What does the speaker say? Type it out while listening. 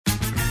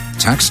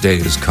Tax day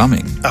is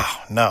coming.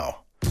 Oh, no.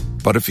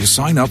 But if you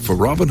sign up for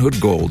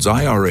Robinhood Gold's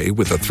IRA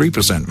with a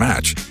 3%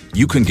 match,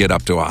 you can get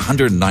up to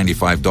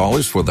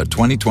 $195 for the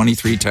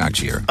 2023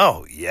 tax year.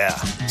 Oh, yeah.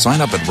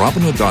 Sign up at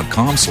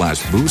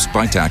Robinhood.com/boost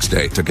by tax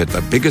day to get the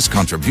biggest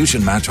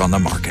contribution match on the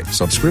market.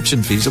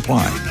 Subscription fees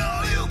apply.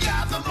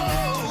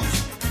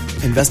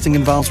 Investing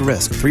involves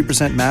risk.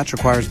 3% match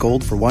requires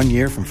gold for 1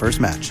 year from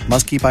first match.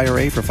 Must keep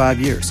IRA for 5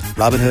 years.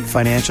 Robinhood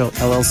Financial,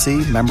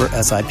 LLC, member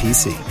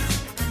SIPC.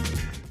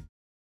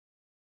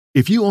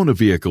 If you own a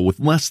vehicle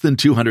with less than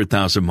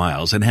 200,000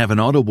 miles and have an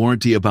auto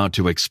warranty about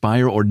to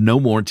expire or no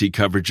warranty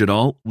coverage at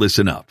all,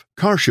 listen up.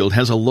 CarShield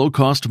has a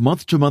low-cost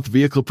month-to-month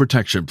vehicle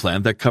protection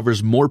plan that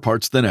covers more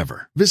parts than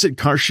ever. Visit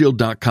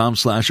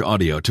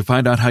carshield.com/audio to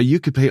find out how you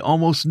could pay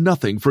almost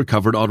nothing for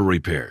covered auto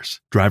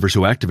repairs. Drivers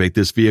who activate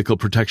this vehicle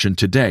protection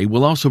today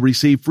will also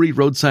receive free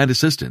roadside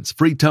assistance,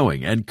 free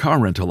towing, and car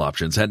rental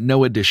options at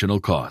no additional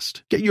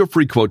cost. Get your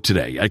free quote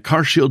today at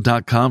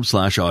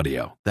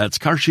carshield.com/audio. That's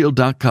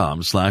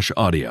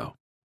carshield.com/audio.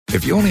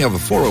 If you only have a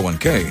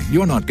 401k,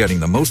 you're not getting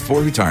the most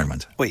for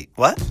retirement. Wait,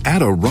 what?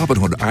 Add a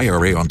Robinhood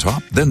IRA on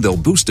top, then they'll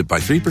boost it by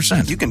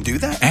 3%. You can do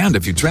that? And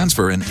if you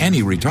transfer in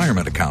any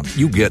retirement account,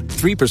 you get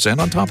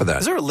 3% on top of that.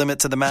 Is there a limit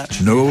to the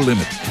match? No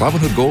limit.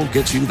 Robinhood Gold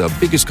gets you the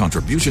biggest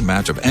contribution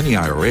match of any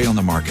IRA on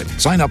the market.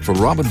 Sign up for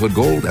Robinhood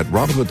Gold at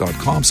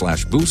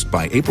Robinhood.com/boost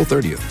by April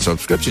 30th.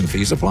 Subscription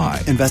fees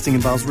apply. Investing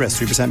involves risk.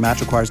 3%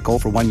 match requires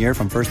gold for 1 year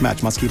from first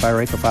match. Must keep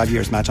IRA for 5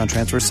 years. Match on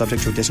transfers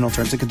subject to additional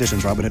terms and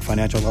conditions. Robinhood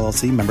Financial,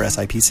 LLC, member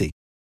SIPC.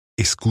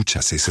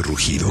 Escuchas ese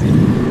rugido.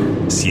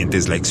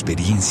 Sientes la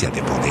experiencia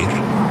de poder,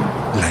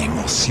 la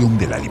emoción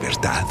de la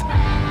libertad.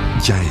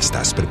 Ya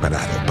estás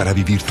preparado para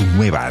vivir tu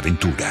nueva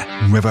aventura.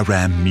 Nueva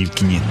Ram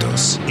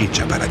 1500,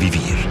 hecha para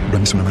vivir.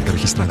 Ram es una marca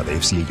registrada de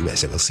FCA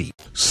US LLC.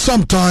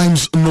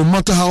 Sometimes, no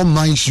matter how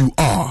nice you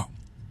are,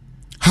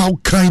 how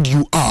kind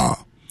you are,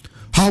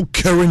 how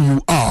caring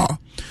you are,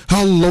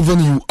 how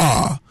loving you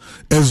are,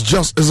 it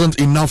just isn't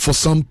enough for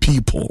some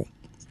people.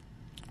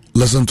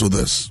 Listen to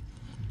this.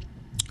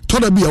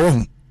 Toda bia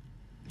wo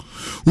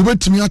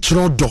ubetimi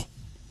akire odo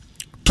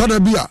toda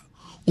bia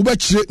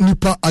ubekire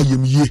nipa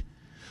ayemye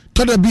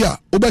toda bia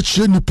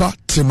ubekire nipa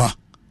tema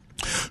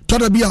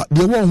toda bia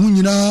de wo hu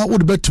nyina wo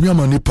de betimi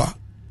ama nipa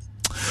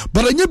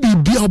but anya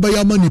bibia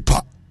obaya ama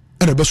nipa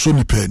ere beso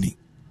nipa ani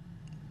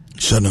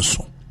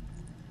shanso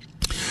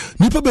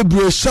nipa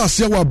bebre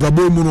shase wa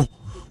brabo mu no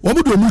wo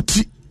mu do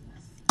muti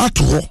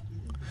ato ho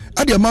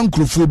ade ama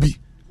nkrofo bi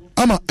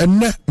ama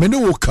enne me ne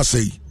wo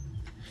kasai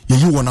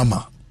yeyi wona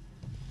ma.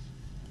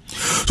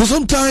 So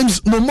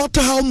sometimes, no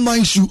matter how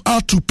nice you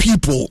are to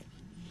people,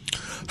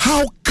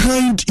 how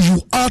kind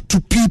you are to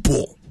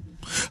people,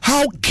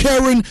 how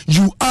caring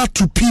you are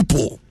to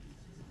people,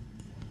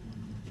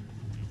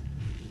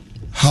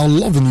 how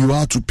loving you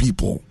are to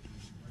people,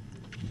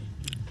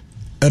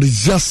 it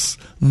is just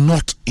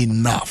not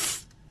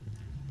enough.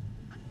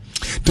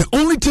 The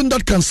only thing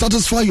that can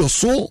satisfy your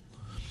soul,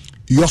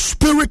 your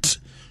spirit,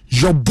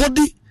 your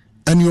body,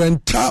 and your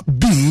entire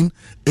being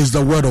is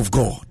the Word of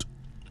God.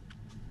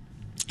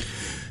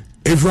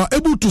 If you are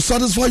able to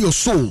satisfy your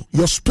soul,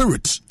 your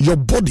spirit, your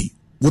body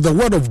with the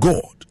Word of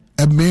God,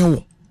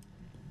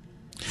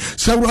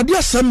 so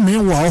radia sem me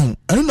wa ho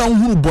eno na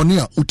hunu bone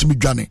a utimi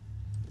dwane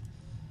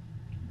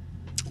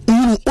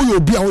oyo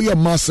bia oye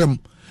masem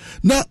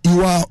now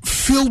you are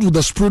filled with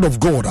the Spirit of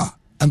God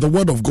and the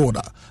Word of God.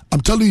 I'm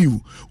telling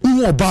you,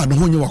 oba no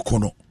ho nye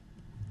wakono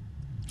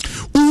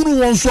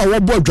wonso a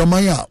wobo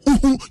adwaman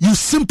you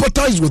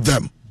sympathize with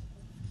them.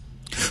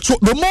 So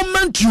the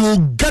moment you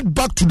get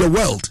back to the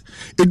world,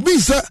 it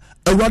means that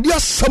a radia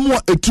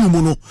somewhat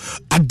etumuno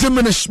are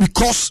diminished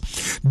because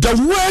the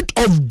Word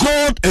of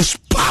God is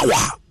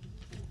power.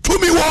 To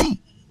me one.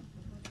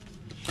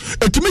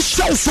 Etimi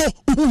show so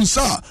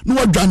unsa no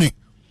adwane.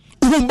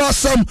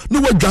 Umbasam no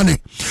adwane.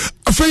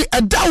 Afei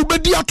eda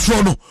obedi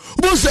atro no.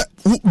 Ubo se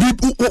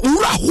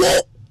ura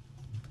ho.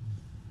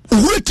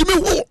 Uretimi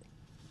ho.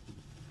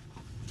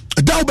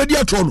 Eda obedi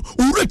atro no.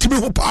 Uretimi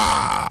ho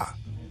pa.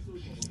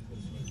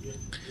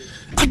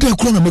 Ade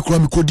kro na mekro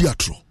mikodi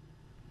atro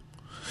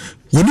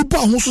woni ba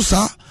ho so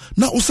sa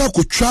na usa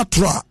ko twa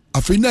atro a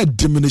afei na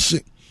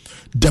diminish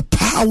the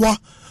power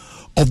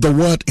of the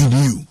Word in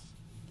you.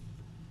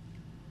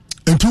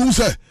 And you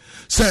say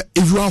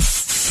if you are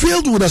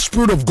filled with the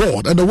Spirit of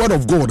God and the Word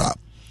of God,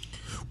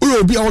 we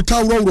will be out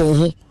ho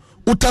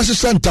utase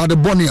center the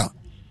bonia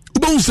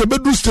uba se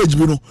bedu stage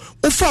bi no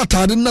ofa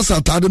atade na sa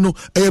atade no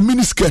e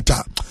mini skirt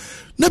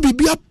na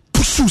bibia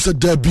pusu se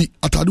dabi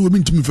atade we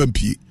mintimi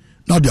fampie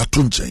na dia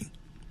to nchen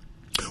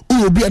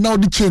uyo bia na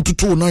odi chain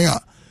tutu no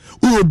ya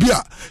uyo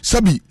bia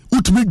sabi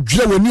utumi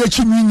dwere wani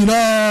achi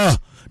nyina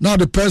na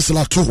the pencil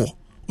ato ho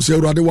se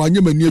urade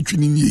wanye mani atwi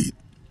ni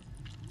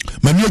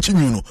mani achi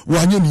no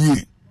wanye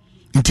ni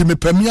ntime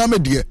pamia me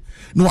de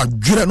na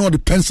wadwere na the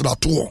pencil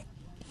ato ho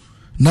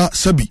na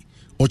sabi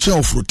o che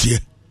ofrotie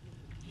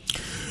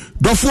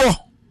dofo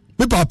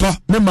me papa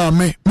me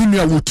mame me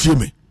nua wotie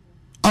me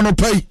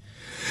anopai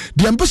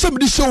de empesa me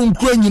de se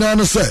onkura nyina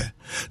no say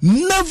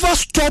never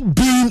stop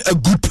being a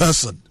good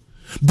person.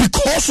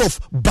 because of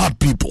bad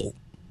people.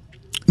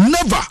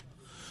 Never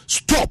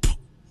stop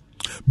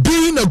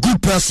being a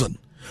good person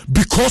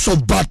because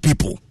of bad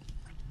people.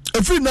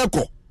 Every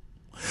nako.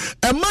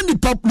 A man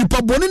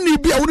nipa boni ni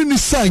bia woni ni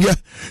sanya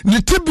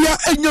ni tebia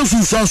enya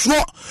susuaso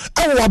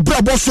e wo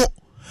brabo so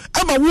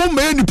e ma wo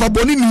me nipa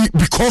boni ni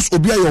because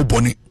obi ayo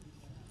boni.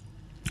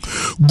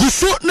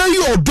 Guso na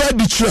yo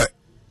daddy chere.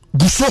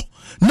 Guso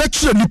na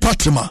chere nipa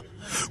tema.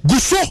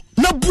 Guso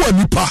na bua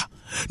nipa.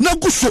 Na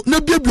guso na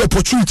bia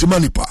opportunity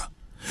man nipa.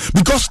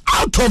 Because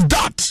out of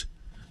that,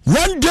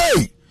 one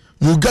day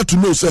you get to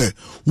know say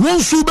won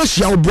su be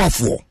hia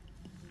oboafo.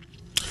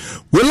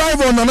 We're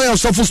live on Nana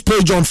Yourself's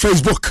page on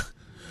Facebook.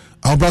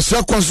 I'll be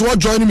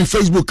joining me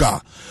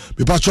Facebook.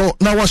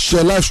 Now I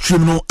share live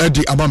stream no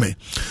Eddie Amame.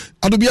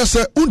 And be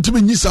say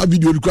untimi nyisa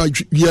video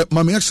yeah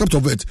mame accept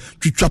of it.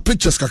 Twitwa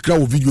pictures kakra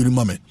wo video ni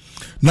mame.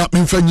 Na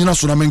me mfa nyina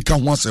so na me nka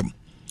ho asem.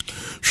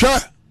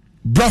 Hwe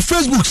bra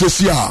Facebook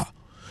sesia.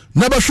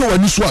 Na ba hwe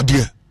wani so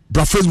ade.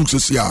 Bra Facebook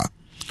sesia.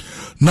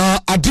 Na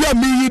ade a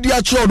me yidi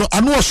a che no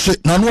ano ohye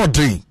na no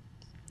odin.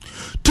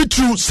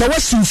 Titru se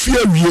wasi fie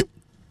awie.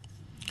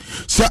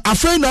 Se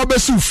afei na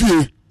obesi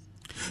fie.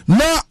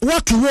 Na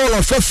watu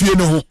wall fafie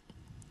no ho.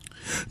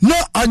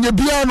 Na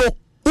anyebia no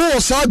wo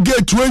sa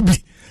gate we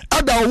bi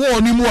ada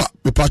wall ni mu a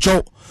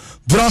mepacho.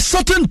 There are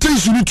certain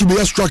things you need to be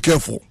extra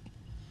careful.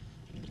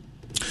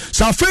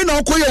 Sa afei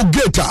na okoye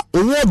gate a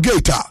wall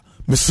gate a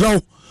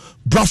mesraw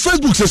bra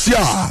Facebook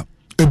sesia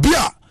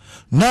ebia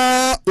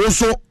na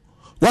also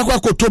wakwa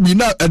kotobi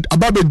na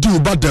ababe di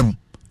ubadem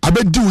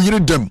abedi uyire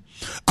dem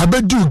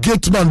abedi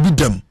gate man bi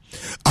dem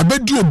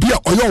abedi obi a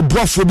oya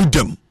obrafo bi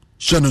dem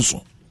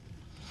shenenso.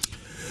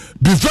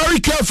 Be very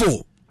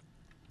careful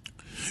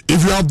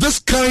if you have this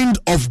kind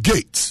of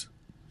gate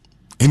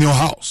in your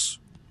house.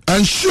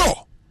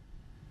 Ensure,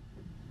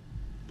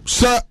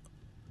 sir,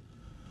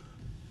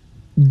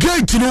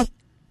 gate, you know,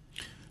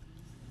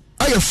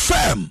 I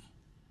firm.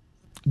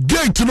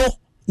 Gate, you know,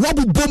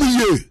 wabu bomu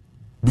ye.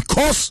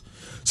 Because,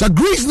 sir,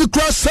 grease the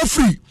cross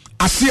safely,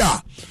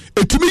 asia,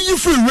 etimi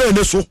yifu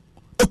rain so,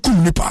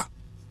 ekum nipa.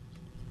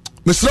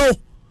 Mesro,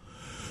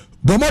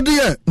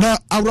 bomadiye, na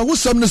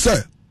awrawusam ne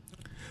se,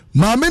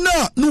 Mame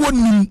na no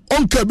wonim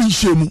onka bi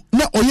hyemu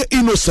na oye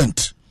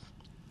innocent.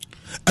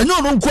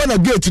 Enyo no nkwa na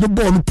gate no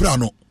ball no pra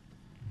no.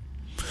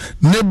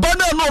 Ne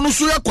bana no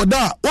so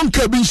yakoda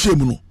onka bi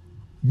hyemu no.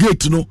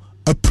 Gate no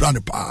apra ne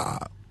pa.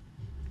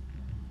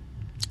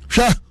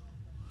 Hwa.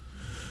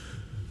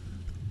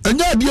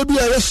 Enya de bi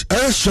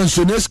a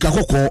shensones ka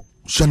kokko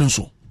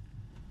shenenso.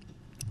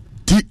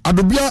 Ti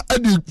adobia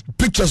edi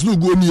pictures no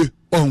go nie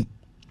on.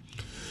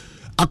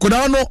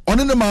 Akoda no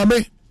one ne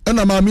mame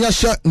na mame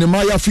ahye ne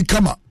maya fi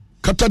kama.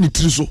 Kata ni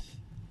triso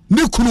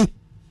ni kunu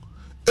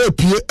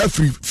epie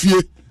afri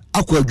fie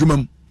akwa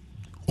adwumam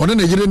one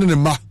na yire ne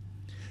ma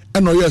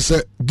eno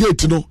yese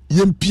gate no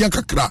yempia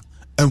kakra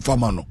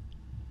emfama no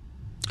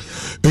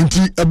enti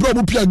ebro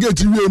mu pia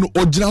gate wie no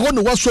ogina ho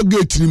ne waso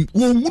gate nim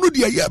wo hunu de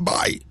ye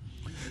bai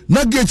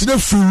na gate ne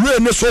fure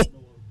ne so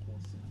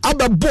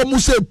ababo mu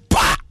se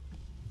pa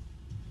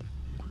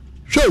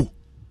show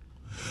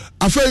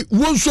afei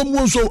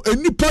wonso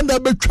enipa na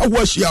betwa ho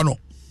ahia no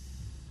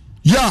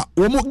ya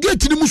womo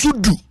gate ni musu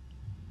du.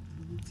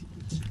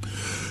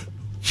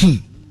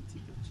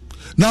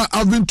 Now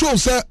I've been told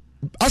say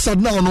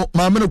asad now no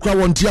ma me kra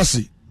won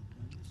tiase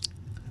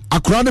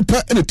akra ne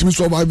pa ene timi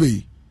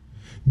survive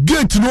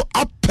gate no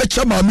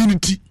apecha ma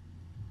minity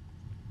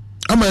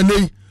ama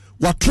nei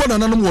watro na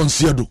nanom won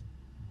se do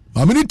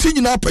ma minity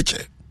nyina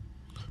apeche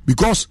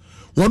because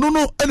wono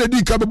no ene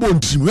di ka bebo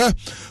ntim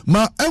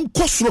ma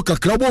enkosoro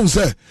kakra bon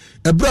se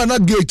ebra na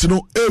gate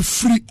no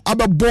efri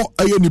abebo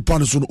aye nipa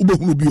no so no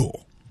ubehunu bi ho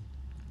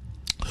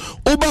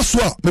oba so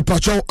a me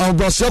pacho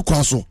awbrase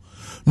kwaso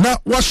na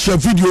wa share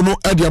video no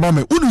e dia ma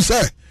me unu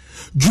se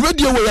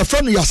dwumadie we ya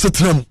fa no ya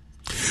setram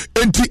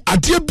enti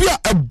ade bia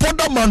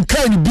eboda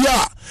mankind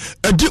bia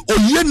edi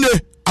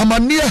oyene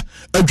amane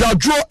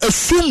adwadwo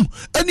esum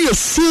ene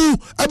esu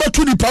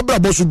abeto nipa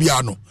brabo so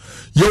bia no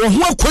ye wo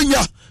ho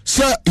akwanya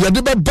se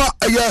yade beba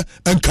eye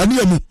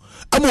enkania mu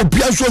ama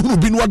obia so hunu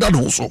bi no wada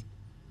no so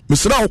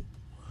mesrawo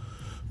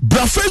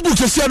bra Facebook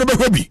se ade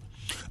behwa bi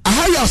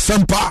ahaya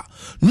sempa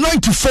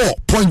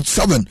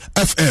 94.7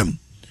 FM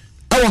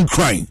I want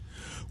crying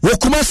wo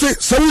kuma se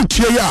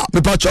sawutie ya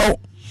me pa chawo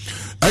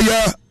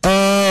eye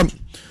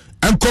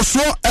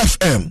Nkoswa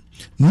FM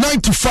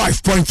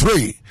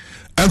 95.3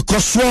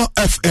 Nkoswa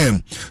FM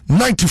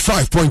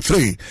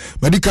 95.3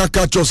 Medical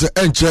catchers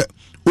enche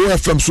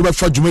OFM so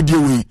fa dwumadie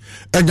we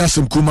enya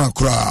sem kuma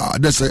kra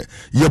de se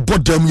ye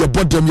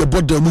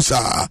bodem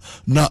sa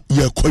na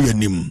ye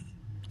koyanim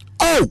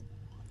oh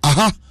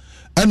aha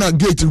ana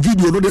gate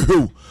video no de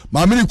ho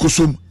ma mini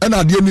kosom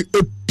ana de ni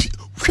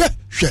hwe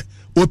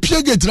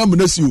opie gate na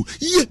munasi o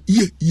ye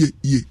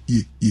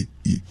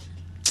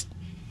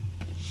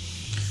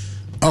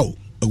oh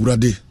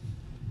awurade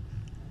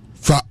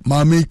fa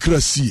mame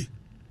krasi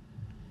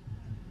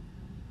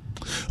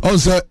on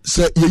se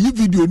ye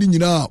video ni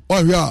nyina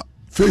wa hwe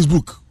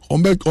Facebook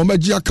on be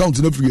account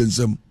na free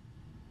ensem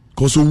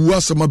cause wu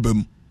asema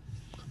bam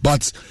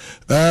but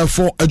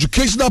for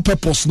educational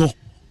purpose no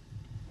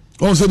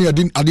on say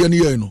ade ne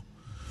ye no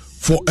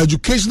for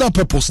educational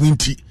purpose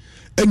ninti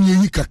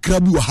eni yi kakra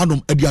bi wa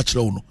hanom ade a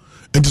kire wo no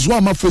it is why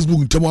my Facebook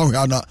ntem ahwe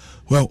ana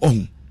well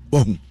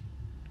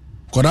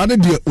koda ne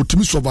de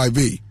otimi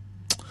survive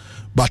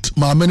but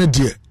maame ne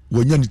de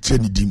wonya ne tie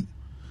ne dim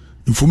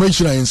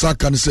information a yensa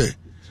kan say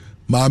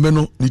maame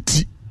no ne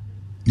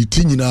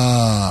ti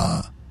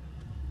nyina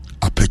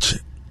apeche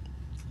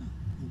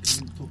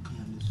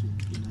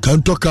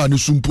kan toka ne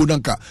sumpo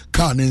nanka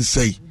ka ne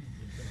nsei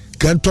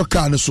kan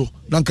toka ne so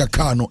nanka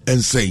ka no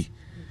ensei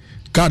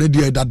ka ne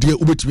de dade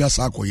obetimi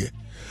asa akoye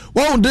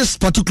on this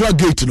particular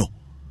gate no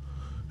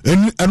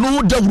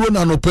eno dagro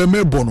na no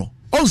peme bono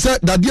on say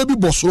dade bi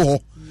bosoro ho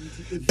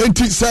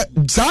enti say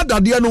sa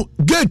dade no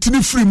gate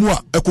ni free mu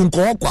a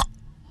ekonko kwa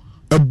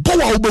ebo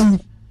wa obawu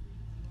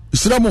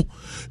isramo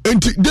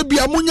enti de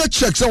bia munya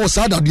check say wo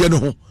sa dade no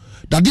ho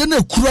dade na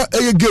ekura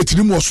eye gate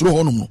ni mu osoro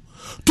ho no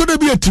to de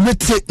bia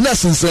timete na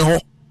sensen ho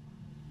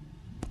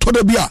to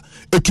de bia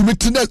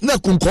etimete na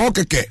konko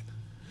keke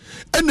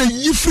ena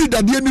yi free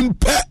dade ni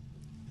mpe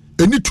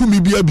eni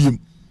tumi bia biem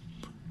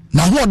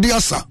na ho de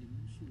asa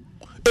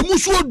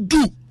emuso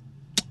du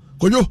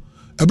kojo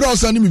ebra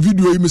osa ni mi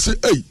video yi me say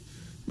hey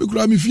me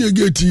kura mi fie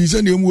gate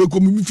se na emu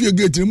ekom mi fie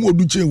gate mu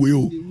odu chen we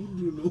o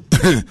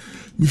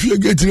mi fie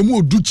gate mu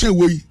odu chen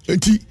we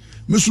enti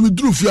me so mi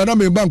duru fie na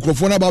me bank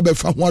crofo na ba be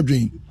fa ho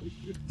adwen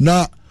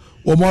na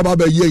o mo ba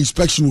be ye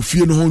inspection o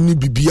fie no ho ni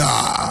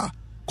bibia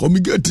komi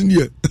gate ni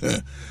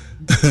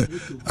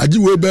aji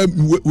we be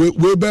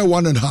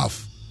 1.5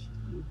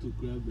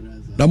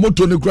 na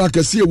moto ne kura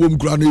kase e wo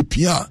mkura na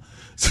epia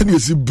se na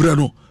esi bre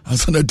no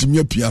ansa na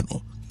timia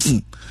piano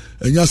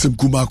enya sem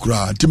kuma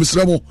kura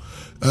timisramo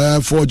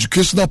for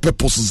educational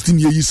purposes tin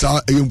ye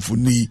sa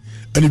eyemfoni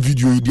any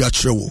video yi dia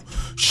kirewo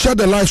share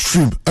the live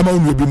stream ama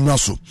unu obi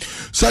mnaso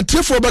sa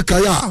tiefo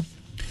bekaya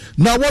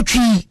na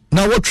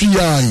watwi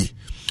yai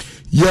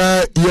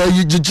ya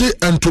yigije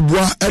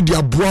entobua e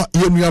dia boa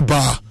ye nua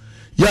ba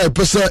ya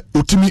epese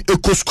otimi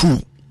eco school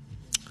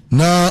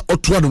na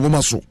otoa de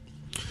woma so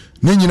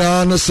ne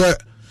nyina na se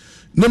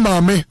ne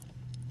maame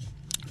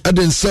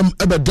edensem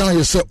ebedan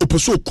ye se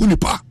opeso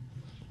kunipa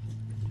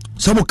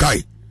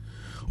samukai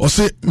o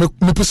se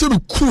me pese no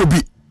ku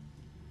obi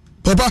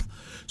papa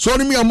so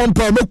ni me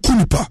amampa me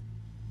kunipa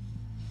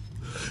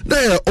na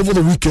over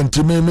the weekend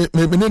me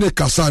ne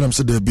kasa na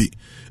se there be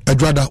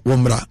edwada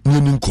womra ni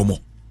nkomo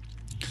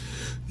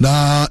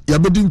na ya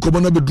bedi nkomo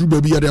na bedru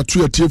ba bi ya de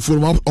to atie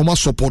for o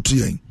support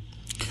yen.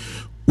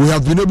 We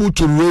have been able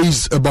to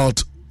raise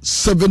about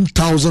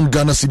 7,000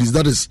 Ghana cedis,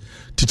 that is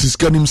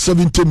titiskanim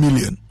 70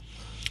 million.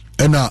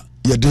 Ena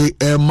yade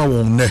ema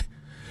wonne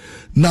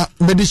na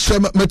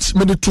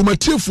mede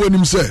tomatie fo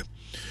anim se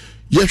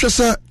yehwe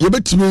se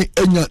yebetimi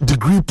enya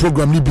degree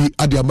program ni bi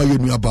ade amaye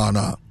nua ba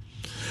na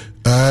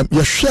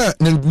yehwe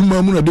ne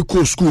nguma mu na de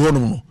ko school hono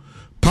no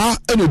pa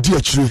ena di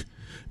akire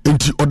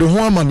enti ode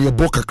ho ama ne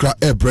bo kakra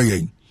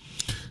ebrey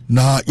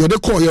na yede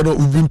ko ye no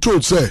we've been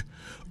told say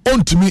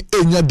ontimi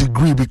enya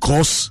degree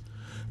because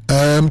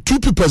two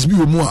papers bi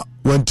mu a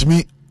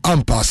wantimi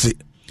ampase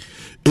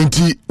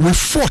enti we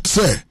fought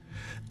say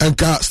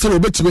enka still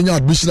obetime nya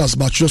admission as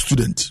mature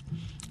student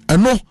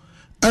eno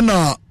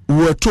na we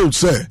were told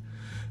say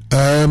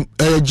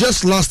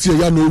just last year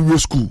ya no real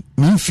school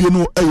ni fie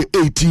no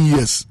 18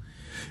 years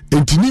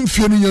enti ni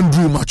fie no yan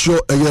drew mature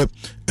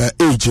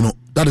age no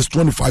that is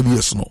 25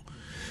 years no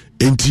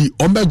enti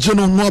omeje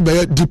no no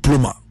be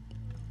diploma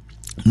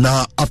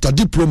na after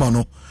diploma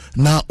no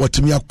na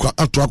watimi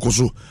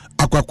akoso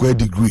akwa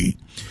degree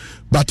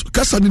but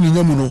kasa ni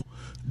nyamu no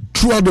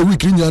throughout the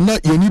week na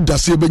you need to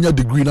say benya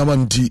degree na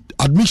manti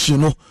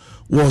admission no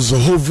was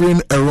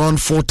hovering around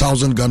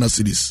 4,000 Ghana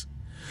cedis,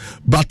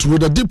 but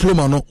with a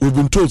diploma no we've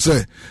been told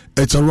say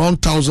it's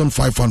around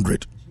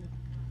 1,500.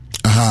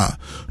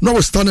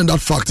 Notwithstanding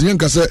that fact, you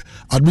say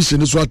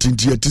admission is what in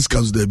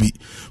tiscans there be.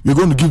 We're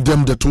going to give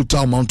them the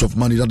total amount of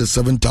money, that is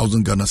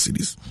 7,000 Ghana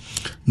cedis.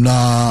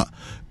 Na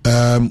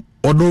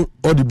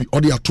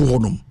odi ato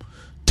honum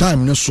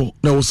time ne so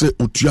na wo say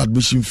otua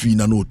admission fee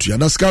na no otua.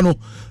 That's kind of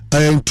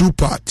in two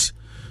parts.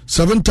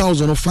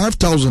 7,000 or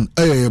 5,000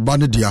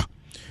 banidia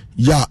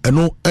ya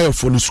eno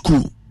for the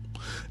school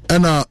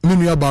ena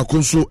minua ba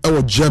konso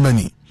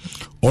Germany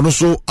ono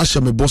so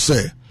ahye me boss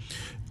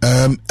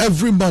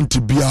every month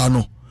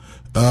biano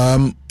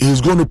is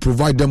going to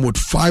provide them with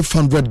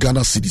 500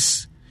 Ghana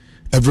cedis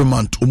every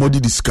month omodi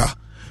diska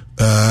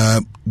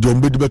the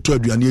ombedi beto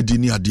aduane edi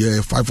ni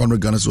ade 500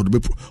 Ghana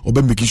cedis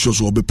obe make sure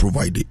so obe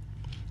provide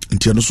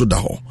nti eno so da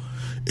ho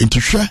nti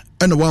hwe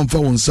ena wamfa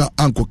wonsa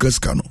anko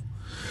keska no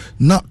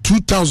na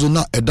 2,000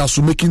 na eda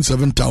so making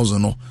 7,000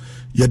 no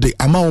yede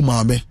ama o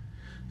maame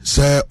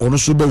se ono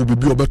so ba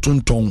obibi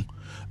obetonton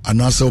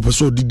ana se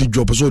opeso didi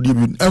job opeso di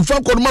bi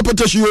enfan ko no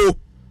mapatashi o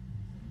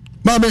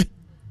maame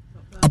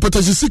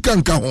apatashi sika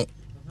nka ho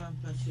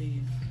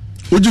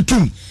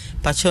ojitum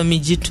pacho mi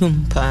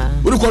jitum pa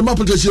uri ko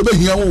mapatashi be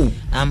hia wo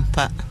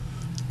ampa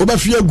oba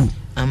fiagu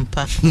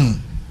ampa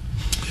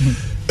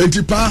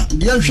Etipa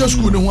yɛhwɛ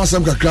school ne ho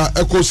asɛm kakra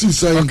ɛkɔsi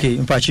sɛn. Okay,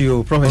 mpachi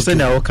yo professor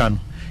na o kan.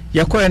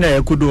 Yakɔ na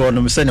yakudu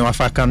ono sɛ ne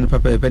wafa kan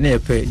pepe ne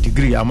yɛpɛ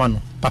degree ama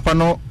no. Papa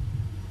no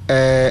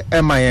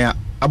ɛma yɛ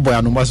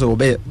aboya no maso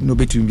obe no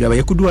betumi bia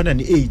yakudu na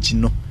ne age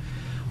no.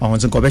 On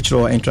nko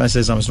bɛkyerɛ entrance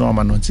exams no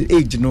ama no.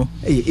 Age no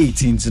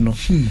 18 no.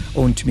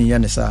 On tumi yɛ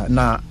ne sa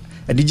na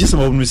the gist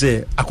of no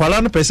say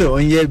akwala no person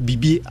onye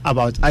bibi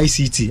about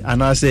ICT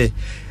and I say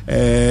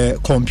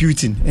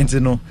computing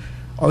and no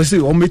obviously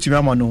on betumi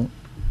ama no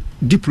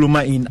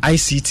diploma in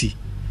ICT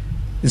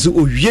so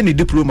owie ne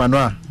diploma no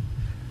a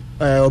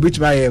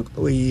obetumi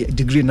a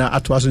degree na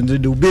atwa so they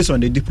based on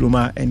the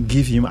diploma and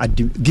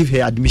give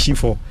her admission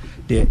for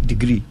the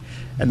degree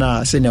and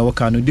I say na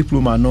work no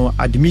diploma no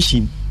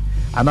admission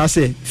and I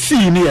say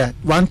fee near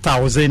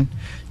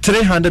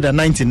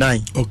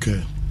 1,399.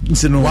 Okay.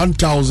 So no,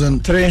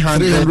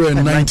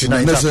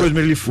 1,399. That's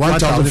approximately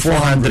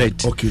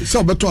 1,400. Okay.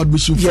 So better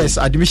admission form. Yes,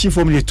 admission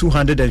form is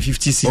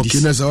 250 cedis. Okay,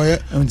 that's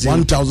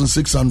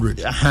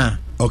 1,600.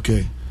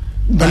 Okay.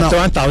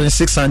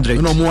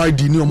 1,600. No more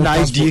ID, no more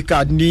ID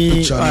card,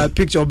 ni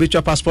picture,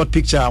 picture, passport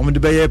picture. I'm the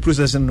buyer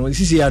processing. No,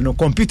 this is no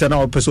computer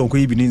now. Person ko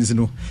ibini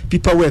no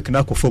paperwork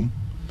na ko form.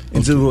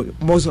 And so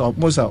most of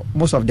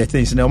the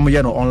things now we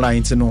no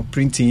online, no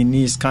printing,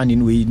 ni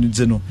scanning we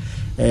no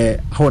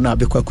how na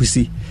be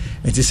kwakusi.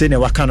 And to say na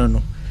wakano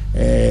no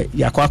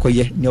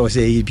yakwakoye ne o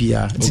say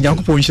bia nti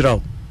nyankopon nhira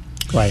o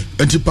why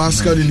enti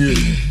pascal ni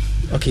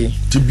okay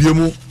ti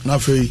biemu na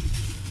fei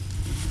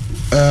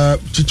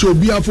titi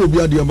obi afọ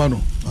obi ade ma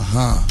no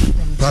aha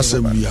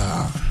pasem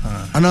bia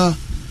ana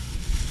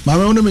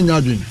mama wona menya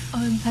adwen o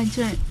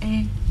mpaje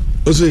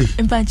o say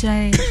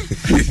mpaje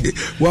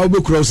wa be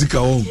kura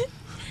osika o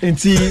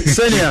enti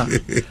senior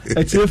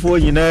etefo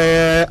nyina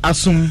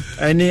asum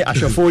ani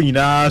ahwefo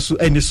nyina so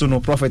ani so no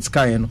prophet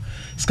sky no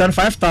scan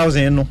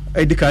 5,000 no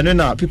edika no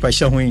na pipa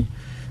hye ho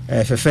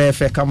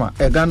fe kama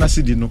Ghana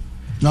cedi no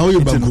na wo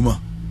bankuma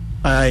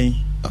ai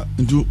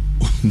ndu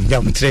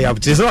ya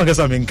butre so anga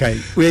some kai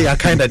we ya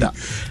kind of that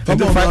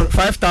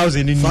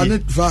 5,000 in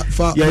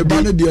fa ya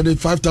bane de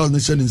 5,000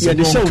 shillings ya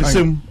de show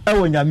sim e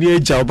wonya me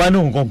eja oba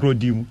no nkonkro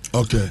di mu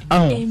okay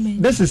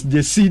this is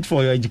the seed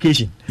for your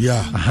education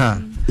yeah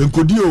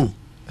enkodio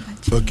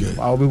okay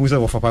I will be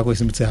with papa ko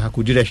sim te ha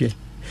ko di rehwe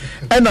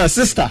and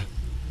sister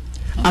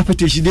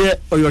apetition de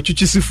oyo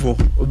chuchisifo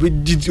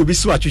obi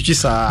so achuchi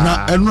sa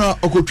na enura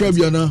okotwa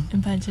bia na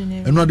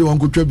enura de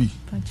wankotwa bi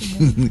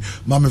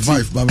mama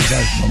 5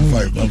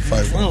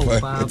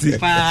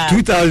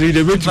 2000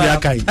 de betri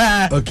akai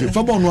okay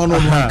fabo no no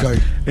akai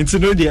enti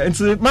no dia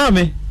enti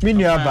mama me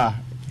nua ba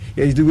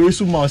is the way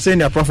so ma say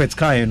na prophet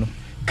kai no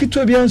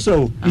kitwa bia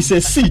so is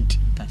a seed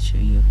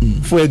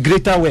for a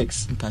greater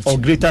works or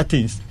greater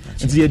things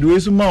enti the way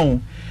so ma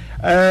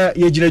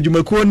ye gina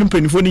dwumako no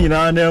mpanifo ni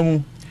nyina na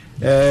mu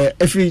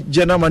every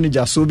general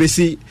manager so be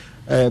see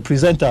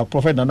presenter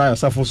prophet Nana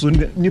Yosafo so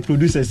ni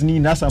producers ni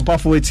na sampa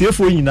for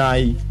etiefo nyina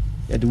yi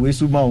the way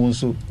so ma won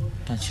so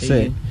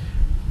say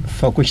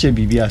fa ko hye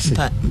bibia se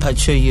pa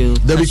show you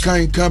there be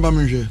kind ba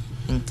me hwe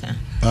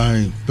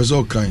ai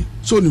peso kind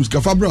so ni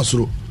ska fa bra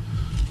soro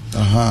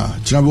aha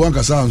china be wan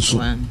kasa anso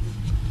 1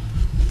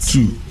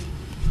 2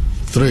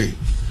 3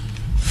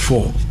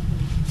 4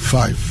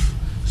 5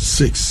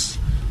 6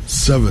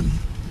 7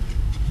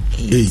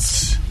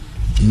 8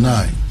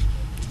 9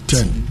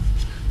 10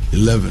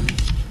 11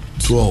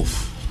 12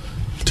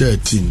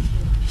 13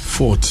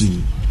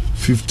 14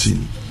 15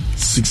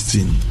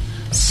 16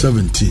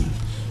 17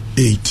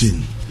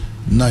 18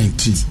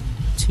 19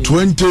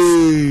 20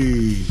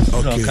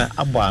 okay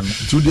abano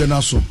to de na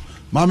so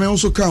mama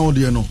also kan o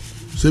de no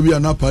se bia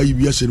na pa yi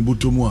bia se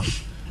botomu a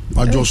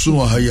majoso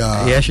wa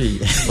haya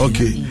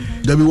okay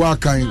there be wa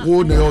kan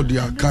o na o de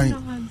kan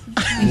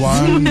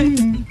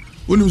one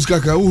uni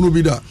muskaka unu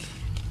bida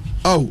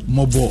au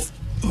mobo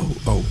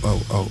au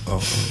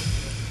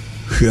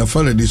ya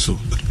fala diso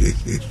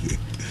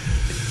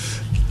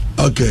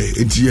okay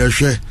enti ya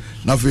hwe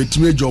na fe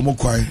timi jomo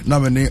kwai na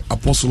me ne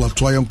apostle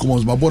atoya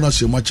nkomos ma bona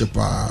se ma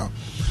chepa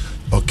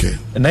okay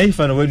na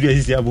ifa no wadu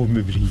asisi abo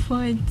mebiri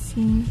 14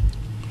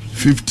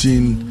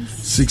 15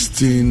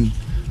 16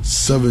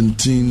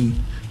 17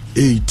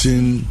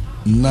 18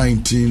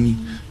 19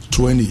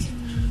 20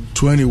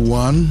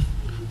 21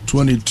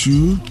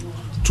 22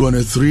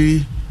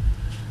 23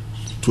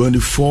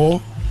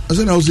 24 I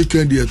said I was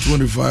candy at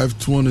 25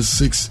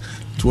 26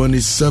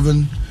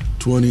 27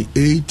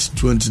 28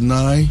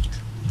 29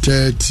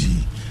 30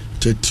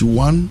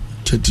 31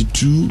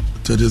 32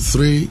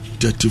 33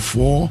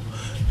 34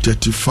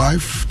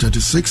 35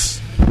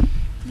 36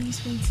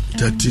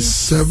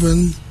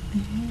 37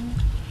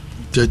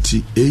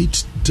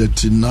 38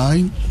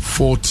 39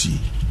 40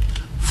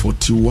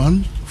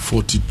 41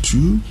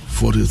 42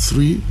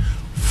 43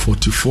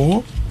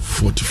 44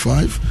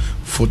 45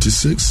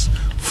 46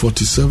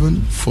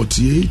 47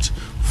 48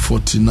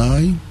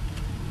 49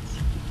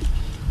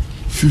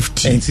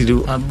 50. And to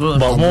do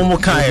more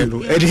kind.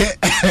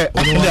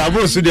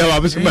 Abro so dia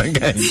wa beso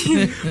mangai.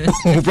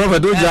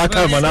 Prophet do ja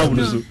ka mana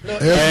abro so.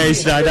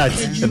 It's like that.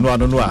 No.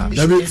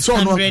 Dabi so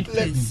no.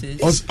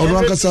 Ono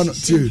ankasa no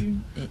tie.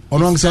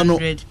 Ono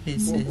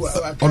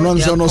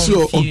ankasa no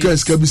so okay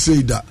ska bi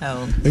say da.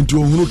 Enti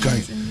ohunu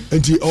kan.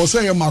 Enti o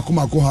say ya mako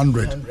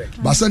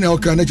 100. Ba say na o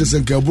kan na chese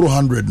nka abro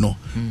 100 no.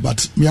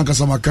 But me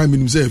ankasa makai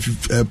minim say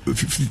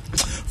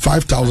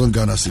 5,000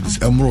 Ghana cedis.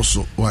 Emro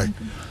so why?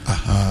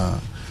 Aha.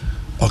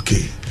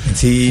 Okay.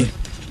 See,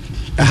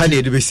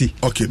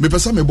 okay, me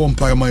pesa me bon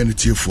pay my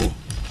NTA for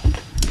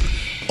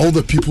all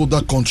the people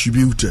that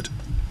contributed.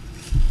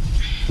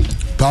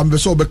 Pam be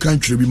so be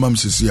country bi mam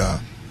sisia.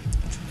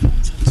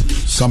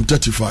 Psalm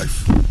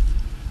 35.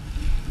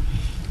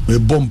 Me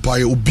bon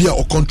pay obi a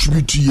o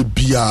contribute to ye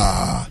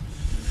bia.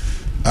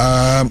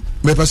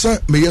 Me pesa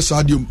me yes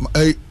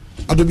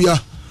adobia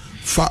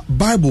fa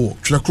Bible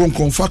twa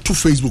kronkron fa to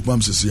Facebook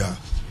mam sisia.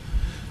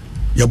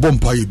 Ye bon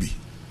pay bi.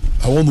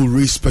 I want to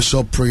raise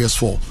special prayers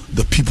for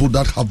the people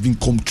that have been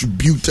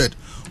contributed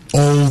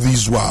all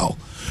this while.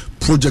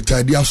 Project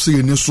idea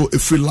saying so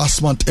every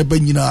last month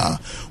ebenina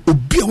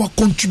obi a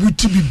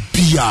contribute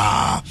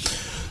bia.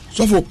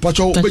 So for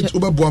pacho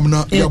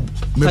obebuamna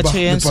me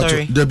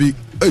sorry. Debbie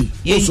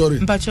hey, sorry.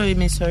 Pacho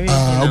me sorry.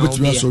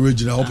 Obetumi so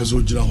original opeso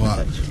original ho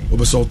a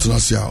obeso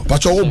tenasia.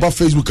 Pacho oba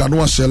Facebook and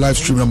no share live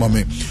stream na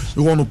mama.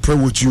 We want to pray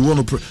with you. We want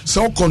to pray.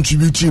 So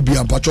contribute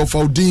bia pacho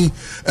faudin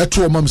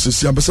eto mam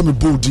sesia be se me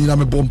boldin na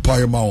me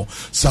bompa ma o.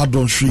 Sa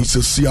don hwe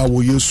sesia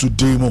wo Yesu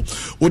demo.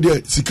 O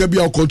de sika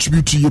bia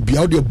contribute ye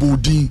bia o de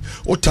boldin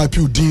o type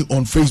you din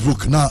on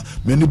Facebook na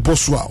me ni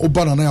boswa o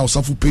banana ya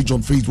osafu page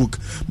on Facebook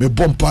me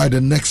bompa the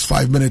next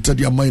 5 minutes at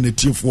your mind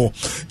tie for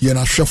ye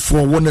na hwe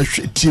for wona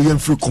tie yen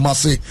free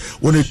Kumasi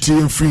when it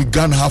team free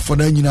Ghana half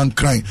an engine and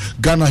crying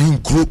Ghana him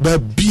group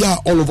beer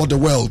all over the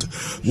world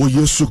wo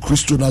Yesu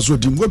Kristo na so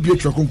dim we be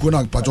twakonko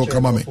na pacho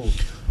kama me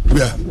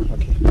yeah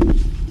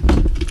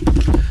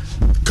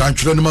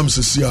country no mam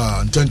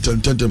sesia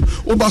tentem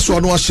obaso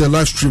anu share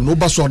live stream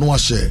obaso anu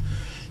share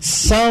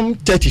Psalm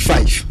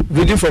 35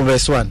 reading from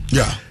verse 1.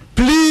 Yeah.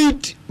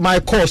 Plead my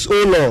cause,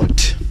 O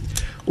Lord,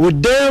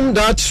 with them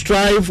that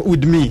strive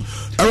with me.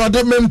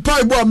 Erade me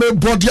mpai bo me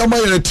body ama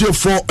ye tie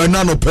for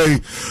enano pay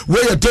we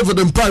ye David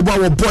mpai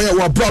bo boy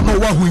wa bra no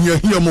wa hunya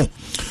hiamu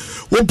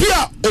obi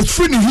a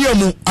ofri ni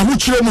hiamu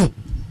ahuchire mu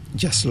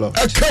Yes Lord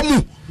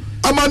akamu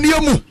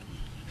amaniamu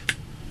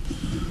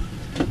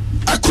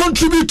I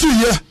contribute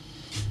here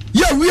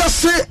yeah we are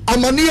say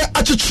amania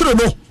achichire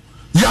no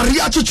yari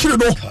achichire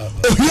no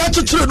ohia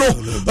achichire no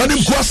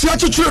ani kwasi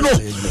achichire no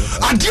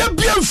ade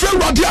bia mfe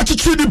ade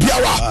achichire ni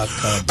biawa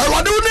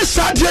awade woni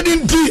sade ni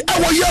ndi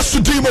ewo Yesu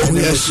dimo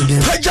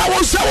peja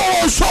won se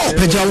wo so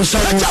peja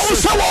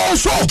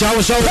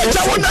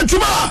won na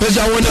juma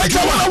peja won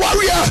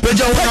waria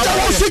peja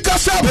won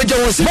sikasa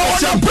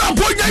na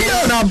brabo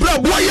nyeye na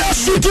brabo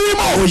Yesu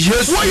dimo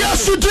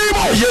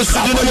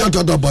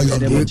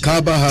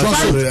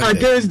fight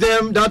against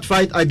them that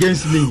fight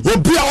against me.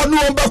 Obi a onu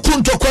on be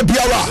kunto kwa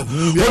biawa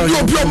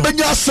obi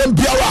ombenya asem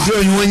biawa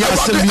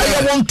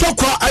aye won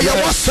tokwa aye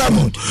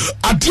wasam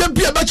ade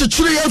bia be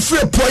chechire ye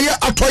free poye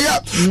atoye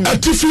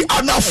atifi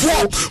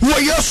anafo wo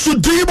Yesu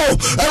dimo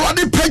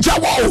erade peja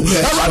wo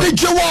erade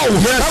jewo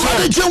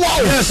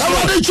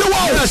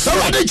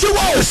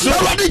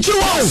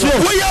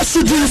wo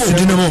Yesu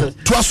dimo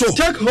twaso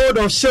take hold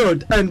of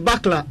shield and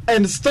buckler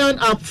and stand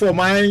up for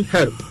my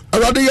help.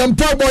 Erade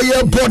yempa boy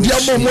ye body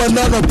ammo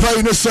na no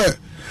pai ne se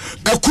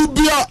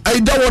akubia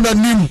aida wona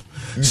nim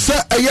say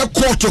aya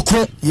court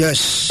ko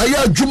yes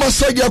aya adwuma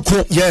say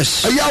ko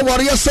yes aya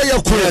wariya say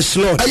ko yes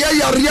Lord aya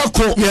yariya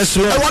ko yes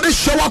Lord I want to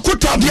show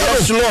akota dia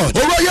yes Lord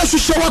ora Yesu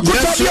show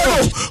akota dia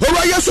no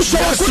ora Yesu show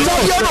akota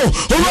dia no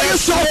ora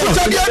Yesu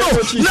akota dia no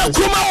na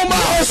kuma oma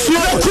yes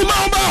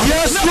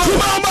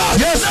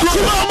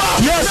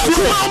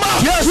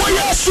wo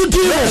Yesu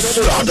dio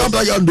throw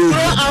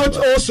out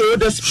also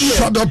the spear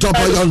stop the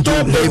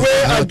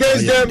way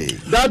against them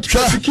that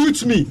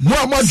persecute me.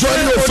 Muhammad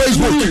join your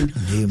Facebook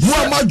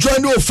Muhammad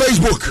join your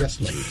Facebook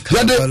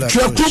ya de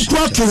twa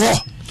to ho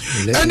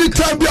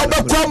anytime be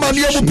abakwa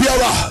mane am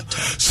biara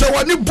se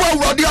wani bo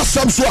awrade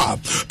asam so a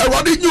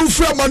awrade nyu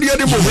fra mane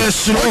ani mo nyu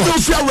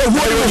fra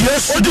rewo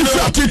odi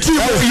fra titi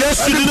mo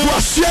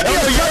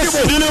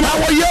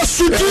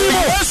Yesu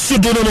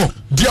dimo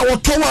dia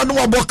wotowa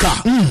no aboka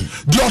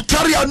dia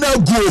otaria na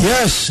aguo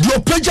dia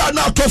peja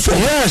na atofo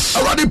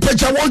awrade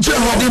peja wonje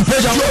ho dia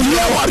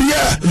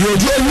wariye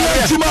dia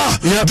juma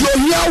dia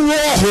wo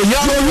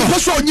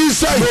peso nyi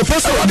sai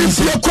awrade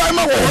bia kwa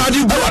ma wo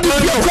awrade bia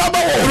kwa ma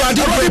wo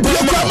awrade bia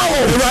kwa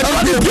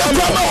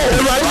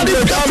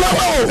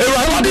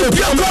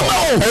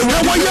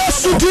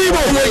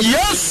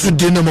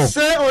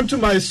say unto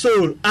my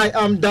soul, I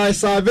am thy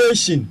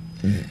salvation.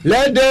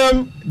 Let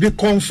them be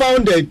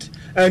confounded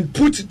and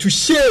put to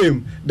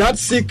shame that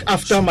seek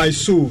after my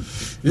soul.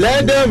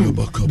 Let them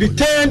be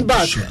turned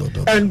back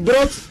and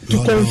brought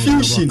to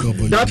confusion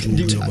that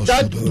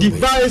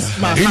devise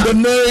my heart. In the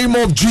name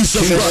of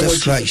Jesus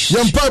Christ.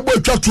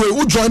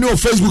 Who join you on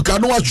Facebook? I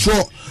know I'm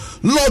sure.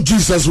 Lord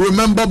Jesus,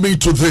 remember me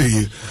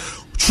today.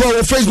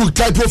 Throw Facebook,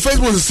 type your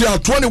Facebook and say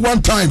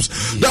 21 times.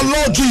 The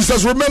Lord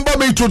Jesus, remember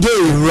me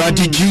today. Lord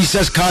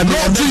Jesus,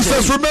 Lord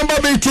Jesus, remember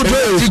me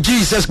today.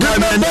 Jesus,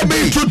 remember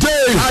me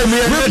today.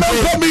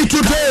 Remember me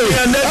today.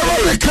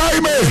 Everybody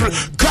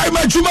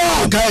Kaime Juma.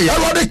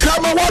 Everybody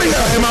Kaime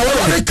warrior.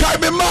 Everybody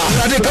Kaime ma.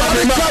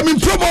 Everybody Kaime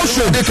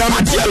promotion.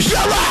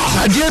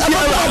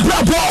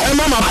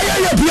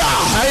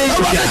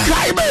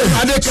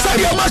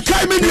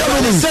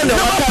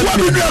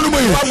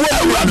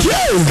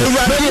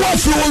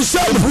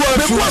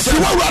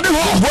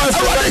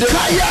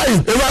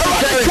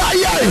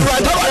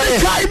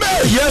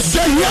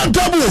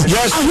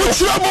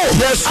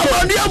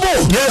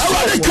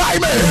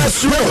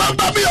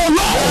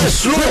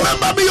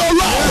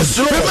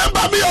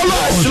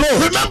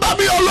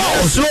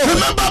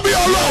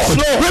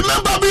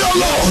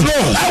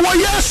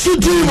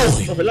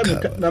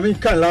 Let me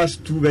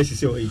last 2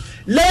 verses.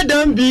 Let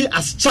them be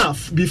as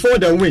chaff before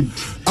the wind.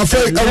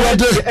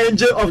 The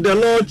angel of the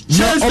Lord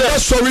chase them.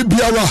 Sorry,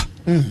 Biara.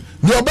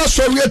 Your best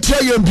sorry,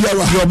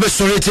 Biara. Your best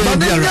sorry,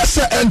 Biara.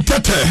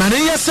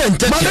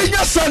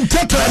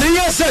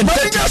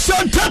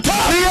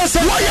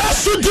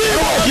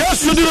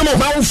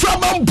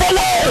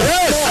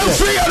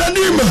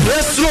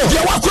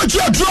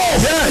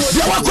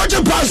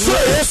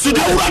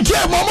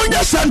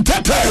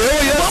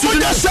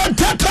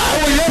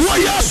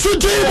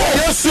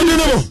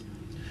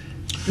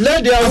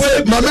 Let their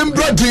way be.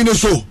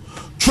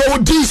 Throw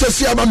Jesus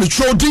here, mammy.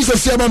 Throw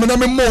Jesus here, mammy.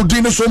 I'm more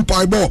dinner some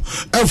pie ball.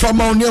 And from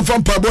my near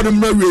from pie ball and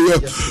Mary.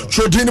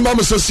 Throw dinner,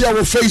 mamma says here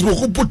on Facebook.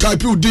 Who put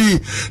type you D?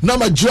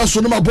 Nama just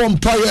on my bomb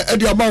pie.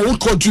 Eddie amount will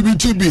contribute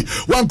to me.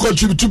 One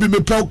contribute to me. Me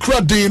pal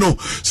cradino.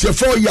 See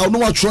for ya no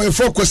what try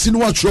for question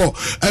what try.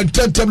 And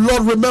tell them,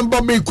 Lord,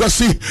 remember me,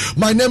 Kwasi.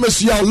 My name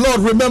is Ya.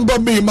 Lord, remember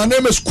me. My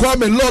name is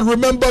Kwame. Lord,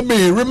 remember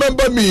me.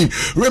 Remember me.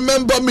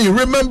 Remember me.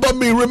 Remember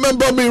me.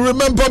 Remember me.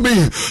 Remember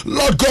me.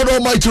 Lord God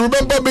Almighty,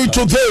 remember me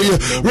today.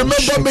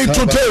 Remember me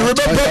today,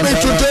 remember me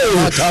today.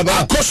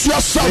 Akosia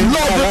Sam,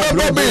 Lord,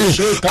 remember me.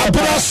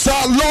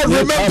 Abrasa, Lord,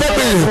 remember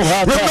me.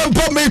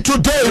 Remember me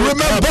today,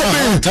 remember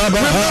me.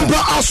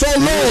 Remember us, oh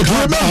Lord,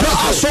 remember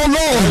us, oh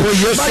Lord.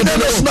 My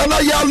name is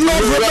Nanaya,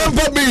 Lord,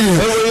 remember me.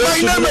 My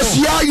name is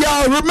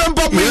Yaya,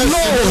 remember me,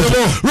 Lord.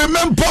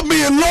 Remember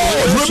me,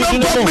 Lord,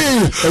 remember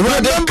me.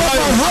 Remember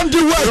my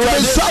handiwork,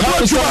 my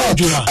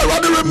sabotage. I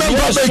want to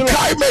remember me.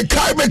 Kaime,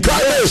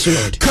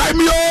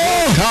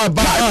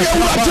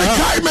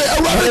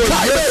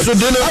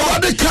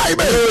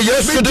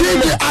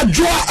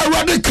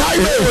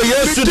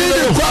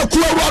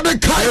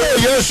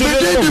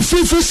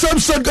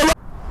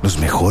 Los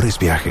mejores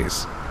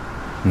viajes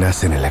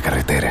nacen en la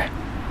carretera,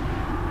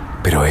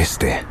 pero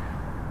este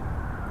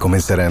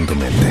comenzará en tu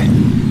mente.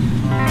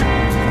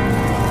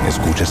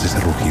 ¿Escuchas ese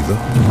rugido?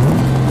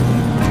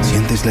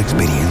 ¿Sientes la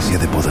experiencia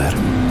de poder?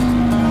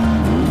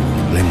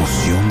 ¿La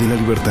emoción de la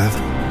libertad?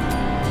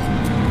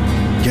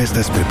 Ya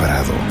estás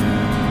preparado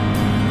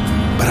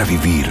para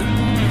vivir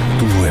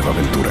tu nueva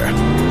aventura.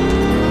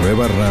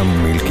 Nueva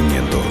RAM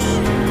 1500.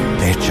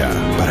 Hecha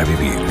para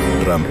vivir.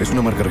 RAM es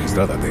una marca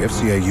registrada de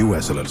FCI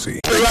US LLC.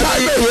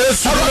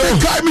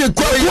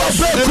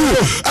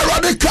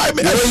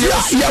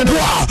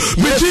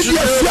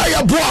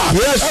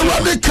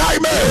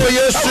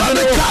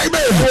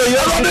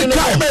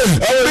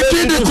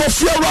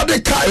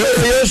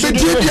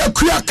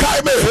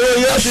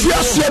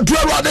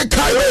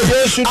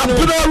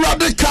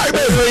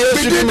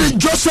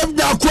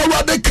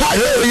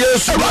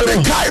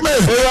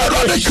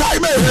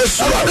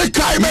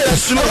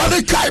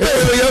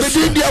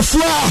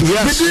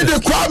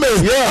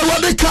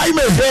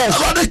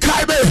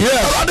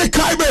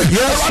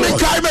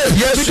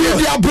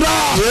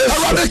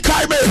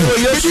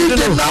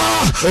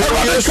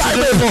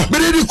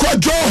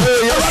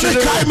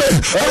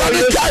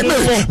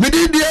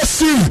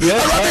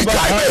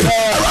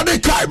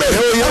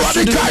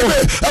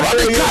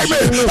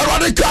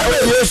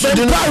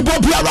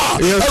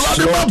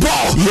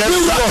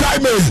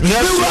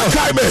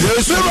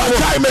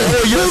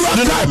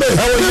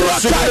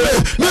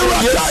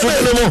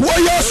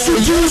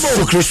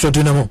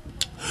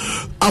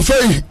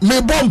 Afei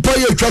me bompa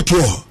ye twatro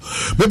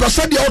me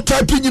basa dia o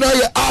type nyina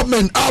ye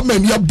amen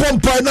amen ya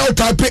bompa na o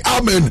type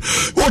amen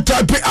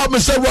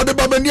say wode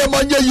ba mani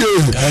amanya ye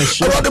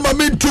wode ma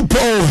me tupo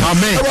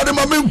amen wode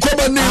ma me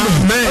nkoma ni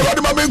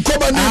wode ma me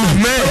nkoma ni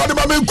wode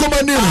ma me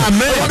nkoma ni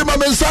wode ma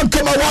me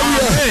sanka ma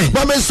wawe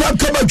ma me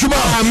sanka ma juma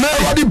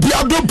wode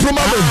bia do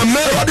proma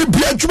me wode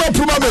bia juma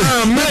proma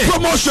me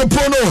promotion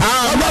prono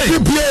wode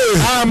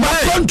bia ma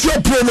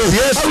contract prono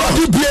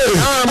wode bia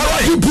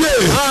wode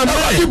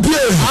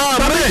bia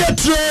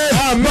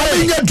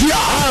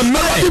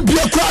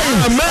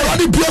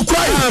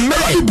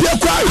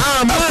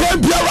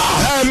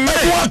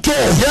to.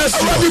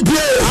 Yes, Lord.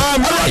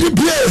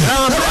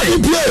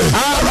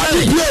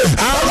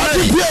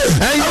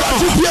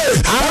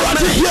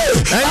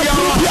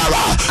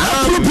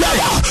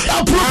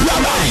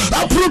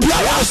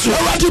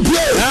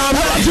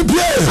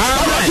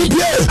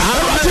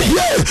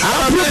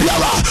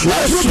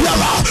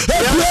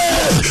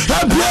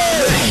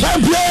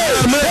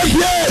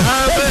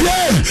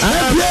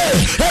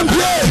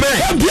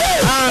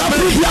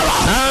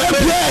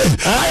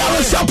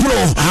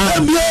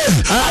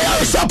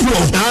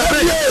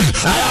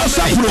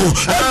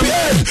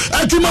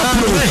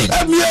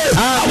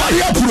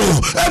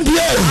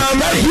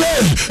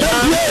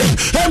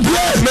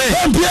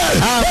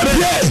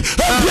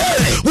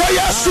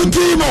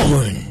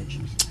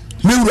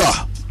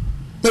 Mira,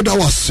 that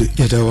was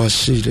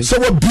so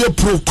what be a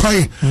pro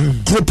cry,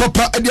 pro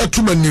papa and your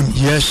two men.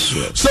 Yes,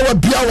 so what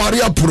be a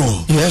warrior pro.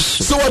 Yes,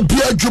 so what be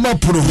a Juma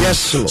pro.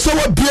 Yes, so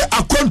what be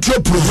a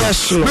control pro.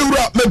 Yes,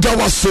 Mira,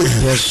 Medawase.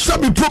 Yes,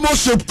 some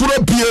promotion pro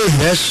be.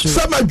 Yes,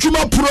 some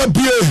Juma pro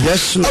be.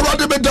 Yes,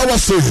 around the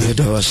Medawase.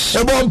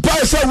 A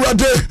vampire, so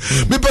rade,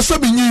 me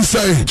person in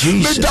say,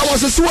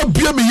 Medawase, so what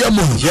be a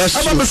yamo. Yes,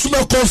 I'm a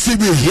small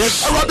conceive.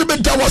 Yes, around the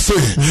Medawase.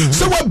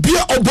 So what be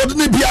a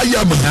body be a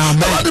yamo.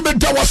 Around the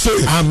Medawase.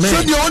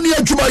 Amen. Only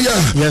a Juma,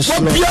 yes,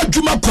 what be a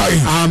Juma Kai,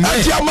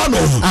 Diamano,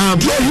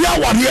 Joya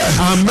Waria,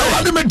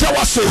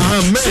 Medawase,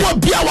 what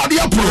be a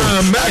Waria Pro,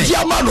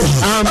 Diamano,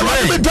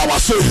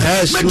 Medawase,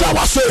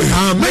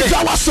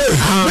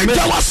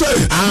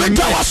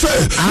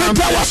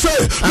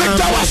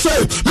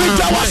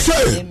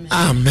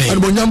 Amen.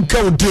 And when I'm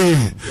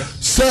counting,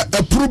 say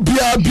a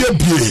Prubia Bia,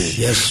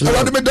 yes,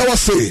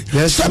 Medawase,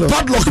 yes, a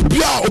padlock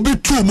Bia will be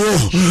two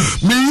more.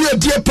 Me,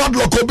 dear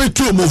padlock will be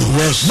two more.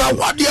 Yes, now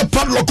what dear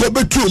padlock will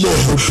be two more.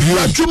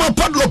 Juma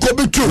padlock will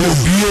be two.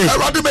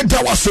 Around the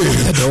Medawase.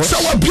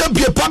 So what be a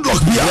padlock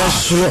Bia?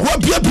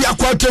 What be a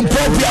quantum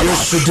Probia?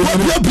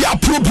 What be a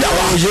Probia?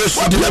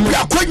 What be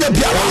a Quenya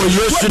Bia?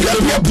 What be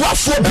a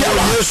Buafobia?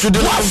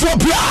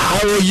 Buafobia.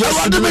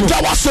 Around the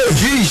Medawase.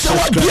 So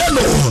what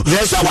piano?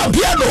 So what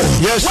piano?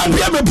 What be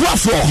a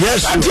Buafo?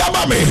 And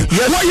Yamame.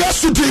 Why yes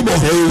to Timo?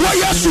 Why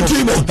yes to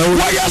Timo?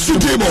 Why yes to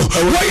Timo?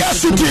 Why yes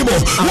to Timo?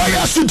 Why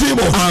yes to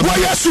Timo? Why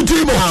yes to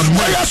Timo?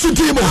 Why yes to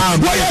Timo?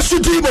 Why yes to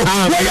Timo?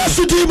 Why yes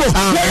to Timo?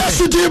 Why yes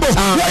to Timo?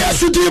 Why yes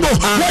to Timo?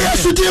 Why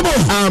yes to Timo?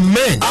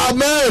 Amen.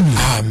 Amen.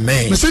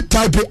 Amen. Me say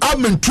type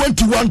amen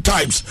 21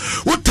 times.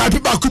 What type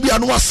it back could be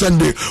another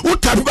Sunday?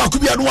 What type it back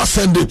could be another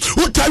Sunday?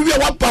 What type it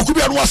back could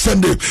be another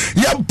Sunday?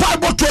 Yeah,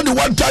 Bible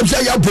 21 times.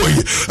 Yeah, boy.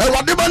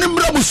 Radimani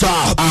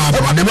Mramusa.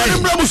 Radimani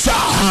Mramusa.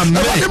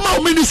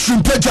 Radimani Ministry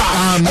Peja.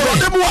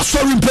 Radimani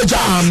Sorry Peja.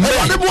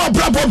 Radimani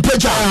Brabon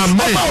Peja.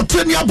 About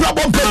 10 year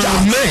Brabon Peja.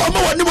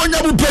 About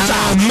Nimonabu Peja.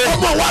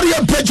 About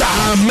Warrior Peja.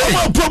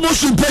 About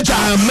promotion Peja.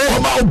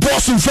 About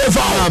boss in favor.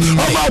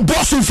 About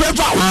boss in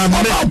favor.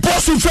 About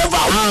boss in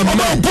favor.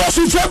 About boss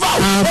in favor.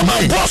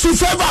 About boss in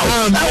favor.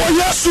 Our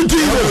yes to do.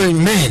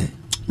 Amen.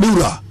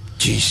 Mura.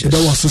 Jesus.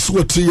 That was a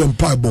sweaty and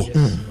pieball.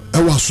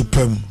 I was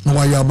supreme. No,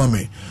 I am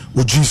mammy.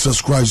 With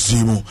Jesus Christ,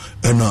 Zemo,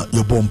 and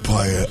your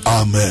bonfire.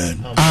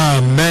 Amen.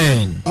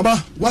 Amen.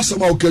 Aba, what's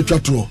about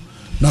Ketratro?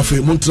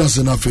 Nafe, Montras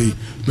and Nafe,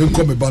 Ben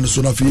come about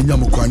so Nafe,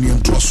 Yamokwani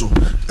and Trosso,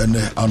 and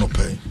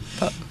Anope.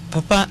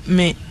 Papa,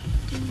 me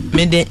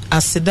de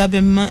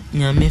asidabema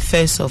nyame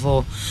first of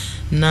all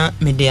na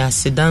me de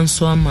asidan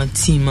so ama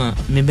team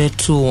me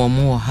betu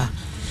omo ha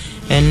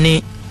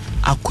ene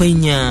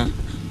akwanya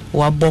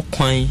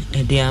wabokwan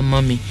e de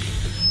ama me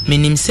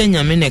menim se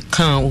nyame ne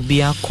kan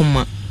obi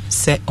akoma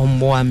se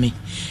omboa me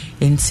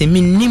enti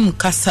menim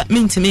kasa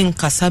mentime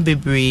nkasa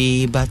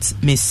bebre but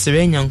me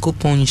sere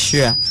nyankopon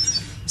hira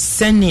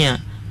senia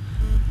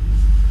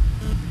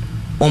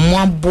omo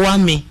aboa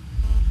me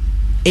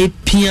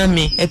epia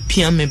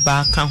me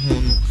ba ka ho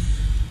no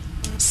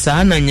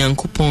saa na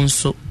nyankopon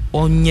so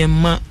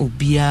onyema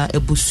obia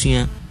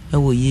ebusua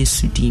ewo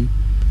Yesu dim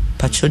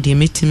pacho de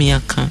metimi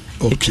aka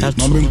etwa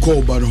to na me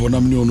call ba ho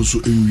na me ono so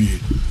enwie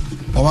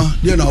awa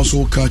dey na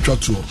so ka twa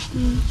to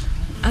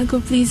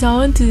Uncle, please, I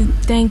want to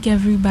thank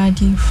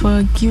everybody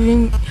for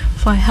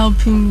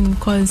helping me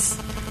because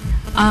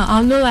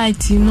I'll not lie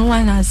to you, no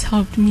one has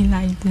helped me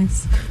like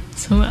this.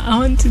 So I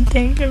want to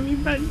thank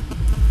everybody.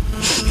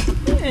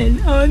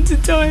 And I want to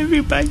tell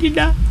everybody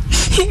that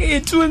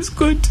it won't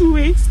go to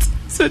waste.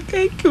 So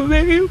thank you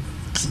very much.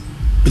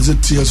 Is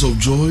it tears of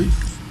joy?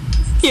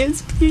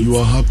 Yes, please. You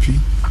are happy?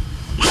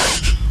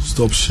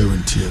 Stop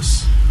sharing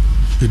tears.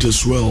 It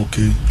is well,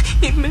 okay?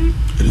 Amen.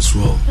 It is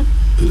well.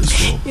 It is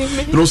well.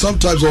 Amen. You know,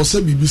 sometimes I'll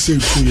say, "Be say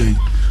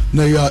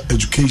na your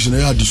education, na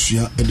your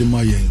discipline,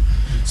 edemaye."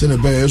 Say na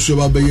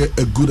be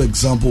a good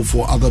example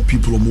for other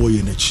people more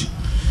energy.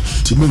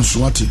 Timen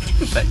swati.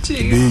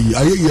 Be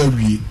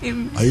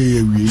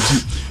aye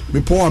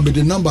me pour be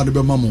the number the be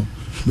mamo.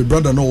 My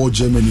brother no all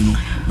Germany no.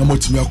 Na mo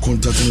timi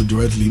contact him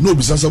directly. No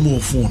be say more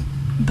phone.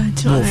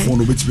 But no phone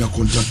no be timi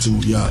contact him.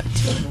 Yeah.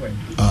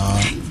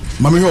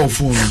 Mama your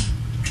phone.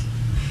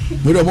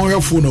 Me da mo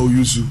your phone na o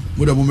use.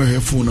 Me da mo me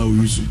phone na o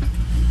use.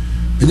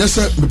 And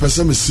yes, me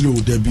person me siri o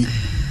debi.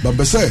 But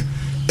be say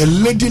a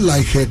lady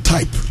like her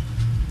type.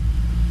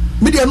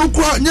 Media no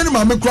kwa nyane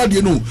ma me kwa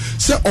de no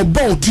say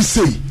oba oti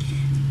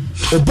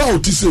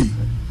say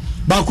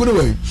ba ko ne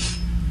we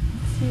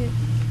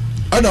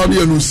ana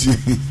odi no si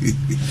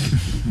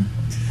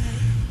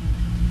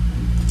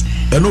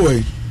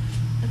anyway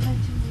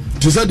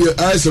just the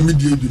eyes of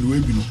media bi no we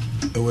bi no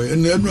e we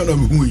enu na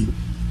me hu yi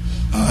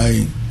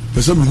ai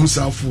person me hu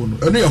sa phone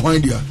enu ye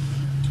hwan dia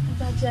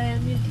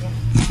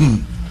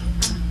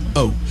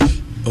oh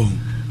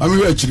I'm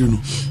here actually no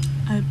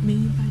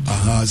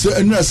so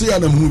enu say ya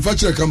na me fa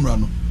kire camera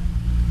no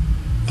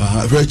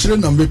fa actually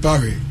na me pa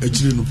he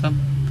actually no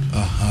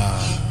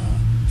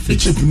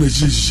chip na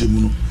chi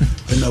mu no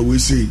and we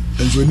say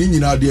and so ni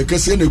nyina de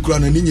kese na kura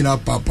na ni nyina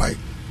papai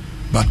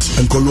but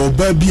enkolo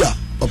ba bia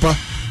papa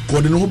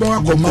ko de no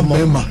ba ko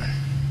mama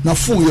na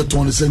phone ye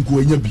ton se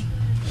nko anya bi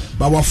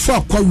ba wa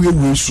fa kwa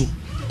we so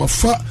wa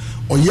fa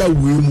oya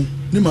we mu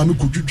ni ma me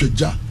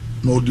kotwetwaja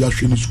na odi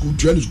ahwe ni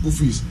school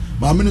fees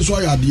ma me ni so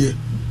aya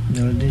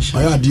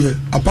de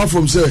apart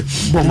from say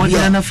bo mo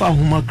dia na fa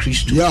homa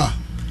Kristo yeah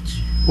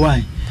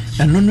why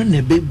eno no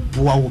ne be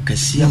boa wo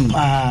kase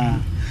pa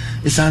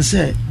esan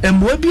say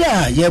embo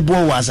bia ye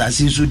boa wo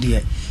asase so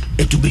de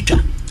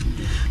etubetwa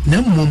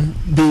na mum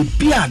be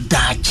bia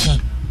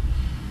daachi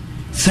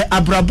se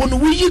abrabo no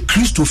wi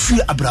Kristo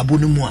fi abrabo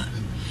no mu a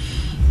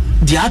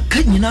de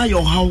aka nyina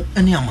yo haw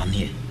ene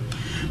amane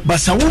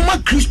basa wo ma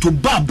Kristo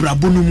ba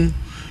abrabo no mu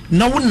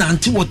na wo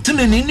nante wo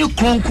tenene ni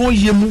kronkron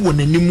yemu wo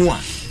nanimu a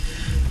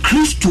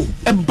Kristo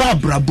e ba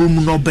abrabo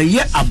mu no be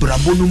ye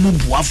abrabo no mu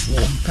boafo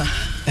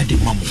e de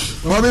mamo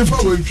wa be fa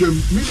wo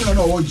twem me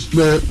na wo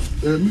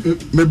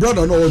me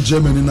brother no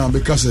Germany na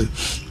because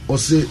o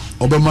say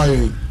obema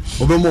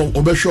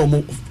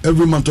obehwe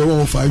every month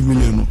o 5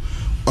 million no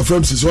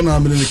afram sisi ona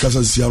amene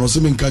kasa sia no se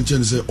me nka nche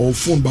ne se o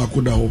phone ba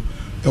ko da ho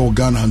e o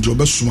Ghana anjo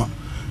besuma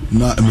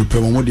na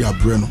emepem mo de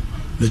abre no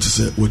na che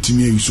se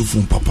watimi yusu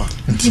phone papa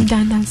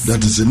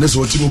that is next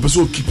watimi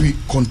person keep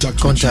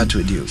contact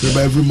with you so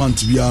by every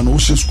month bia no o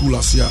school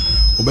asia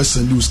o be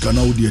send you scan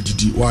out the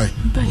didi why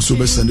so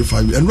be send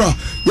 5 and ra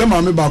ya ma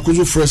me ba ko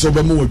so fresh o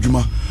be mo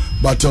adwuma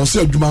but o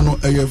say adwuma no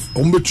e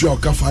o metu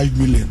aka 5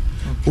 million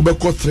o be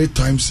call 3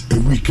 times a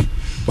week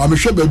but me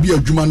hwe ba bi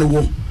adwuma ne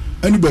wo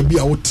any baby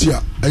a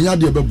wotia enya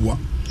de beboa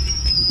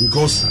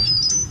because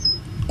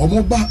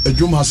omoba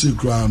adwuma se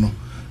kra no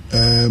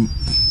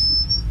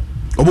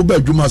omoba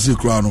adwuma se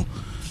kra no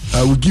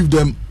I will give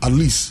them at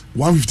least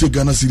 150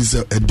 Ghana cedis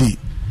a day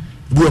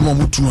bi mo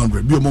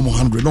 200 bi mo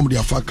 100 no mo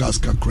dia fa cars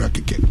ka kra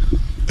keke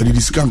and it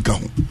is kanka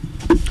ho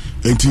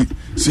enti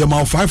say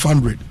ma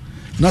 500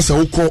 na say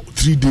wo call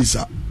 3 days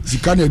a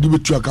sika na edi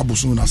betu aka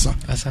boso na sa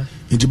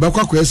enti ba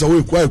kwa kwesa wo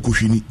ekwa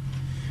ekohwini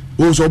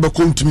wo so ba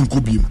kontimi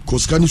nkobiem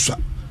koska ni swa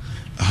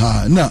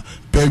na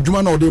per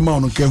juma na ode ma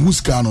no ka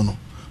huska no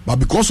but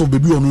because of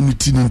baby on no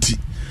tinenti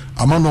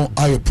ama no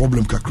I a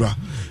problem kakra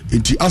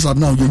enti as at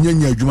now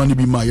yenya juma ni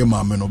bi ma ye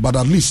ma me no but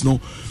at least no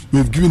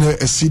we've given her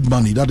a seed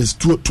money that is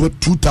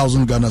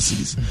 2,000 Ghana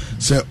cedis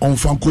say on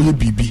fanko ye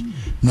bibi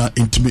na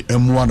intimi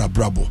emwa na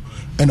brabo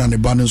and an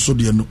ebane so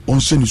de no on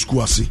send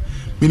school ase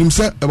meaning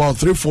say about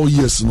 3-4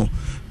 years no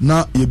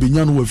na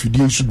yebenya no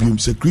afidie subiem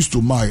say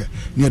Kristo Maya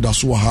ne da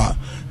so ha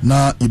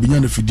na yebenya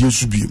no afidie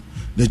subiem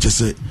na che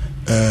say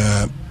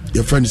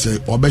your friend say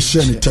or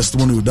share any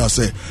testimony with us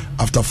say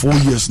after 4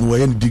 years no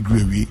any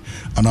degree we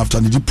and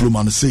after the diploma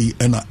and say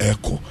na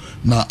echo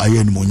na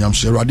ayen monyam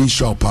share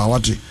radisha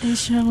power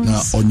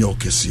na onyo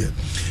kese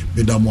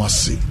bedamo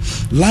ase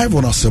live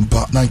on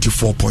Asempa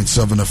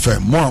 94.7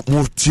 FM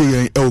mo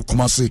tie el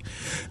Kumasi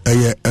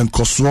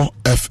Nkosoro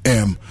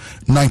FM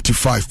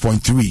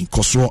 95.3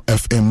 Nkosoro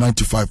FM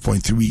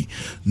 95.3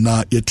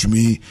 na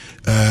yetumi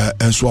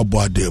enso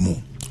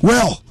aboademu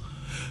well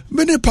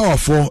many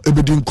powerful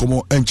ebedin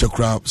komo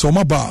enchekra so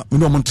maba me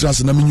no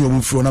montrase na menyi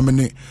omfro na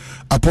mene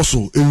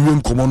apostle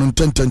enwe komo no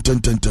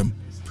 10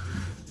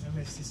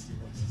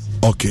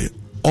 okay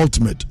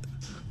ultimate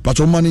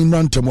pacho mani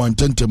rantem wa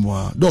 10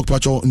 wa doc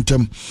pacho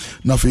ntem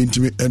na fe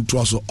intimi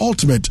ento aso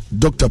ultimate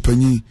Dr.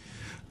 Panyi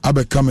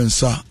abe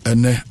kamensa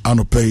ene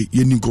anopay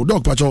yeninko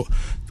doc pacho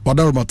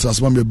wadaro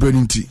matras ma me brain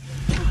nti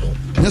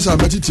yes I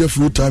bet it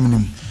full time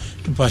nim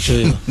pacho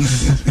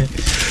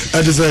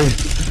I just say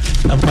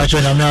I'm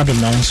patching on now the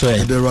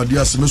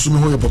radius Missumi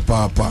Hoya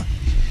Papa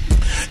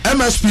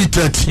MSP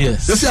 30.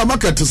 Yes. This is a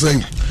market to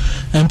say.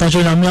 I'm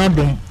patching on now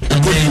the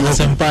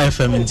Asempa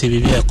FM and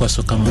TV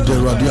Kwaso come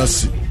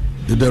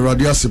the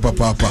radius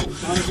Papa.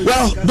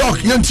 Well, Doc,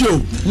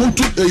 Yentio,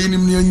 Muntu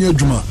Yinim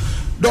Juma.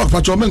 Doc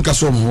Pachomen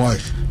Kasom Hawaii.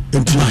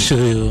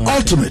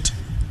 Ultimate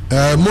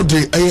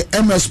Mode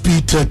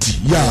MSP 30.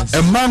 Yeah,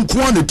 a man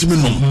quantity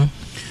minimum.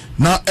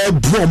 Now a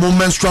bro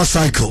menstrual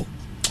cycle.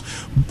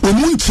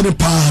 Omunchire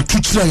pa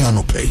tuchira ya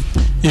no pay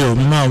yo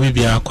ma we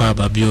bia akwa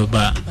ababio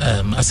ba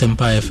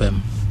Asempa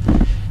FM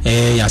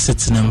ya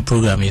setting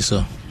program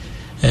so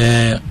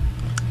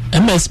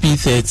MSP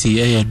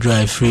 30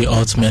 drive free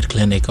ultimate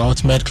clinic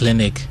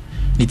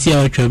the tia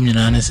otwam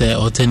nyina ne say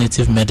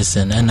alternative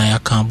medicine and I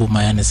can bu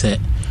my ne say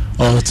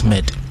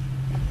ultimate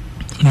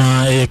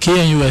na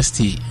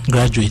KNUST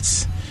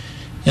graduates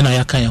ena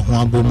yaka ye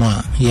ho abomu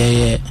a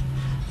ye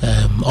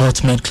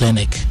ultimate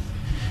clinic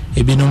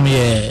ebinum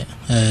ye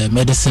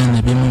medicine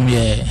ebinum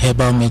ye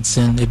herbal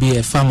medicine ebi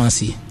ye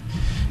pharmacy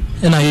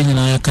ena ye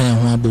nyina yaka ye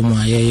ho abomu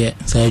a ye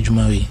sa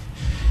adwuma we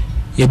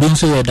ebi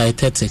nso ye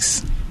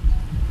dietetics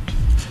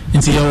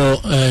nti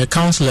ye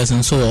counselors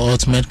nso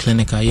ultimate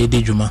clinic a ye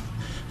de dwuma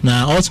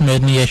na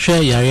ultimate ni ye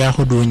hwe yare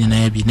ahodo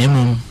nyina bi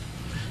nemum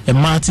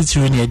emma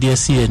titiri ni ade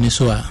asi ani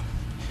so a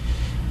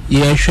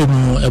ye hwe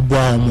mu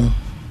eboa omu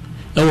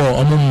ewo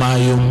omu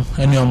mayom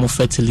ene omu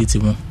fertility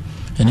mu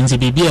ene nti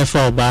bibi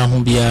efa oba ho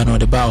bia no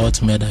de ba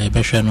ultimate a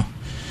ebehwe no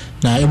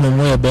na emom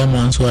we be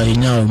mo nso a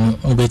enya omu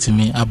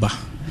obetimi aba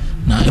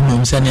na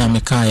emom sane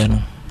ameka ye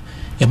no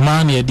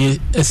emma ni ade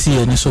asi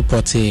ani so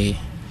pote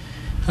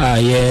a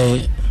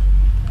ye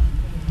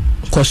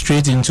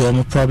concentrate into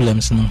omu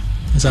problems no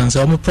sanse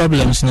omu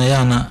problems na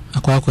ya na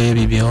akwa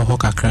bibi ho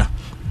kakra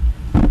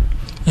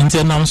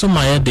nti na so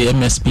ma ye de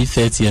MSP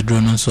 30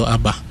 adro no so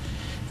aba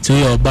to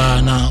your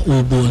bar na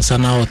ubu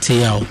nsana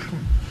oteyawo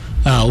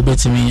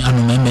obetimi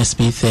anu MSP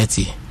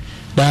 30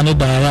 dane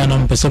dara na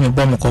mpese me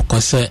bom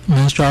kokose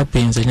menstrual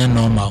pains enya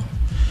normal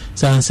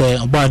sanse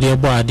obade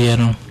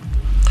no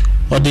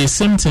or the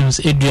symptoms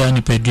edua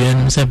ni pedua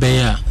no se be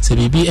ya se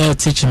bibi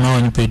teach ma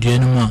oni pedua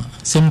no ma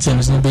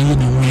symptoms no be yi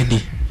ni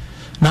wedi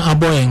na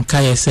aboy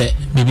nkaye se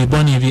bibi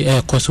boni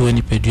bi koso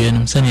oni pedua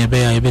no se ne be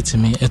ya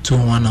ebetimi etu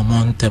ho na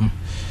montem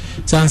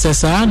sanse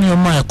sa ni o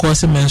ma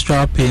cause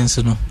menstrual pains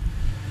no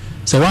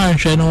so one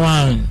hwe no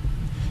one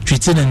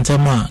treating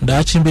ntema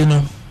da chimbe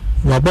no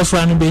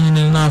wabofra no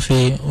benyine na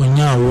afi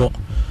onya awo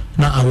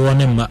na awo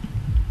ne mba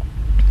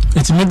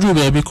etimidu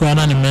be bi kora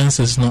na ne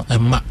menses no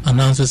emma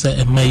ananso se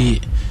emma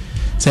yi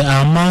se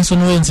amanso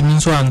no entimi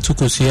nso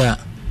antukosia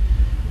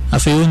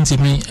afi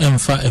ontimi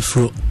emfa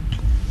efro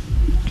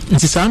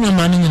nti sa na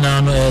mani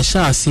nyina no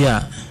sha ase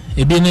a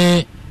ebi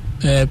ne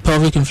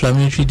pelvic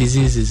inflammatory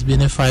diseases,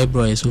 bene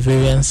fibroids,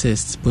 ovarian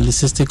cysts,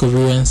 polycystic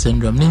ovarian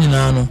syndrome. Ni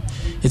nyina no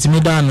etimi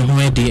da no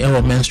ho edi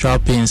ewo menstrual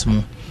pains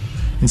mu.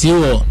 Nti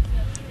wo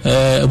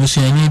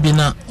abusuani bi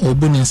na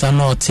obu ni nsa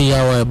na ote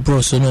ya wa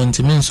bro so no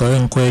ntimi nsore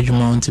nkọ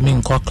adwuma ntimi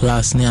nkọ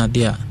class ni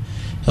ade a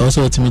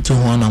also etimi to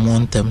ho na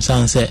montem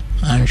sanse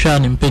anhwa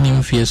ne mpeni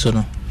mfie so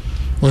no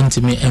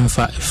ontimi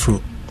emfa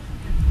efro.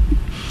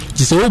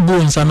 Jise obu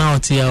nsa na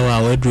ote ya wa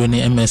wedro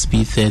ni MSP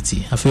 30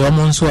 afi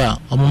omo nso a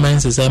omo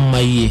mense se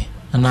mmaye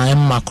na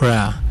emma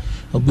kra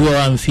obi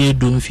wa mfie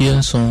du mfie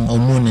nson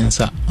omu ne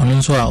nsa ono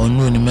nso a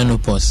onu ni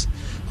menopause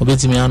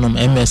obetimi anom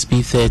MSP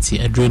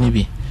 30 adro ni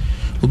bi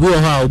obi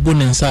wa ha obu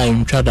ne nsa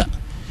ntwada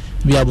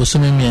bi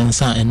abosome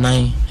miensa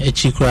enan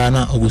echi kra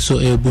na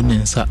oguso ebu ne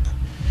nsa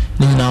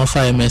ni na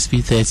ofa MSP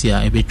 30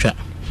 a ebetwa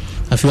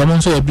afi omo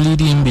nso e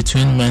bleeding in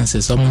between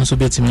menses omo nso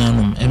betimi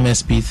anom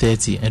MSP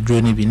 30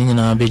 adro ni bi ni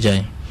na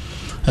abejai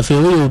afi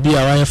we obi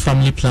a wa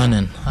family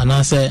planning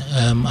anase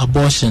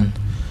abortion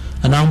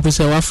anampu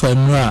se wa fa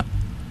nura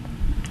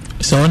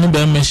so oni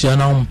be mehia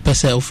na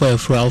mpese ofa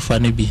efura ofa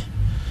ne bi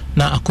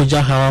na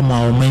akoja hawa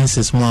ma o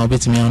menses mo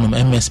obetimi anom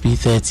MSP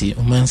 30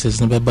 o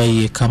menses no be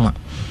baye kama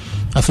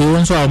afi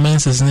won so o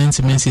menses ne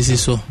ntimi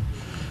so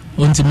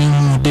ontimi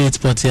hu date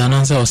but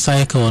ananse o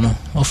cycle no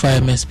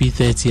ofa MSP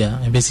 30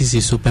 a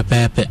ebesisi so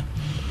pepepe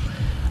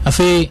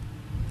afi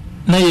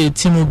na ye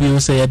timu bi o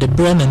se ya de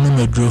brain na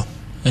numedro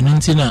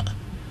enuntina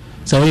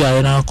so we are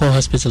in our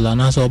hospital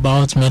and also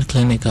about med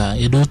clinic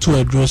you do to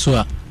adro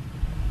so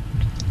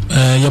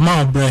your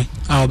mouth break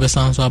our be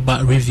sounds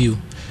about review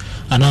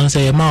and I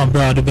say your mouth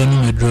bra de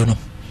benu adro no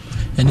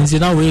and in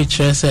that way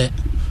che say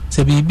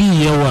bibi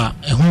ye wa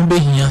ehun be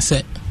hia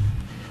say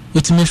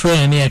wetimi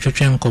frɛ ne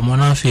atwetwe nkomo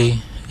na afi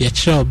ye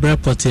kyerɛ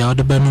obreport ya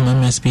de benu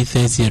MSP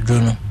 30 adro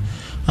no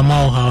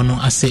ama o ha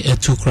no ase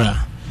etu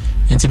kra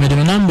enti me the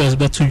numbers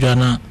betu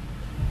dwana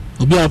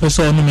obi a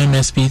person no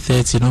MSP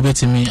 30 no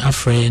betimi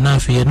afre na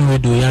afi no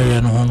wedo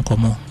yare no ho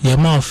nkomo ye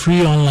ma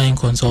free online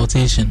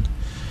consultation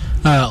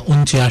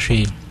unti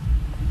ahwe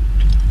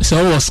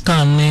so was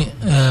scan ni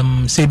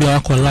say bi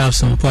akọ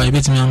labs mpo a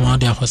betimi amwa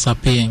de akosa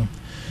paying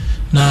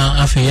na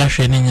afi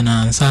yahwe ni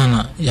nyina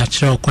ansana ya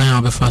kyerɛ kwan a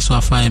obefa so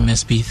afa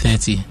MSP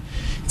 30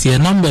 the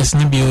numbers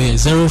ni bi o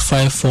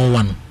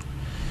 0541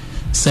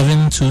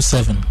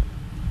 727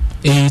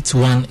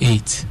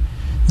 818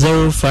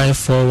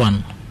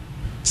 0541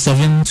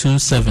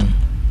 727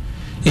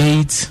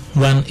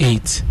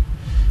 818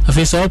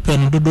 afisa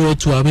open dodo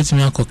to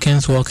abetimi akọ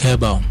Kenswalk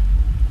Herbal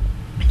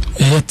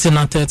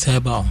Tinatet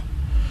Herbal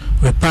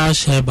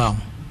Repash Herbal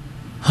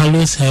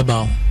Hallos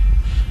Herbal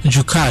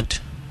Jukad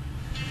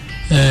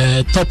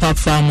Top Up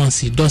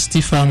Pharmacy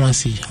Dusty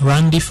Pharmacy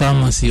Randy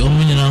Pharmacy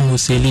omunyina ho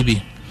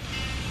selibi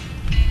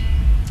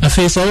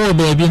afisa o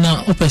baby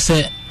na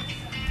opese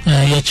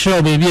ye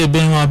kyerɛ baby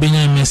eben wa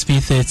benya MSP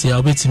 30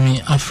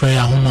 obetimi afre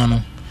ahoma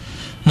no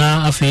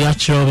na afi ya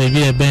kyerɛ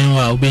baby eben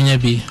wa obenya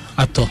bi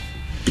ato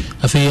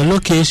afi your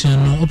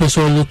location no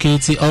opeso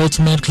locate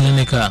ultimate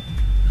clinic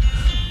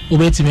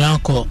obetimi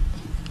akọ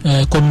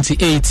committee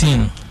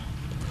 18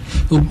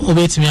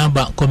 obetimi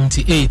aba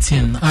committee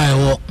 18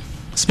 ayo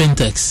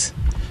Spintex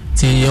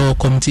ti yo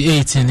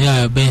committee 18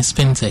 ya ben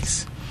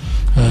Spintex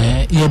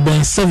You're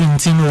been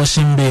 17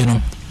 washing bay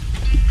no.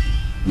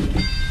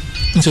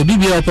 So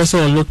BBA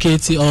also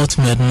allocate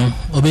ultimate no.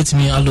 Obet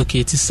me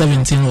allocate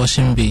 17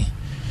 washing bay.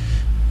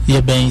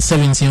 You're been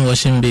 17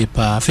 washing bay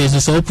pa.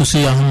 Face so pursue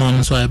your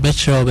home so I bet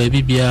sure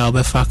baby BBA or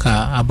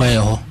befaka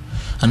abayo.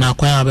 And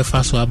acquire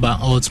befaso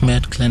about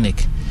ultimate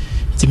clinic.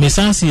 It may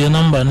sound see your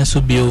number and this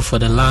will be for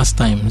the last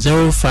time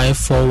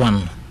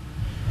 0541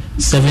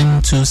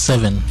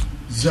 727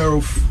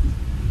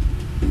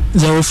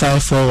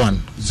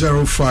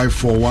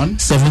 0541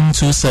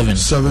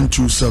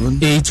 727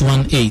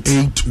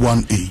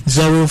 818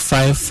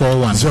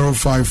 0541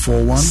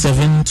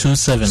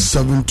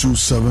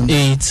 727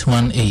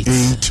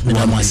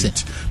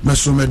 818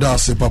 Mesomeda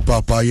se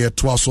papa ye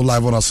twaso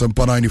live on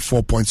Asempa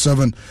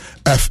 94.7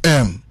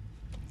 FM.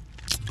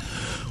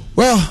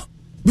 Well,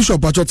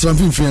 Bishop Pacho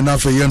Tramfin na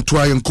fe yen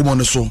twa yen komo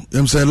ne so.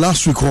 Yem say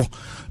last week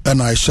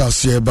and I shall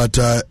say but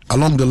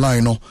along the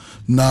line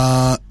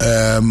na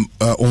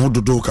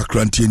ohododo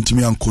kakranti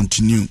ntimi and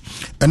continue.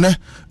 Ene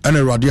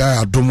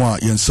radia adomo a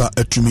yensa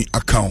atumi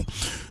account.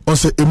 On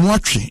say emu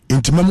atwe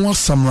ntimi mo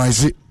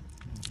summarize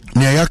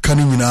ne ayaka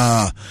ni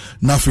nyina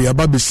na fe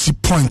yaba be si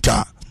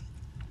pointer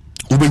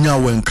ubenya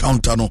we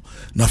encounter no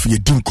na fe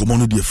yedin komo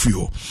no de free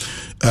ho.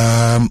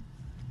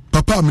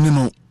 Papa amini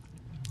no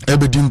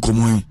ebedin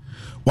komo yi.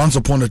 Once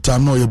upon a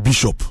time, no, you're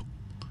bishop.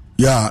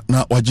 Yeah,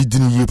 na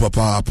wajidini ye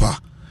papa.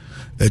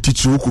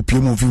 Teacher woku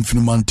piemo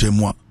mfimfini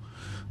mantemwa.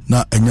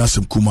 Na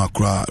enyasem kuma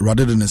kra.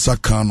 Rather than a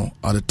sakano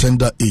at a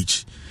tender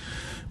age.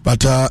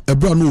 But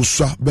ebra no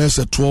usha best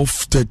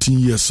 12-13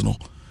 years no.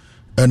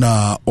 And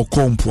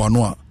okompo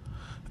anwa.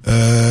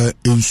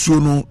 Ensuo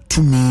no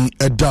tumi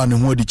eda ne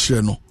ho adi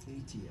kire no.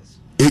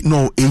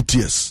 8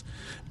 years.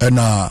 And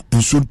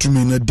ensuo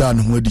tumi ne da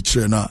ne ho adi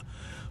kire na.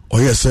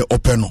 Oye se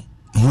open no.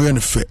 Hoye ne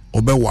fe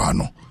obewa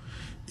no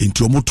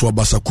enti omoto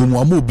abasakomu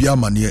amobi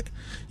amane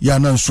ya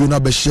na nsuo na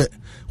behye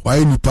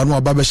waye nipa no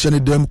aba behye ne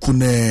dem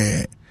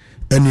kune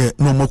ene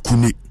no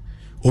makune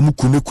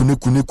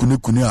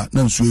omukune a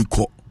na nsuo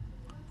iko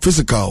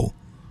physical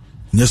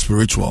ne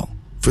spiritual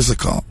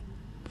physical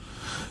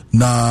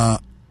na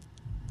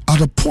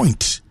at a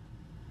point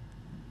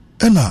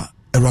ena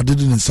erade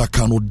de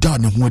nsaka no da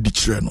ne ho adi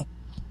kire no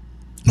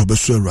no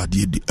beso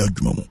erade di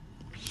adwuma mu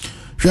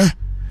hwe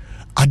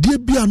ade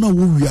bia na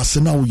wo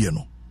wiase na wo ye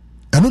no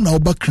eno na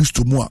oba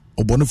Kristo mu a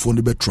obonefo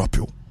ne be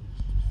trapel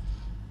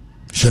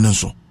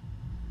shenenso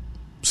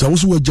sa wo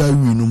so wajai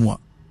wi no mu a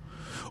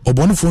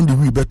obonefo ne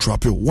wi be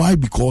trapel. Why?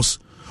 Because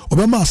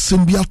obema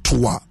asem bia to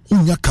a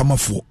unya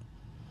kamafo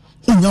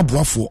unya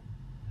boafo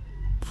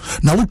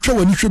na wo twa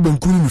wani hwe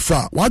bankuru ni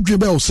fa wadwe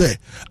be o se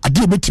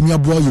ade betimi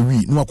aboa ye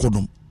wi no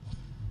akodom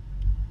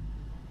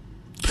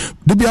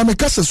de bia me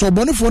kase so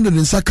obonefo ne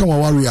nsaka wa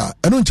ware a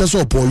eno nche so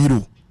opo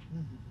yiro.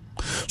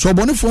 So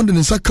obone fond ne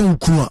nsaka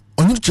nkunu a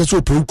onye kyese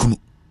opo nkunu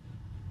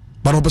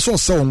ba no beso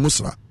se won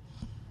musra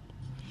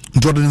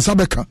ndo de nsa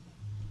beka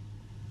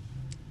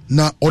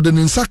na ode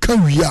ne nsaka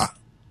wi a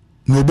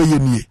na obeye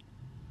nie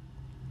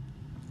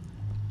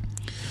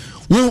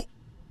wo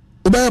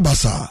obeye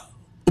basa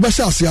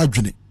obehye ase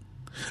adwene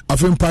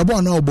afem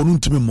paibo na obonu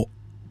ntimi mo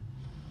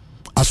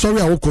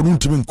asori a wo kono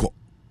ntimi nko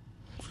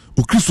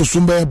o Kristo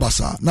sumbe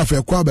basa na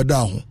fe kwa beda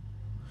ho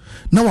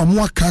na wa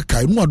mo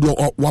aka no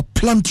ado wa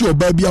plant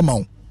oba bia ma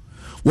wo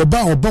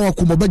oba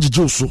wakoma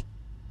bagije so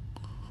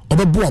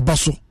obebo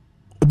abaso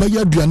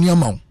obaya aduane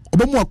ama wo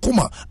obemu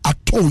akoma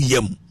atɔ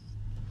yam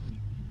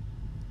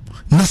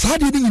na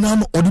saade ni nyina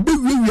no ɔde be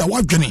wiawia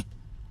wadwene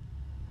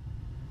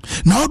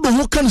na ɔdo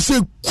ho kan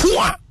sɛ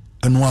kua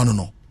ɛno ano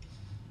no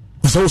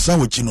sɛ wo sa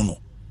wachi no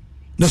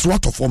na so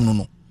watɔ fam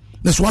no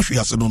na so ahwe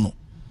ase no ma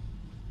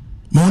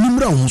oni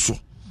mra ho so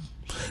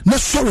na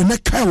sɔre na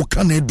kai wo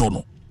kan edo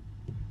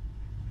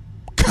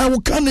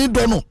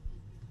no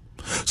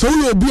so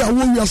we obi a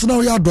wo wiase na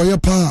wo ya doye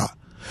pa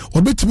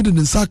obetimi de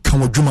nsa ka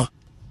wadwuma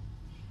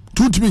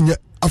tutimi nye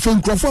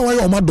afenkrofo a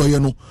wa omadoye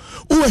no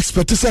o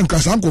expect se nka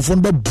sankofo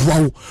no be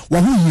boa wo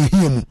ho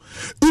yehia mu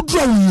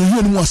udura wo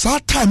yehia mu asa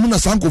time na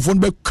sankofo no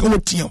be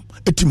kawotiam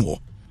etim ho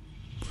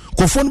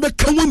kofo no be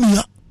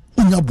kawamia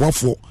unya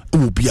boafo e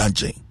wo bi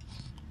anjen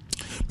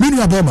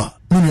minu aboma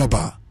minu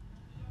aba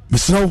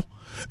misrawo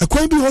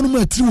ekwan bi hono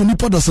ma tiri woni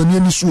padasane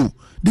ani so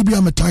de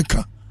bia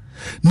metaka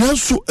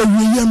nanso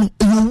awiye no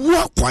ewu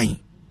akwan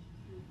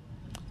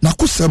na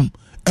kusem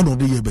eno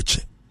de ye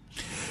beche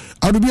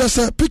adubia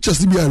se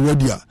pictures bi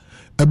already a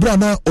ebra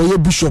na oye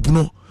bishop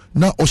no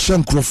na ohye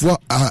nkrofo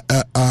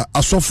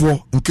asofo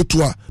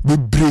nketo be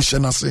breche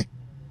na se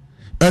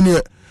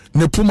ene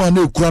ne puma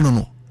na ekura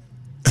no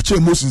eche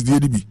Moses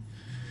de bi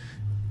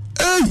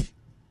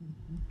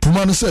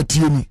puma no se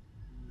tie ni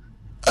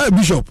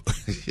bishop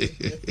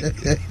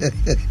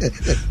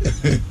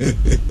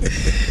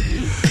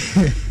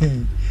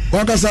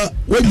wakasa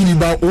wanyini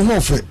ba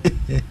ohofe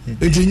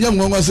enti nyam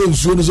ngwa se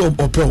nsuo no so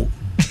opel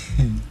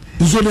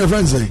nsuo no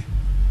friends say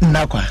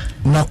nakwa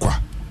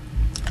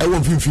ewo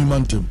mfimfim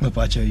mantem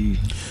mepacha yi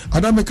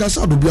adame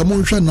kasa do bia mo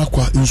nhwe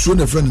nakwa nsuo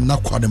no friend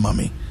nakwa de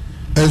mame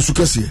ensu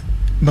kese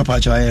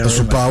mepacha yi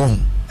ensu pa wo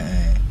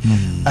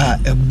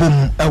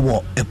ebom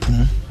ewo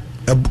epum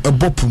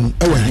ebopum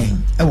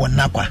ewo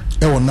nakwa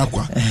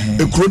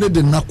ekuro ne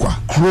de nakwa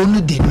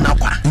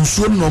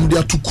nsuo nom de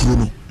ato kuro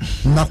no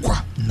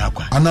nakwa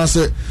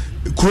anase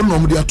kuro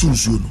nom de ato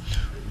nsuo no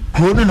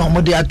kuro no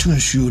nom de ato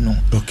nsuo no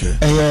okay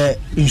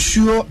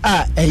nsuo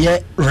a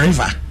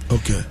river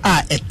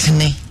a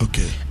etene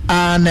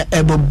and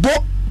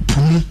ebobo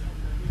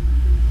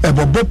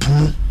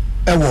pum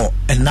ewo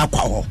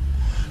enakwa ho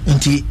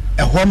nti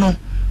eho no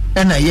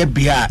na ye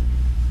bia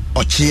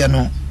oche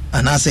no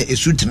anase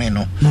esutene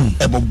no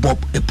ebobo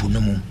epu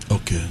no mu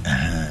okay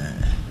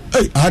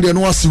ade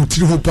no wase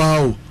utiri ho pa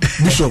o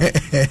bishop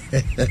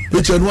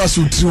which no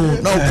wase utiri ho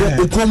na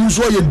okom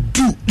so ye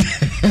du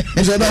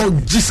is na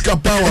jiska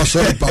power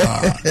so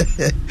pa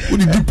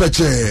udi di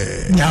peche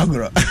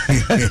nyagro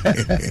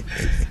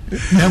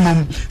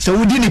nemom so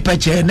udi ni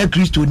peche na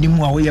Kristo ni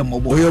mu a wo ye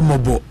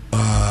mobo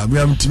mi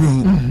am timi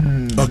hu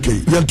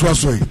okay ye to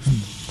aso yi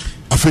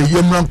afa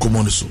ye mran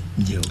komo so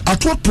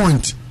at what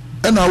point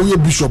and now we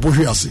bishop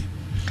hwe ase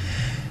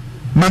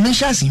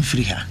mamisha sin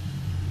free ha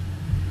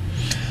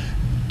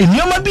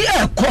enyoma bi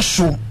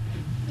ekoso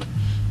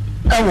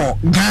ewo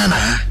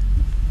Ghana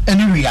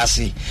eni wi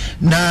ase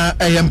na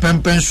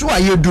eyempempenso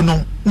ayedu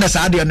no na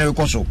saade na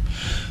ekoso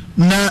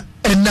na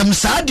enam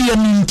saade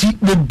ni nti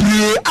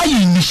bebre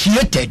ayi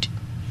initiated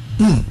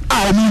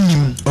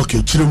omunim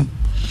okay chirum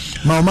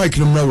ma mic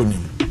no mra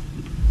wonim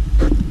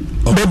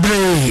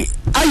bebre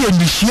ayi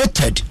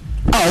initiated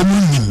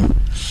omunim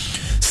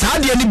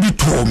saade ni bi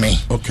to me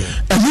okay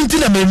enti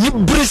na me ni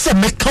bre se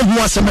me ka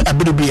ho asem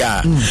abere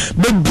bia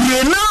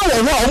bebre na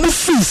wo omu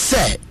fi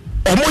se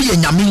omo ye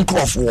nyame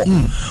nkrofo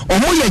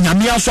omo ye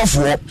nyame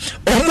asofo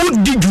omo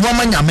di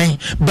dwuma nyame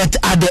but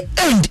at the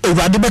end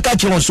ewade beka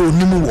che so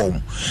onimu wo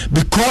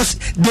because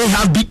they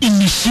have been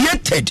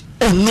initiated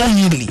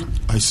unknowingly.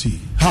 I see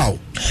how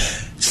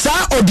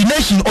sa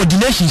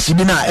ordination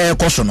sibi na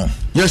ekoso no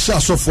yes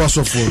asofo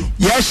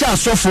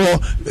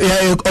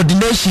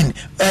ordination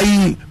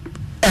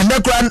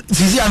enekran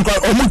sisi ankra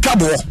omu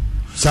twabo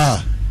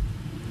sa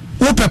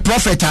wo pe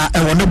prophet a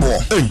ewo ne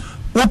bo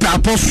wo pe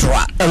apostle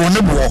a ewo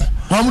ne bo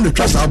how many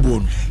trust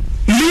abo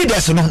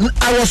leaders no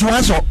I was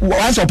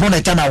once upon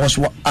a time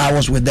I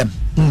was with them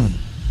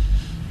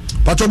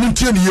but omu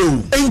tie ni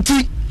yo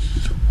enti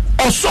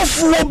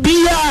osofo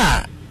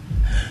bia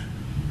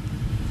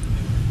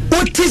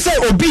what is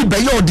obi be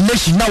your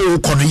ordination now wo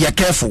kono ye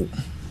careful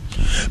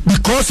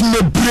because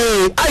me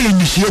bre I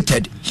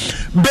initiated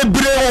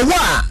bebre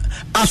wa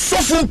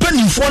asofo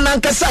mpanifo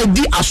nankasa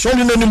di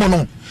asori no nimo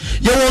no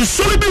ye won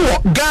sori bi wo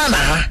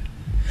Ghana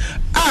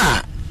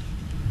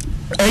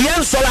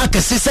eyen sola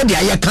kese se de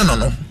aye kan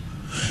no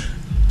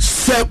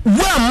se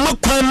wa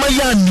makwan ma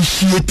ya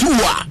initiate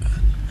wa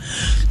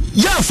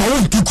ya fa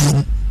won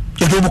tukurum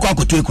ye do bukwa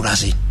akoto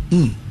ekurase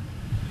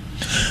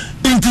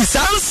inti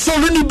san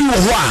sori ni bi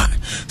wo ho a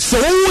se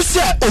wo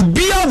se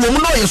obia wo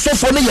no ye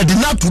sofo no ye de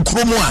na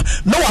tukurum a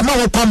na wa ma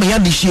wo kwa ma ya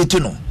initiate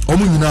no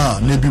omu nyina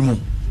na bi mu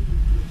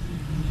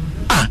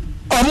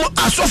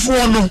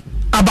asofo no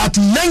about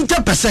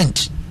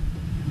 90%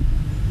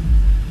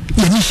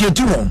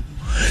 initiate one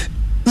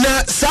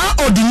na sa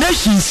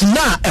ordinations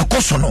na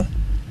ekoso no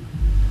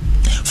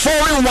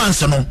foreign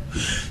ones no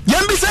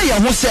yambi say ye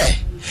ho say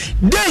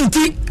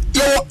denti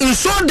yo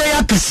inso dey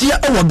akese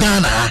o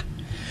Ghana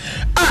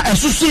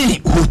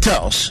esusi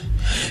hotels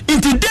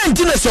inti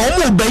denti na say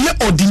omo be ye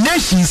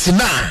ordinations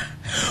na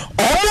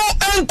omo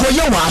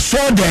enkoye wa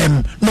so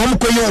dem no omo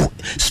koye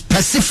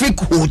specific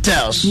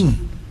hotels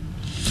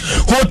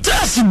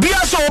hotels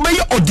bia so obey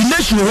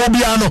ordination ho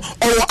bia no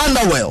or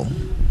underwell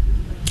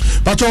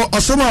but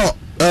osema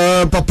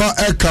papa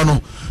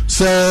ekano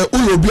say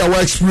uyo bia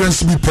wa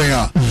experience bi pen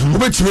a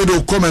obetime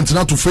do comment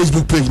na to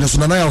Facebook page na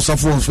so na ya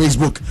osafo on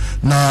Facebook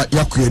na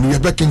yakoye ni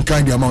yebekin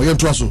kind am ye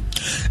nto aso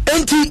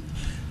enti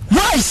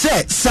why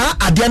say sa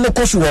ade no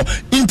koso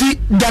inti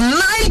the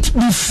night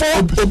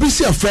before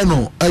obisi a friend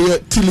no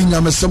tilling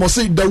am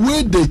say the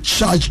way they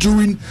charge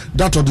during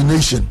that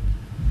ordination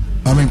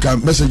I mean,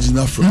 messages in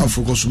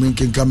Africa, so many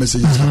can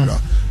messages.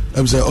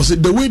 I'm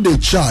saying, the way they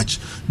charge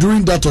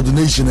during that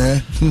ordination,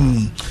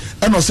 and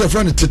I say,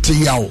 friend, Tete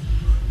Yao,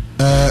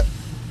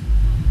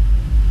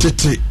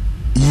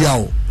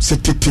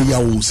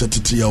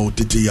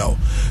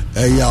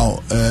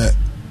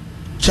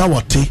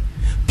 Chawate,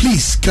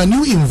 please, can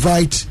you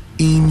invite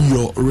in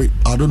your,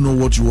 I don't know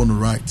what you want to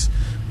write,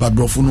 but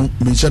Brofuno,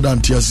 Minchada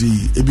and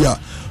Tiasi, Ebia,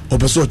 or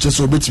Peso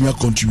Cheso, bet me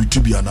contribute to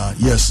be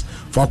yes,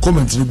 for a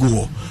comment in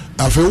Google.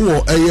 I've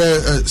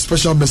a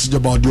special message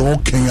about the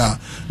old Kenya.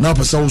 Now,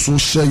 person also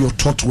share your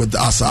thought with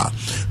us.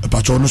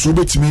 But you also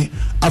bet me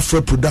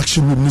after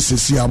production with Mrs.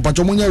 Sia. But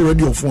you money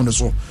ready your phone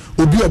so.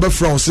 Obi obe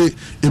fra say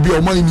ebi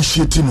o man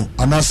initiate no.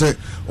 And I say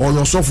or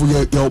your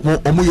software your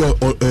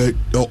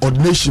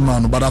ordination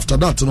man. But after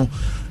that,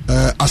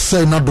 I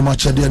say not do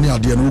much idea. We're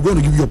going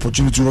to give you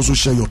opportunity to also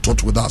share your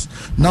thought with us.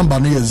 Number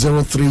is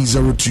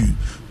 0302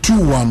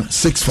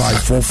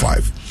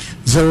 216545.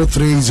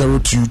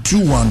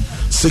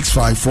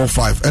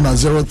 0302216545 and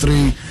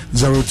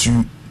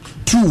 0302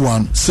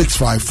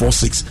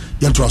 216546.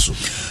 Yentraso.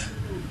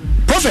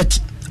 Prophet,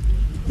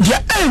 ya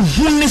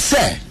ehun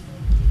say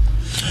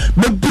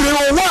bebre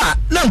wa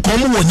na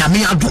nkom wo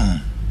nyame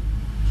adom.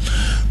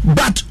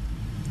 But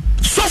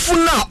sofu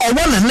na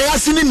owo na na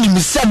ase ni nim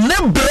se ne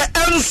bre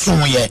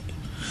enson ye.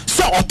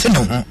 Se otene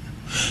ho.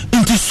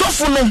 Inti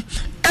sofu no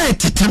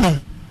tete no.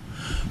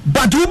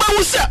 But we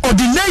ba say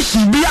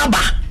ordination bi aba.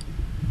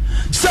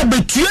 Se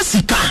betue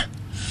sika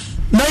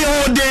na ye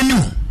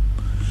ordenu.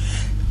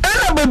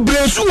 Ena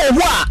bebre so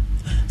wo a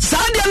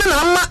sadia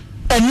na ma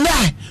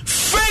ene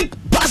fake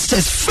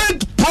pastors,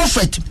 fake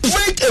prophets,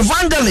 fake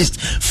evangelists,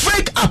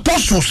 fake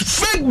apostles,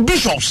 fake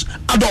bishops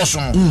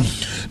adosun.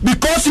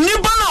 Because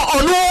nipa na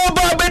ono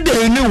ba be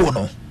de ni wo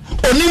no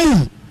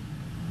onimu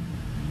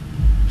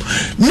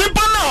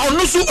nipa na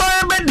ono su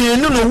be de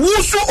ni no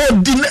wo su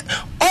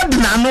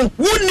ordina no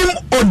wonim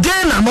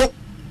odena no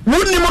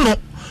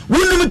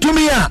wonim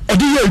tumi a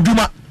odi ye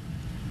adwuma.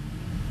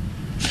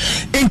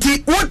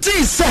 Enti what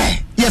is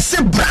say yes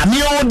bra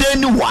me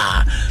odeni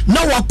wa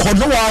na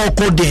wakono wa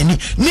okodeni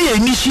ni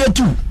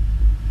initiative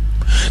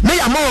na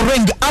ya ma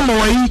ring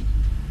amoi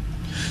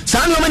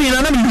sanu mani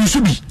na na mi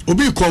subi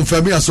obi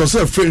confirm me as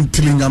say friend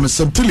tilling am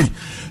simply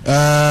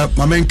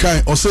my man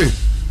kai or say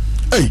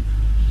hey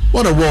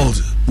what a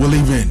world we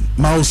live in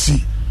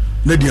mausi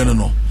na dia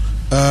no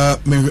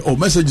me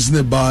messages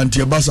ne ba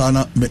anti abasa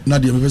na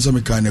dia me pesa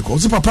me kai ne ko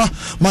say papa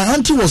my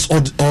auntie was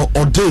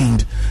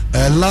ordained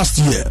last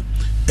year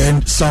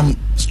in some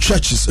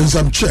churches, in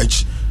some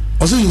church,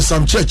 also in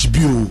some church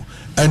bureau,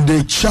 and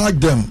they charge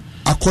them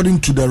according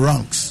to the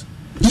ranks.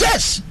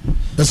 Yes,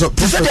 that's what.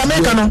 This is the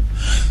American.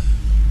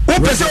 Who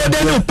person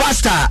they new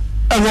pastor?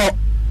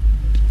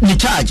 Ni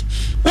charge.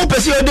 Who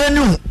person they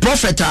new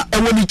prophet?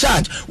 Ni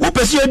charge. Who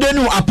person they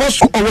new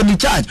apostle? Ni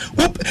charge.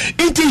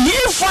 It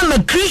is from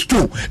the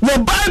Christo. The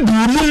Bible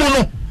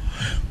no.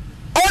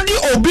 Only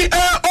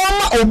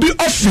obi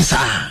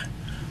officer.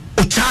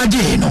 O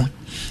charge no.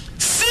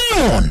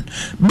 Simon,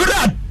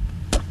 Brad,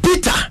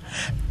 Peter,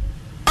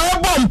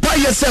 Abba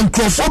Pius and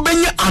Crawford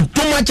Benny and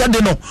Tomacha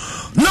Deno.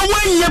 No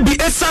one ye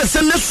be essence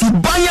and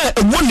Subaya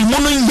and one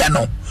mono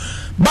yano.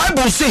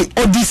 Bible say,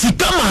 or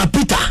disikama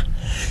Peter.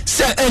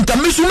 Say, and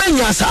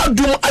Kamisumania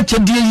Sadum at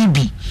your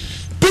DB.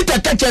 Peter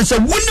catch and say,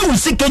 when you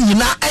seek in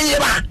Yina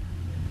Ayera.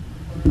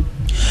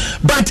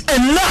 But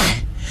and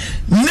lie.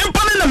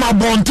 Nempane na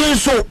mabonten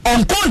so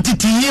on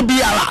quantity ye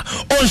biara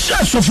on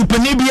shares of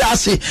penny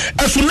biase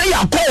esu na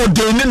yakọ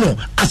odeni no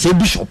as a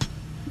bishop.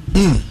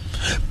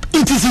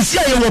 It is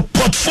here your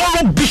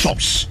portfolio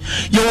bishops,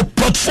 your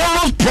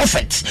portfolio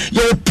prophets,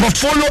 your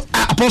portfolio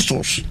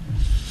apostles.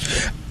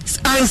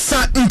 And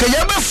sa nke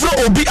ye be fro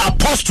obi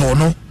apostle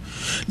no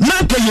na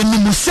nke ye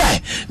nimu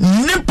se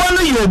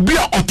nempane ye obi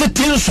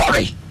otetin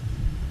sorry.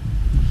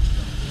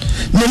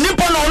 Ne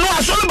nempane no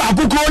aso no ba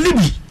kokoro ni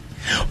bi.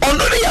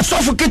 Only a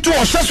suffocate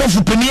or sense of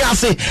opinion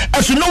say,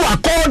 as you know, I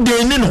call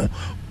the Nino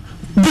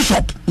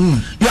bishop,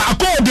 you are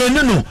called the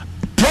Nino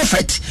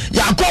prophet, you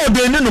are called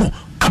the Nino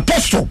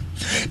apostle.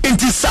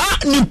 It is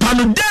ni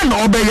panoden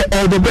or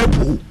the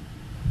Bible.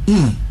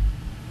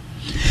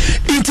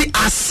 It is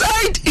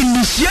aside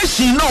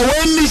initiation or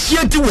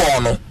initiate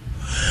one.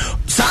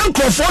 Some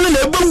crofone in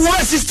the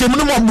war system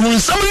no more,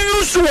 some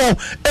use to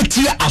a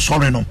tear as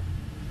horror.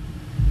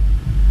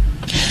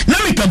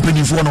 Let me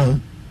company for no.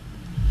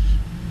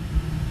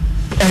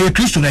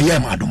 Christo na ye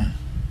madum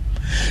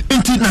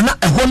inti nana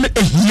ehon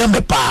ehia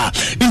me pa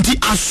inti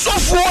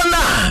asofo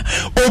na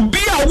obi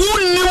a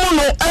wonnim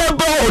no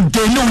ebe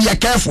odeni ye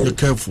careful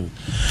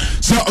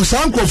so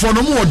sankrofo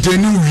no mo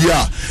odeni wi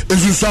a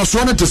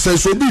esusuaso no te say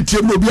so bi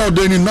tie mo obi a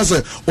odeni na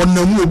say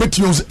onamu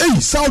obetimi o say eh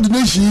sa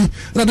ordination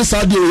na de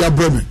sa de ya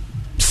breme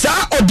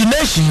sa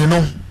ordination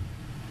no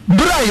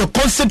bra ye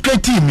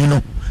consecrate me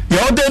no ye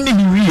odeni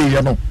ni wi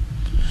ye no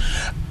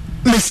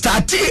me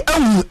start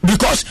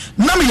because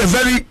now me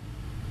very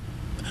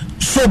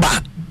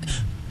sober.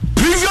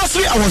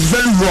 Previously I was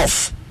very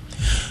rough,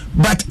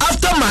 but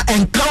after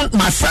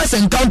my first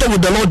encounter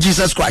with the Lord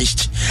Jesus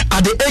Christ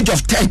at the age of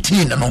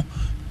 13,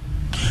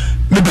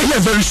 me be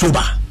very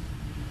sober.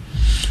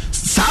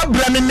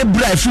 Sabra ne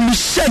bra fi mi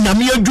she na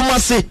me adwuma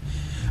se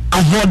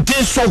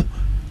ahoden so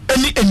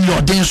any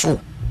orden so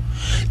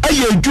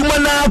aye adwuma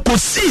na ko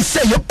see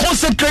say you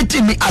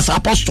consecrate me as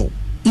apostle.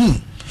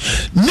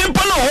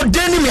 Nipa na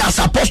ordain me as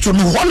apostle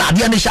no ho na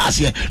de ne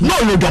hye no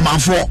lo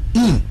domanfo.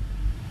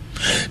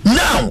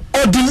 Now,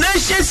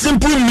 ordination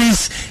simply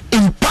means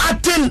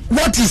imparting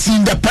what is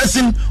in the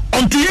person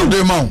unto you.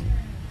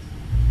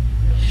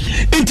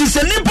 It is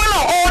a nipple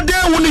all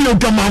day when you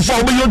do man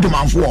for you do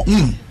man for.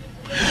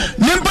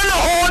 Nipple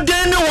all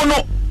day no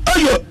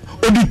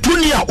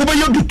Oditunia over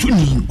your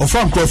Dutuni or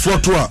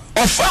Franco-Fortua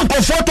or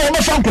Franco-Fortua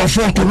over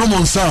Franco-Fortua no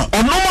monsa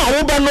or no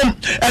Obanum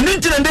and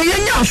internet the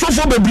young so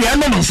for baby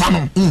and no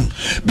son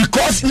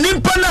because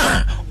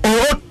Nimpana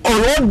or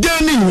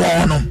ordaining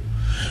one.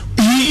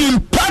 He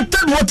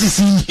imparted what is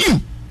in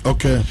him,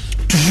 okay,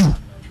 to you.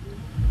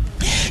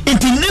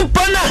 Into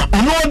Nimpana,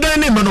 on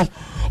ordaining, on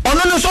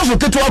the sofa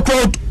to a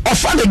crowd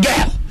of a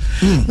girl.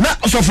 na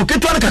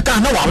sɔfoketo no kaka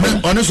na wa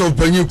ɔne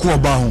sɔfopanyin ku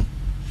ɔba ho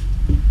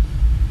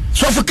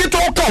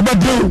sɔfoketo ka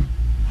ɔbɛbɔ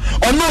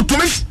ɔno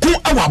tumi ku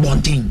awɔ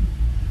abɔnten.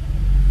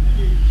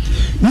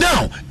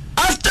 Now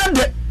after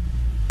the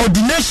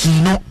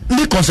ordination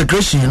the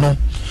consecration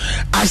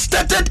I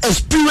started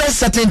experience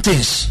certain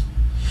things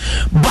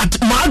but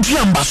my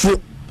dream baso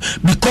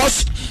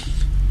because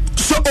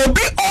so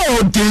obi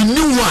all they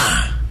knew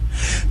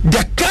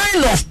the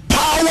kind of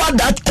power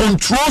that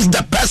controls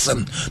the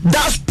person,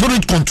 that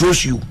spirit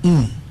controls you.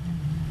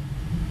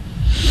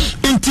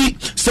 Inti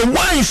so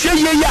why if you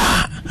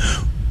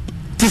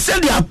they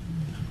said they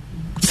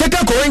 2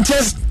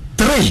 Corinthians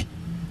 3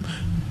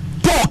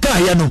 Paul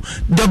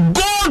the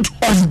God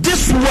of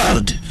this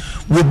world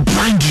will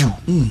blind you.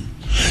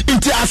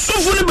 The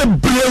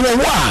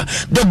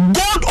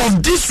God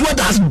of this world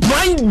has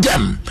blinded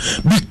them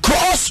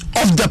because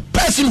of the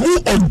person who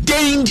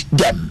ordained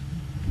them.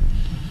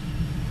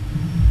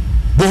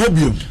 He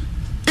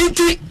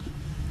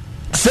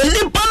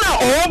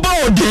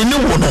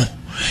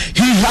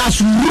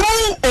has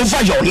rule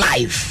over your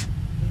life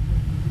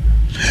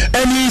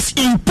and he is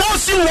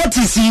imposing what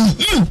is in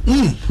him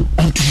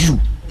onto you.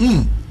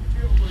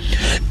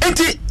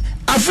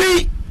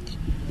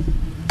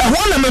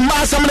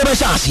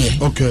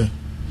 Okay.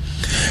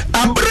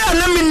 Abra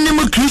na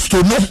minimum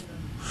Christo no.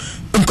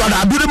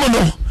 Nkada abure mo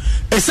no.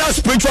 Esa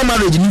spiritual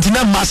marriage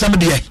ntina masam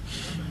de.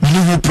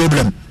 No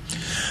problem.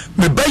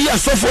 Me bayi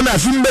asofo na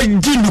afim be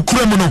di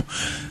nukura mo no.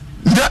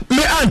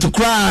 Me aunt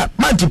kra,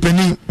 manti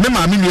pani, me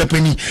maami nua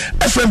pani.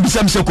 Efrem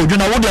bisam se kodwo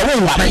na wo de wo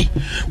ware.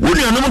 Wo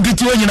nua no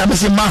giti wo nyina me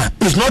se ma.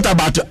 It's not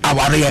about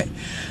our.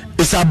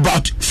 It's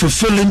about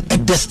fulfilling a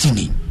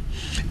destiny.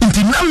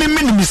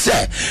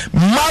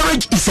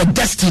 Marriage is a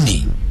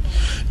destiny.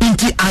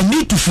 I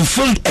need to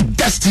fulfill a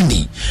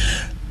destiny.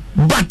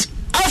 But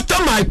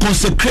after my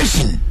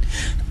consecration,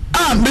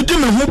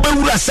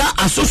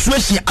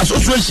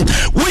 association,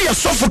 we are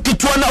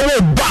suffocated one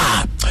hour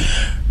bar.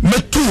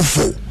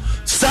 Metufo,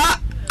 sa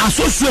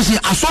association,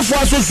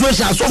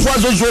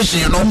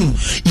 you know,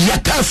 you're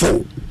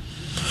careful.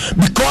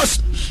 Because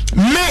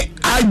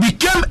I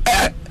became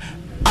a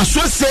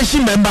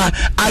association member,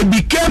 I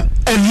became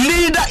a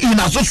leader in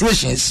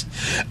associations.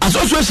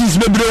 Associations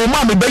may be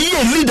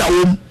a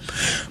leader,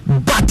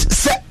 but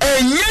say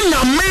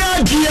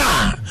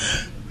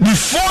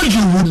before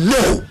you would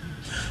know,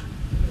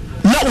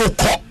 now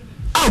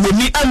I will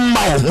need a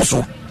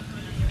mouth.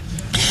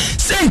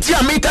 Saint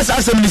America's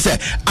assembly say,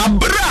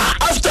 Abra,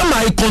 after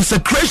my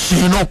consecration,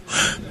 you know,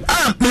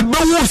 me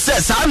who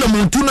says I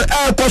am to no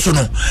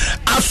personal.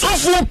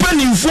 Asofo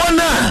panimfo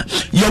na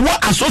ye wa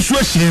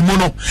association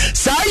mono.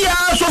 Saya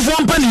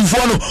asofo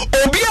panimfo no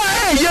obi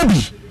a ye bi.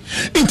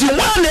 Nti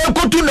wa na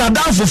ekotu na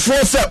danfo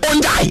say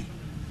onjai.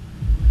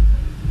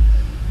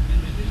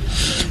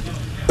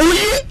 We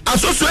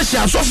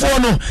association asofo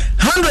no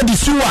 100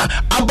 is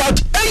about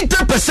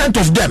 80%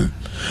 of them.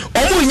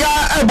 Omo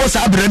ya ebo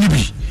sa brani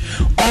bi.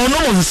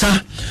 Ono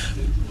nsa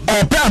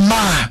opa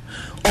ma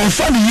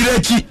onfa ni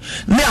yirechi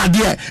ne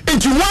ade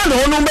enti one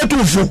ono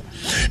betufo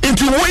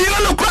enti wo yira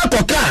no kra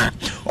koka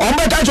on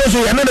beta choso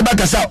ye ne ba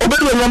kasa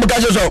obedu we no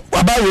beka choso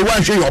aba we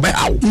wan hwe obe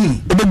hawo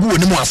obegu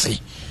oni mu ase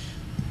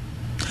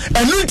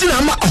enu ti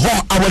na ma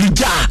ho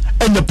awalija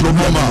enye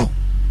problem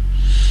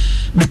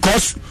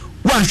because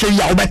wan hwe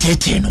ya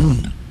obetete no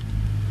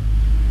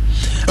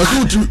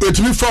asu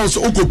etimi fans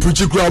oko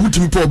preach kra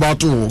mutimi po ba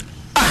to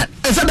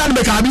esa dan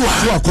be ka bi wa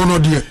so akono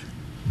de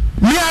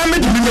me am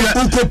de bi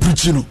oko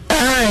preach no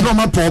no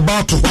ma po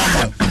ba to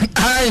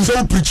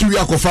so preach wi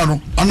akofa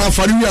no ana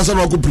fari wi asa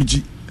no oko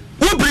preach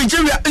wo preach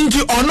wi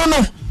nti ono no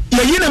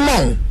ye yine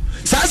mo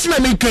sa asema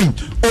me kan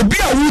obi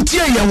a wutie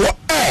ye wo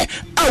a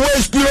wo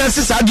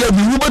experience sa de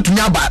bi wo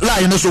betunya ba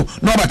line no so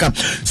no baka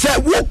say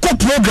wo ko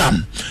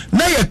program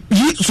na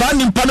ye so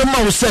animpa no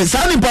ma wo say sa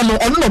animpa no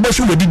ono no bo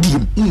hwe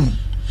wadidi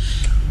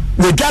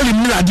we gali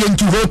mi na de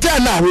nti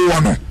hotel na wo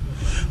no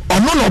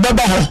ono no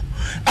beba ho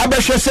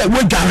abehwe se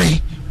we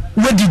gare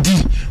we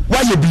didi wa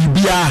ye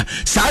bibia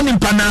sa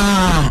nimpa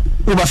na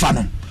wo befa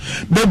no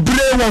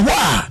bebre wo ho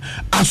a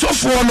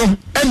asofo no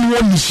ene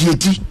wo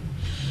nisieti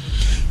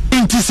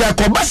inti se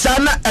akobasa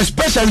na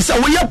especially se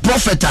we ye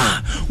prophet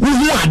a wo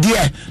hu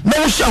ade na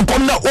wo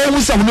hyankom na o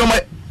hu se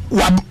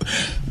wo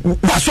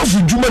wa sofu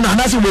djuma na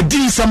na se we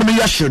di sam no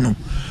ya hye no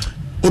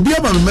obi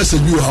aba no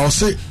message you how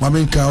say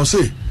mamenka how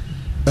say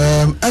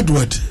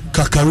Edward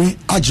Kakari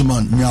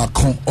Ajiman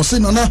Nyakon or say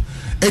Nana,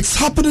 it's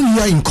happening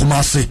here in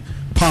Kumasi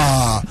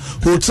pa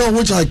hotel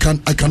which I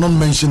cannot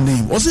mention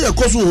name or say a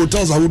course of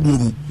hotels I would do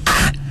Nana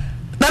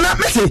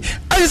Messi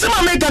I say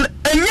American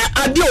and yet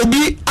I do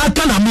be I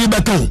can have me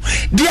back home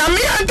the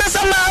American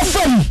sama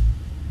from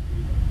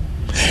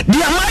the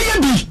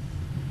Amayabi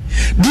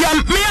the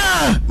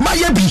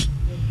Mayabi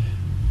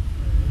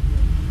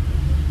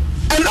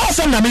and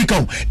also in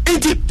America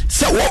it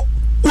so what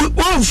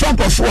from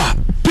before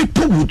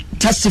people would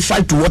testify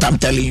to what I'm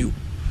telling you.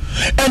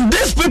 And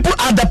these people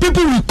are the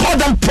people we call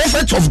them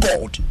prophets of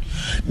God.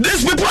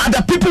 These people are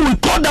the people we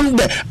call them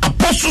the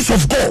apostles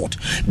of God.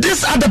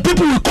 These are the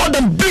people we call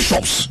them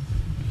bishops.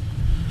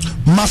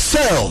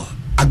 Marcel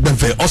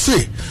Agbeve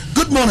Ose.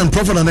 Good morning,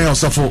 Prophet and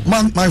Osafo.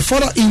 My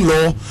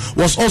father-in-law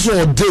was also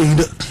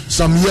ordained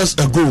some years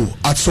ago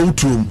at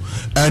Soutum,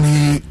 and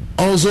he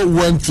also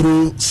went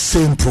through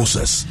same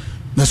process.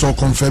 Let's all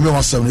confirm it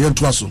was 7 years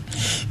to us.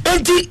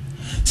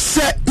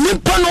 Se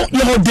nipa no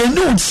ye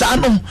ordained sa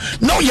no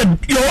no ye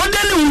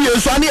ordained we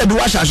so ani e do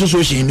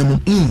association ni mu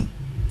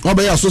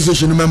be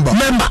association member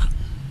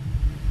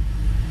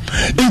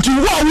into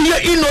what we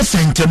are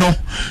innocent no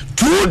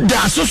through the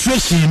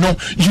association no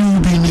you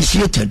will be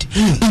initiated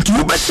into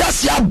we be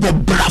shasia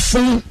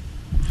bobrafon.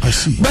 I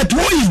see. But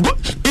what is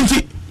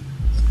into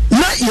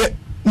na ye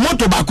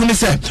moto ba ko ni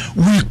say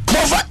we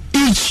cover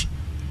each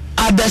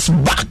other's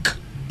back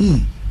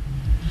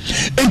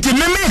into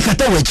me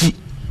kata wachi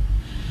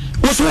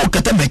also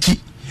kata machi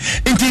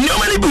into no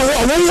many people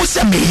who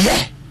say me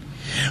here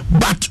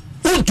but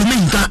who to me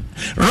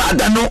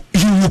rather no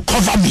you will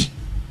cover me.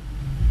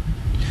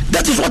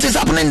 That is what is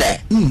happening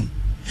there.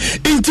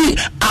 Indeed,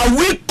 are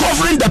we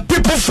covering the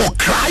people for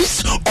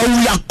Christ or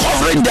we are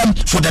covering them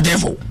for the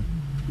devil?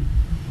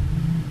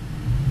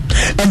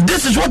 And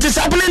this is what is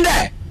happening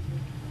there.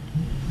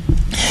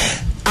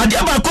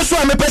 Adiaba koso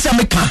ame pesa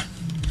meka.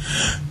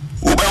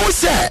 Ube wo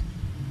say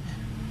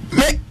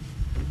me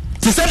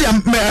to say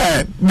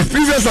the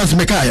previous ones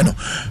meka you know.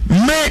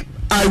 Me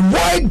I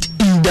worked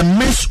in the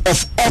midst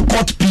of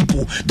occult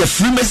people, the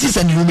Freemasons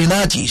and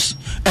Illuminatis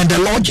and the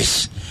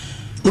lodges.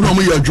 Uno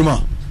mu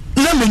yadwuma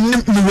na me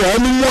wo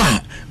mu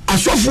a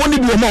asofo ni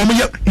bi o ma o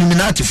ye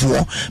Illuminati fo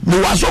me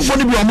wo asofo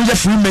ni bi o mo ye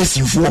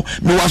Freemason fo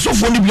me wo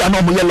asofo ni bi na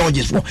o mo ye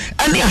lodges fo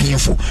ani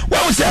ahemfo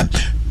wo say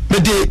me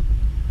de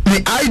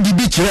me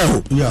IDB kire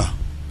ho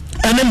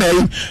and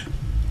me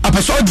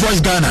Apostolic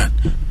Voice Ghana.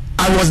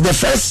 I was the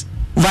first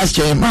vice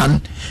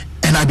chairman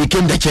and I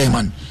became the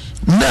chairman.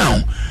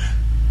 Now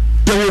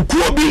there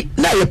will be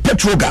na a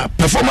Petroga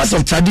Performance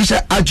of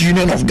Traditional Art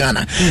Union of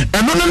Ghana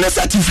and no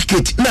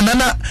certificate na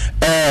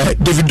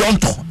David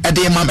Donto at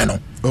the mameno.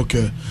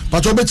 Okay,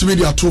 but you bet me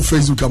there two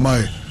Facebook am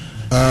I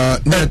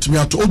net me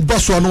at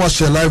Obaso no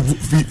share live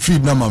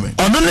feed na mame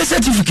on no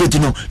certificate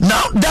no.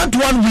 Now that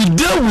one we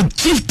deal with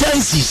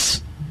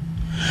chieftaincies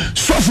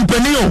so for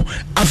penio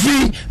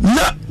afi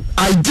na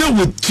I deal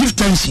with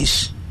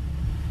chieftaincies.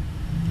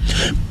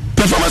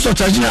 Performance of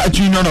Traditional Art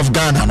Union of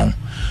Ghana no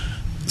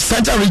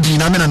Central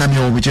region, I'm in an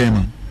amiable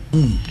chairman.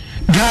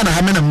 Ghana,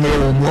 I'm in a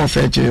more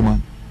fair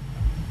chairman.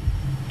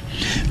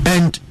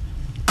 And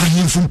I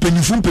am from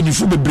penny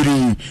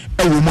berry,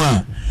 a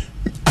woman.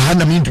 I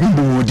had a mean to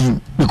be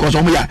because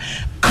only I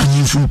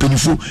am from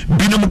Pennyfu,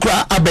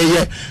 Binamukra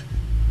Abaye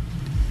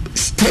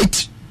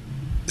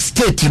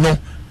state, you know,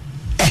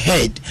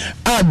 ahead.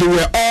 And they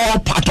were all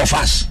part of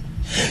us.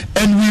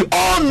 And we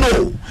all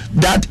know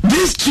that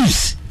these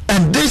chiefs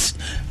and this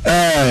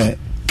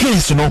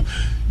case, you know,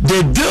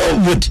 they deal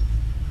with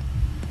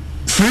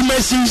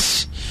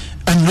Freemasons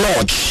and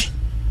Lodge.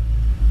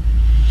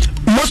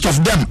 Most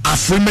of them are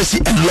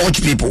Freemason and Lodge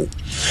people.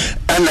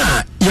 And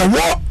you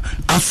war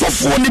a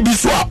soft one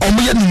biswa or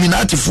me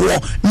Illuminati for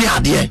near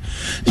there.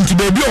 Into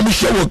baby on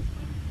Michelle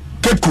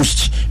Cape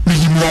Coast,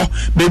 minimum,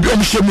 baby on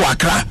Michelle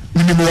Wakra,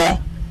 minimum.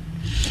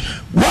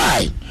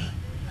 Why?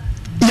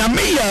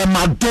 Yame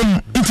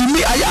madam into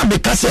me I am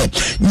because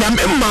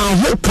Yame ma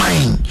ho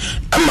pine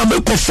and ma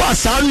make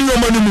fast and you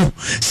manimu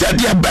said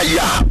ya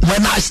beya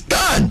when I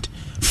stand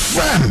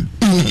firm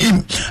in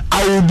him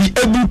I will be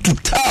able to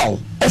tell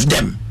of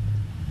them.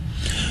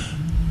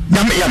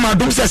 Yame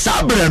madam says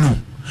sabre no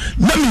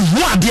na me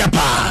hu ade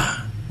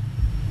pa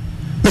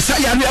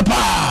Messiah ade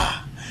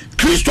pa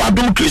Christo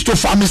adom Christo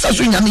family so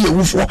nyane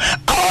yewufo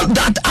all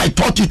that I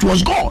thought it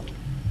was God.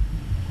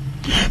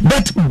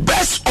 But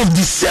best of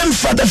the same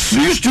father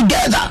fused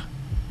together.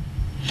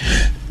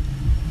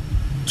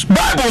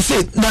 Bible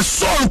said the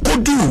Saul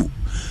could do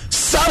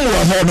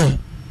Samuel hono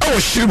I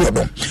was sure no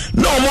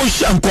more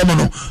sham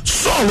common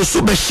Saul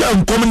so be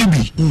sham common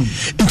be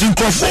into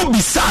crofo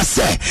be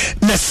say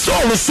the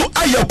Saul so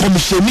ayo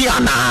commissioni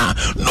ana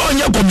no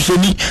nya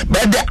commissioni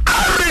but the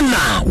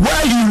arena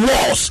where he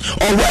was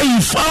or where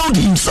he found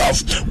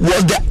himself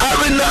was the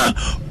arena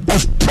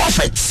of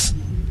prophets.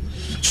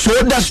 So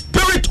the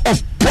spirit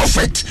of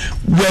prophet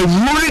were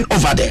ruling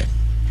over there.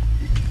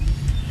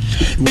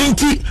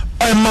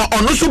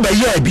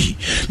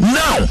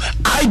 Now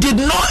I did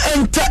not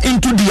enter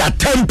into their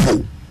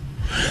temple.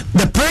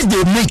 The place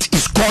they meet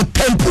is called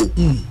temple.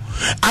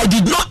 I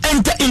did not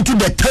enter into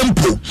the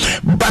temple,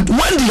 but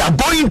when they are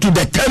going to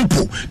the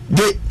temple,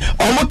 they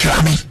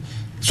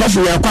so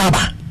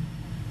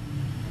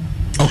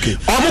okay.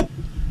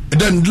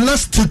 Then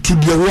let's stick to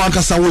the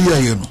Wankasa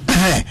way, you know.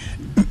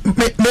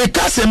 Make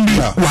us and be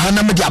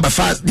Wahana Majaba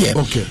fast there.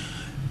 Okay.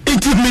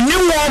 Into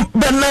Minuan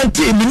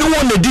Benanti,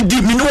 Minuan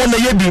Didi, Minuan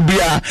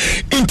Yabibia,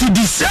 into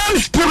the same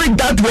spirit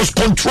that was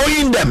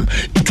controlling them.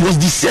 It was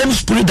the same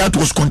spirit that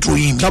was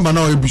controlling them.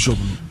 Now, Bishop.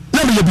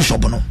 Let me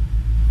Bishop. No.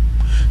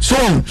 so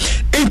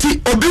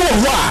enti obi wo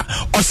ho a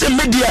o se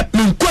media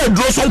menko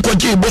aduro so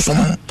nkoje ibosom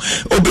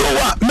obi wo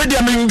a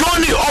media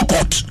menjoni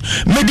okot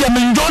media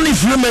menjoni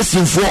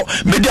freemason for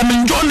media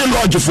menjoni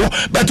lodge for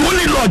but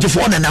only lodge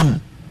for nanam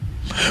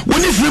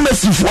when if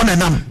freemason for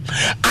nanam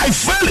I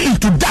fell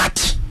into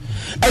that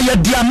aya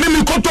dia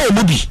memi koto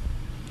obi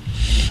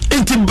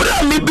enti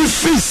bra me bi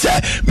fi se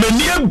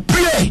meni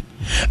abie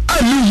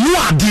ani hu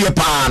ade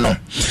pa no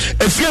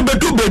efie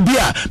bedu baby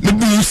a me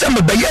bi se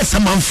me be yes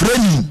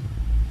manfrani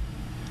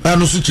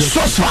ano so che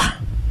sofa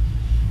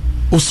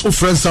o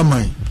friend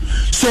samai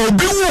so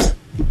bi wo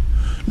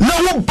na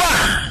wo ba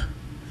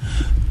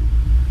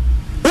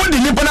wo di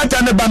nipa na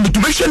tan ba me to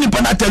be sheni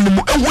nipa na tan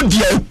mu ewo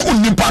dia eku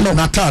nipa no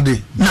na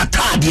tade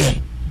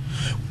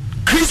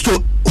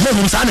Kristo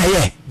ho sa na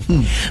ye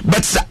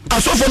but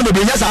asofo no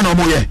be nyasa na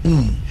omo ye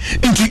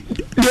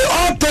they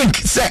all think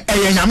say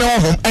nyame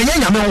ho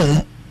nyame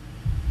ho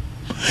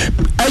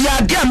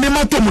ade me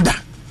mato da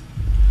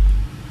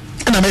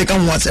na me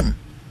kan ho asem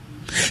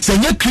say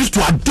nye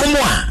Kristo adomo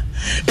a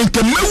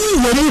nke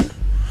mewu wo mu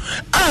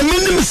a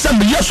menim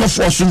sam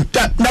yesofo so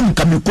nta na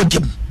mka me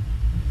kodjem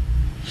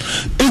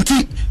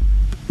enti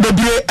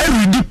bebre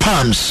every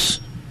palms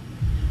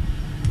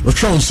o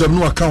tron sem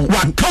no account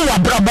wa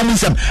brabo mu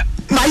sem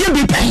ma ye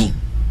bi pain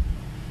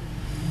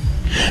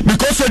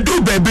because I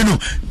do baby no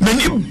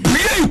many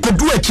bria could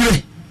do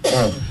akire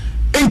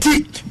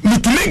enti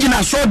mitulegi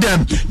na so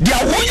dem dia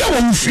woya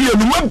won fie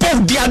no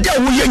webo dia dia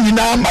woya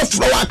nyina ma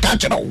flow aka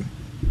kire wo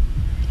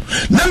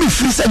na me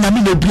free say na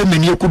me na bia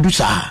mani ekodu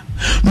sa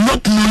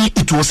not knowing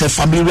it was a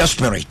familiar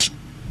spirit.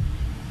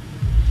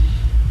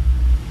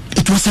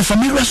 It was a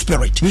familiar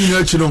spirit. Ni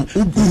na chiro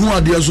ugu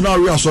ade aso na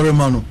we asore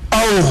ma no.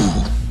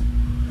 Oh.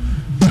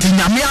 Nti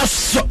nyame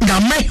aso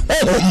nyame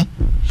ohom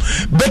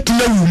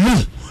betna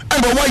wumu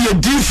and why you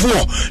do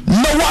for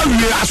no one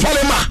will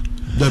asole ma.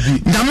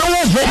 Dabi. Nyame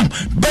ohom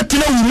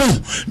betna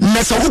wumu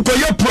na so ko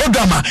your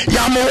programmer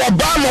ya mo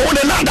oba mo wo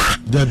nada.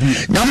 Dabi.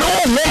 Nyame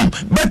ohom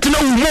betna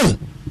wumu.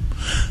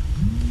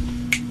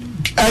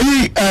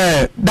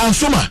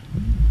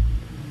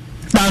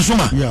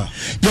 Dansuma. Yeah.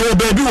 You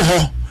baby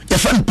ho. Your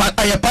friend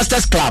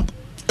Pastors Club.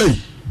 Hey.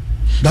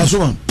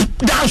 Dansuma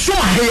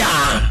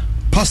here.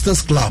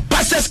 Pastors Club.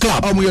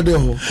 Amu ye de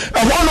ho.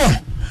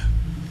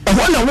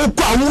 Ehwo wo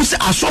kwa wo se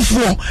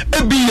asofo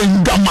ebi ye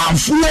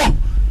ngamanfo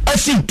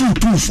asi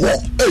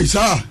 224. Hey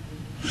sir.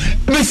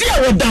 Me see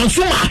I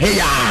Dansuma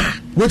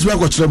here. What we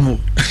go chemo.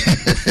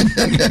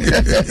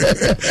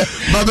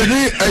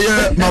 Babeni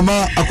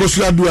mama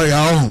akosu adua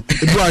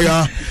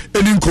ya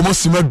eni nkomo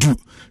simadu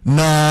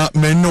na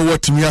me no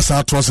what me asa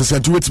ato se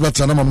sent wait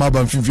better na mama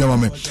ba mfimfia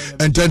mama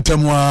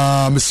ententem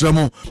wa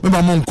mesremo me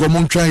mama nkomo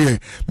ntwan ye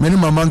me ni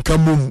mama nka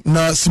mum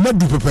na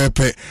simadu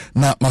pepepe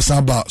na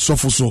masaba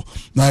sofuso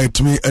na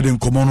etimi eden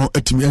nkomo no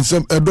etimi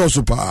ensem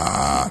edoso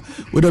pa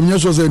we dem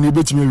nyeso se ni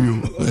betimi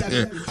wi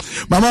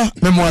mama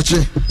me mo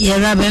ache ye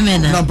rabe me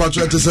na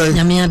mpacho ete say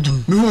nyame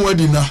adum me hu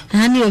wadi na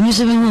ani o mi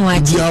so me hu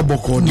wachi dia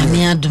boko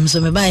nyame adum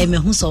so me ba ye me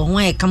hu so ho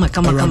ye kama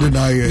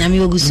nyame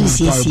ogusu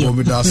siesie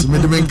me das me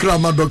de me nkra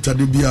ma doctor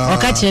de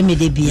Oka chere me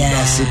de bia.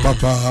 That's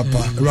papa.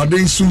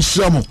 Radin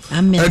sunshamo.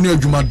 Any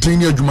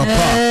adwumaden adwuma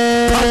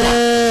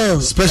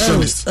power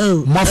specialist.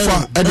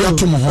 Mafa ede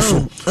atom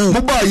hoso.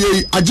 Moba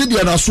ye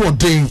agede na so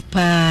den. E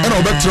na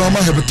obetra ma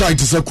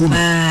hepatitis akunu.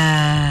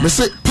 Me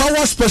say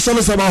power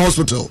specialist at our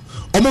hospital.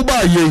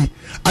 Omoba ye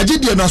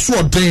agede na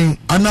so den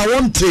ana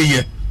won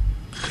teye.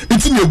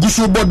 Enti na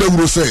eguso boda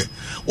wuro say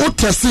o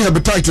test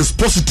hepatitis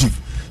positive.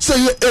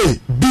 Say A,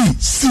 B,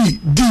 C,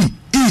 D,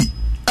 E,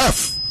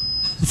 F.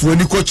 For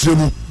any coach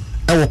remu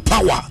our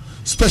power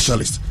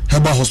specialist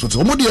herbal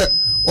hospital omo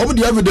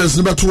de evidence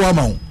ne beto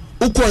ama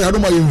ukọ ya no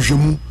ma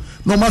yenhwemu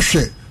no ma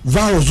hwe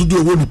virus do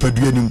ewo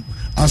nipadua nim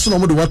anso no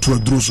mo de wato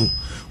aduro so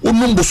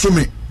onum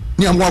bosome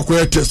ne amwa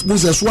akoya test mo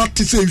se so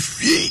atise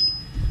hwie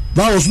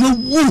virus no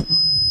wu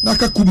na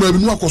ka kuma bi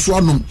no akoso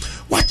anom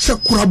wa che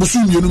kura boso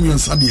mienu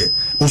yensa de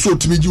o so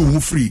otimi gi wo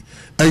free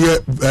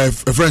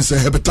friends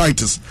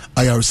hepatitis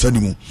ayar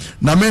sanimu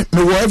na me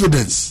wo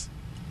evidence.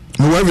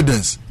 No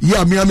evidence.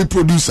 Yeah, me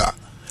producer.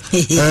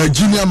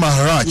 Junior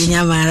Maharaj.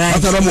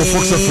 After mo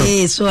Fox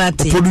FM. So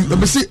ati.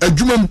 Me see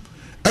adwumam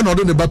e no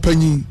do ne ba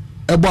panyin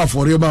e bo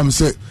afore ba me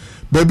say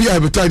baby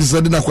hepatitis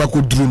ade na kwa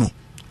koduru no.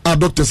 A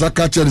doctors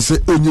aka chere say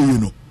onye yi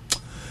no.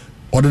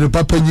 O de ne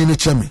ba panyin ne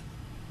cheme.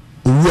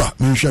 Owura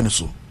me hwe ne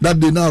so. That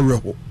day na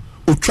reho.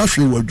 O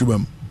twahwe wa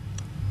adwumam.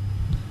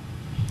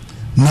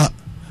 Na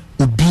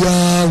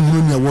obia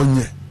nwuru ne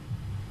wonye.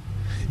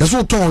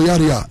 Yeso ton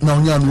yare a na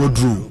onya no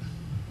oduru.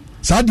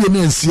 Sadia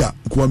na nsia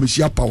kwa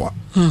meshia power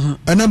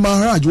and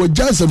Maharaj was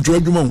just some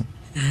adwuma.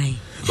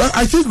 But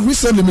I think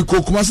recently me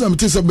kokuma say me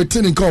tell say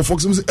meeting kan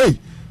Fox me say hey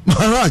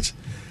Maharaj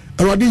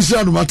already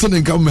nsia no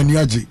meeting kan mani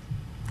age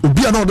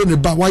obi na odo ne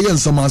ba wa ye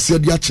nsama ase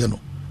de ache no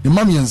ne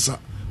mam yensa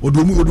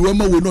odo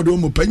ma we no de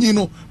mo panyin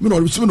no me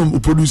no so no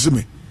produce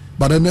me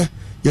but then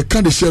you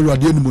can't share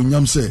radio ni mo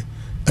nyam say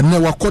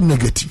and wa code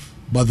negative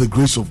by the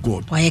grace of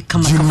God wa ye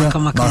kama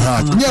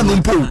Maharaj nya no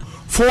mpo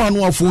for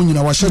anu afo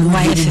nyina wa share no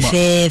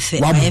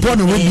wa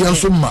bone wo bia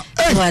so ma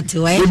what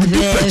why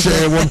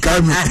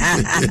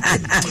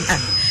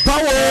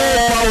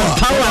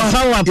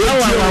power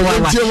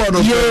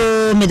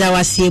yo me da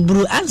wase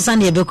buru ansa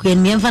na ebekọ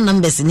en fa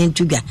numbers ni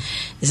ntuga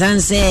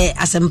sanse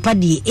asempa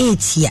di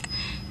 8 ya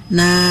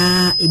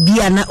na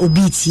bia na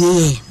obi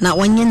tie na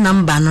wonye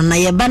number no na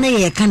ye ba na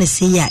ye ka ne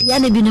se ya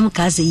na binom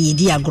ka se ye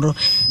di agoro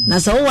na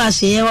so wo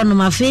ahye ye wono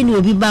ma fe ni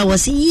obi ba wo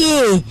se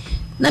ye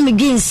na me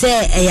gin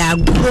se ya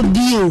agoro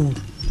bio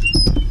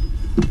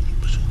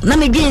na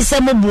me gin se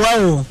mo boa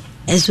o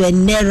eso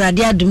ene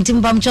radio adum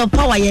timpam cho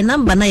power ye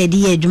number na ye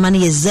di ye adwuma na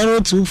ye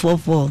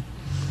 0244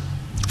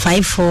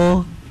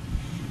 54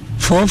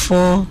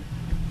 44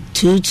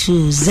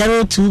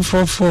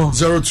 0244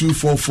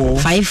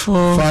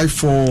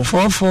 54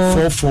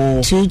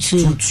 44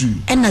 22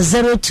 and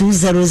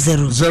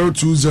 0200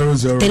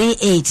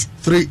 38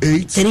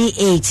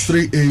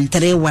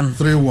 31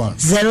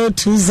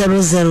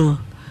 0200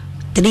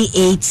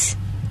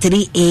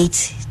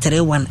 38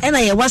 31 and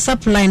your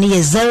WhatsApp line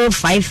is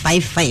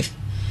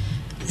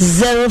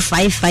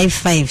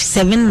 0555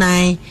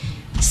 79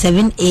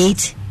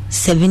 78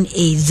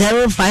 78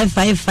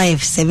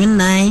 0555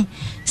 79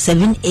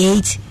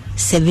 78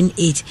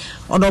 78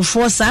 or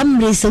for some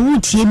reason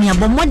wutie mi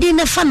abomode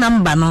ne fa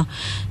number no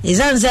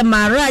izanze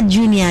Mara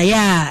Junior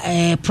ya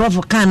prof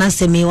kana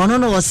semi ono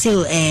no wo se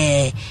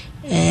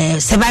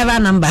survivor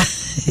number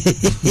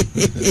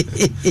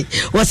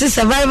was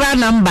survivor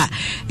number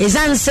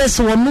izanze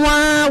so no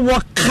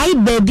wo kai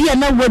baby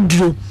na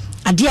wadru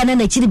adia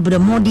na chiri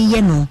bremodi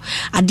ye no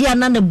adia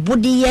na ne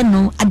body ye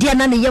no adia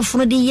na ne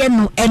yefunu di ye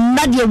no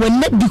enna de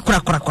wonna di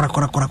kura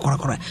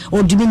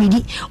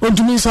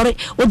odumi sorry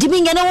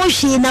odumi ngene wo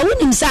hwe na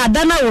wonim sa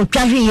ada na wo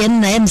twahwe ye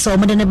na em so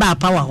omode ne ba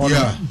power ho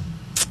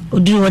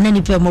oduri wona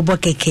ni pe mo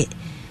bokeke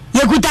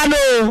yekuta no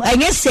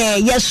enye se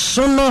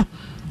yeso no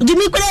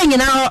odumi kura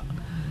nyina ho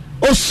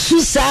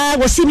osusa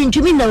wo simi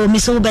ntumi na wo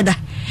miso beda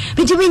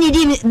bitumi ni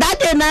di that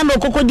day na mo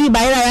kokodi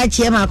bayira ya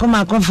chie ma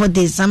akoma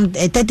comfort some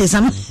 30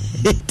 some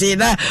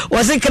tina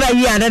wose kra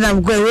wi ana na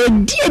mko we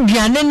di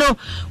aduane no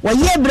wo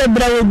ye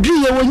brebra wo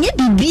duye wo nye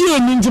bibie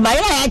ni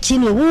ntibayira ya chi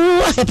no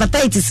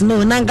hepatitis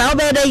no na nga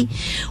obedai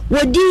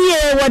wo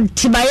diye wo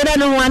tibayira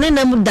no wane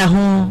na muda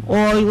ho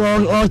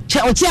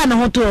o chi ana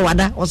ho to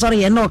wada o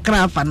sori ye no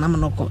kra fa na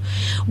mnoko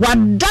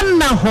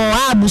wadanna ho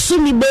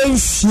abusumi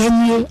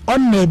bensienye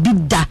onna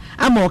bidda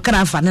ama o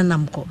kra fa na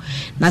namko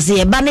na se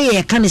ye ba ne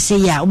ye kan se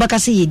ya obaka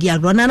se ye di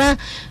agro na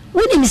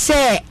woni mi se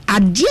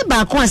adie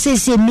ba ko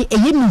asese mi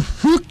eyi mi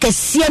hu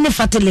kese ne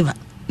fat liver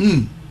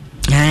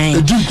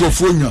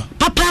edinkofonya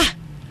papa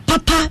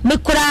me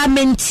kura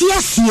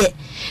mentiasie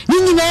ni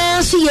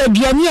nyina so ye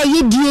aduane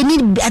aye die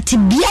ni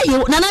atibia ye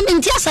na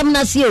mentiasam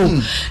na se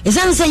o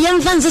esanse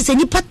yemfanse se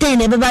ni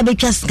pattern e beba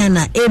betwa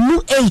scanner emu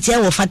 8 e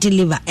wo fat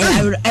liver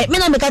me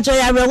na me ka cho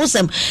ya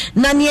wosem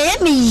na ne ye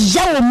mi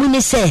ya wo mu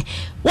ni se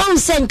won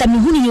se nka mi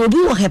hu ni obi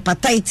wo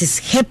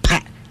hepatitis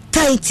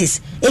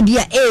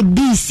ebia A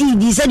B C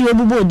D said you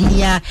bubo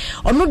di ya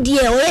ono die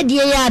o die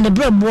ya de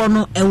brebo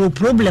no e wo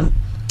problem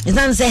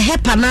isan say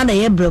hepa na na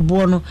ye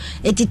brebo no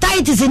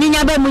hepatitis ni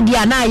nya ba mu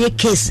dia na ye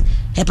case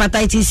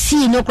hepatitis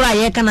C no kra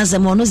ye kana se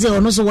mo no se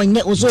ono so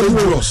wonye oso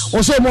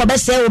mo be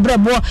se wo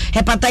brebo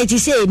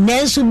hepatitis A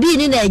nenso B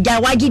ni na eja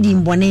wagidi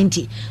mbone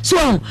nti so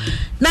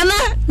na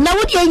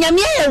wodi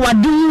nyame ye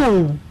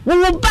wadu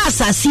wo ba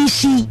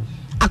sasi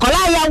akola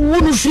ya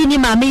wunu free ni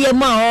mame ye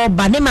ma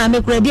oba ne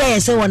mame kura bia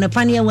ye se wona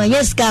pane ya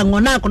yes ka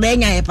ngona akola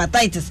nya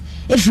hepatitis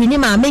e free ni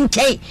mame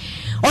nkei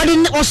odi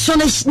oso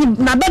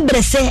na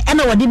bebrese e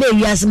na wodi be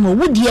wiase mo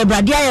wudi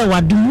abrade ya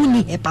wadumu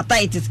ni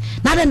hepatitis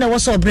na de wo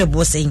so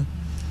brebo sen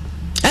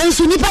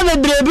enso nipa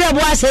bebrebe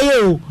bo ase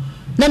yo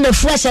na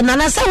fresh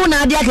na se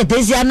wona ade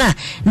aketesi na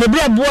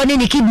brebo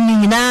ni kidney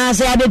nyina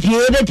se ya be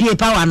pie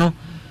power no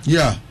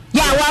ya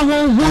wa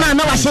hu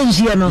na wa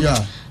shenjie no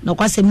no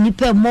kwase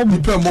mnipe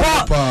mobu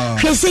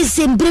hwese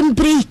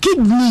semprempre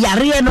kidney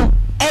yare no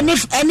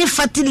any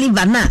fatty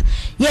liver na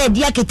ye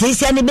dia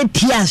ketesia ne be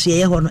pia so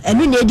ye ho no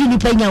enu na edi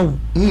nipa nya wo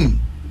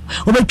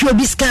obetwa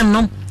obi scan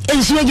no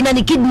ensu agina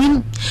ne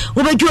kidney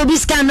obetwa obi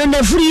scan no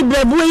na free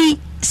braboi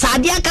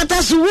sadia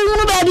kata so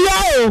wunu ba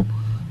bia o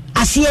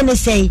asiye ne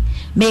sei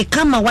me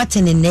kama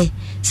watene ne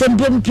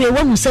semprempre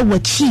wo hu se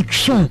wachi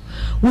twon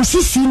wo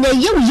sisi na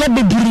ye wo ya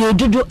bebire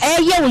dodo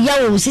ye wo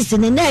ya wo sisi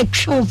ne na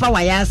twon fa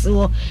wa ya se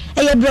wo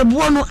ye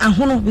brebo no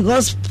ahono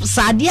because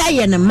sadia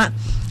ye ne ma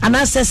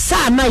anase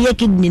sa na ye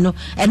kidney no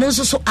eno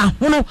so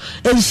ahono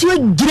ensuo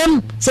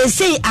giram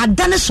se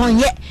adane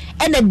sonye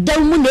ene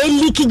dan mu na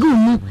eliki gu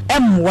mu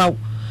emwa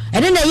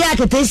ene na ye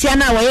aketesia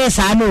na wo ye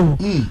sa no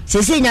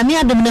se nyame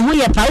adom ne ho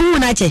ye pa wu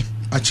na che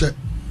ache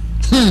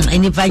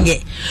eni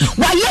panye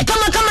wa ye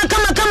kama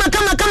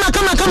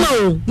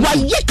wa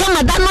ye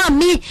kama dano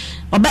ami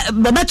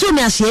baba tu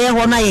mi ase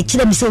ho na ye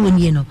kire mi se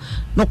woni no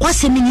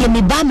kwase mi ye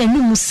mi ba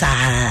manu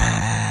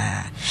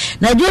saa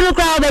na dio no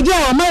kwa obeje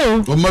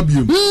o ma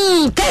biem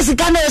kesi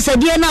kana se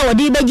die na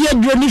wodi beje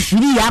aduro ni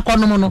firi ya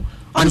kono no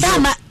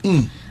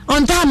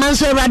on ta man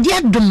so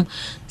radio dum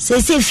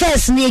se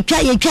first ni etwa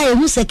ye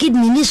hu se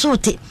kidney ni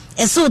sote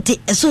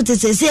esote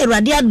se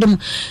Awurade adom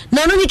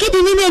na no nikidi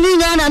ni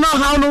nya na no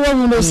haw no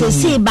wo no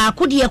se ba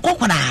ko de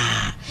kokora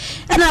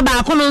ana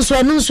ba ko no nso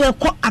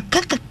ekọ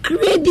akaka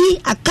kredi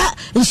aka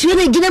nsuo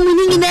na gina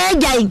mu ni na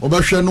agyan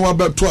obahwe no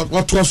abeto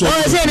ato so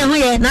o se ne ho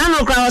ye na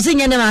no kra o se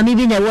nya ne ma mi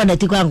bi na wo na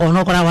tikwa nko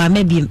no kra wa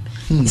mabim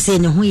se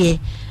ne ho ye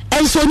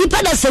enso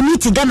nipa da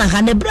samiti Ghana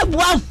ha ne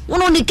breboa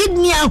wono ne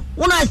kidney a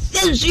wono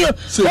asensuo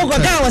wo ko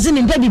ka wo se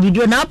ne mpa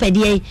bibiduro na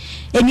opede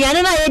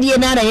enuane na ye die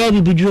na da ye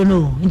bibiduro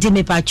no nti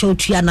me pa cho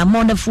tua na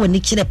mo na fo ni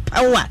kire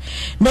power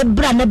na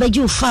bra na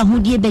baji ufa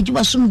hodie baji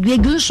wasum due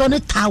gunso ne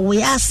tawo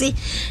ya ase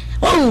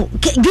oh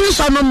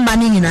gunso no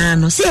mani nyina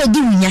no se edi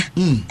wunya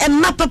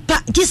emma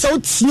papa kisa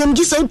otiem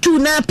kisa otu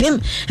na pem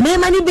me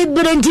mani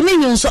bebre nti me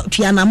nyonso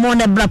tua na mo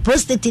na bra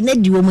prostate na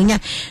di omunya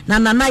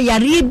na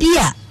yare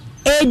bia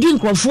edi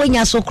nkrofo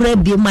nya sokora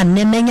bi ma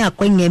nemenya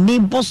akwanya me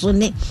boso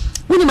ne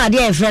woni ma de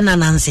e frɛ na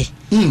Nancy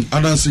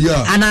Anansi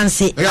ya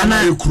Anansi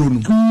ana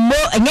mo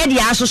enya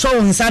dia asoso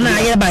wonsa na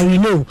aye ba we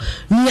know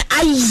ni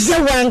aye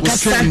wan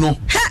kasa ha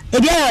e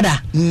bia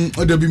yoda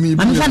oda bi mi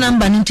am fa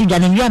number ni tu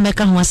dwane wi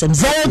ameka ho asem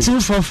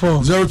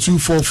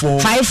 0244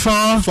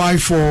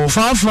 54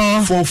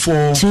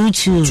 44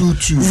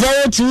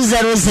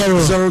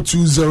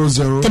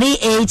 0200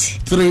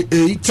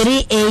 38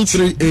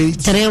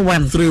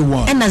 31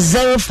 and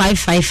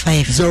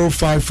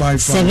 0555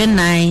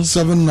 79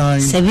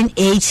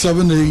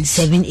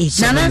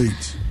 nana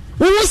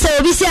wo se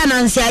obi se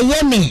Anansi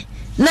ayeme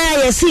na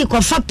yesi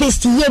ko fa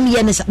paste yem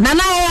ye ne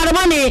nana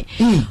yarba ne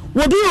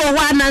obi wo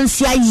wa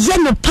Anansi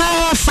ayeme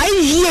pa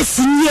 5 years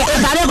ni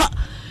e bare ko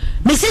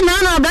me se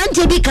nana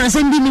branche bi kan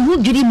se bi ni hu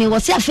dwiri me wo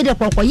se afede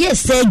kokko ye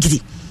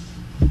surgery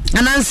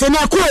Anansi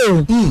na ko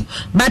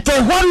but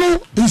honu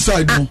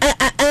inside no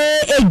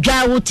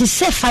edwa wo ti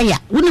se fire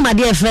woni ma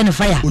de e friend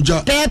fire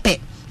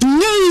pepe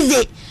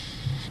nyeize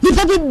ni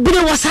pepe bi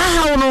wo sa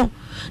ha no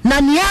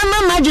na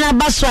niama madwena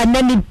baso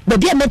anami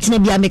baby ametina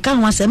bia meka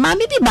ho asem ma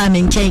me bi ba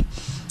me nchen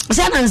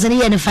se Anansi ne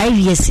ye ne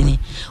 5 years ni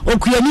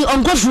okuyani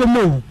onkofro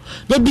mo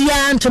de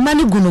bia ntoma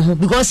ne gunu ho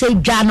because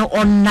edwa no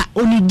onna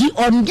onidi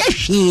onje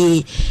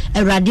hwe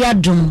Awurade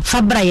adom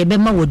fabra ye be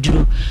ma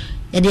woduro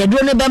ye de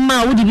aduro ne be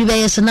ma wodi bi be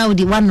yeso na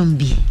wodi wanom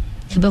bi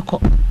e be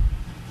ko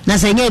na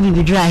sanya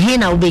bibidura he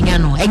na obenya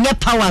no enye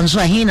power nso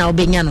he na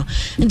obenya no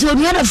nti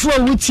onuada fo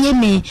wutie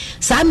me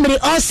samre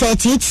all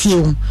set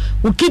etie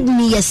wo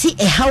kidney yesi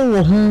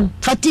ehawo ho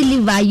fatty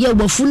liver ye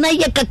wofu na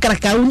ye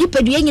kakraka uni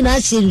pedu nyina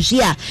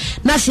asensu a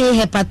na fe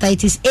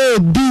hepatitis A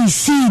B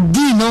C D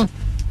no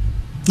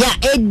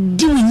ya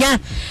edinya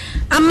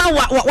ama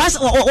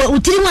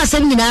utiri mu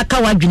asem nyina aka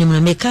wadwene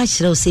mu me ka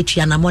kire o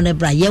setua na mo ne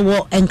bra ye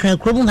wo enkran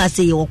kromu ha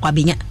se ye wo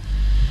kwabenya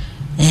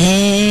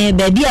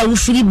baby a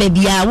wufiri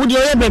baby a wo de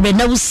oye bebe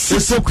na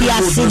wusipoku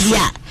ya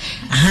sedia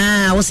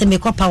wo se me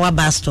ko power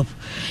bus stop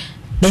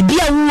baby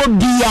a wo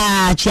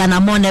bia chiana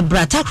mone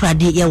bra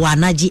takrade ye wa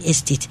Anaji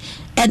estate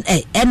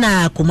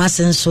ena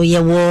kumasenso ye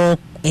wo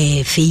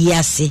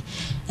feyiase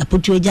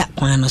apotueja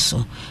kwan no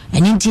so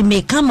eninti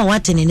me kama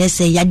watene ne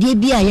se yade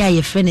bia ya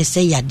ye frɛ ne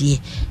se yade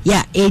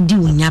ya edi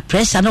unya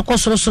pressure no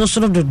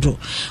kosoro dodo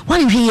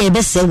wan hwe ye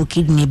be se wo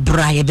kidney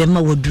bra ye be ma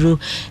woduro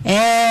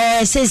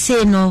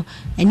se no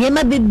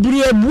eniema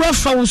bebre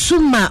buafa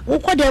usuma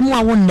ukode mu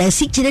awo na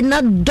sikire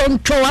na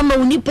donto ama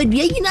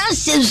unipadua yina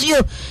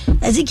asensio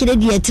asikire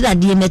die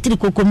trade metri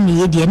kokom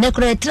ne ye die ne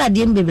kro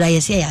trade mbebra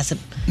ye se yasem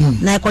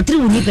na ekotri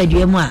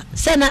unipadua mu a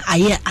se na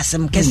aye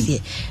asem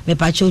kese me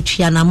pa cho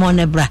tua na mo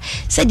ne bra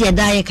se die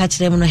da ye ka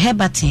kire mu no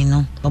hebatin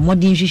no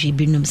omodin hwehwe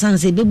binum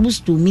sanse be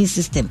boost to immune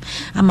system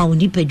ama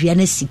unipadua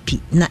na sipi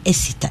na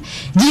esita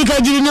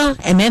jiri no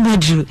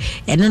ememedru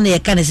eno na ye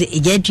kan se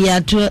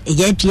ejetua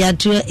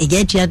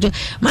to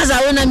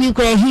maza wona mi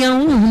kura hia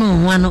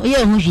hunu wano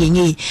ye hu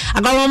hwenye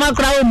agwa ma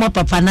kura wo mo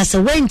papa na se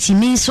wenti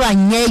mi so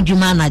anya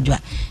adwuma anadwa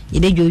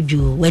yede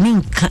jojo wani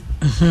nka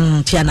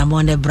tia na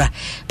mo ne bra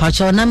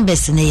pacho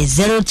numbers ne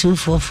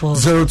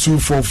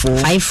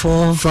 0244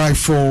 54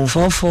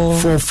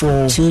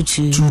 44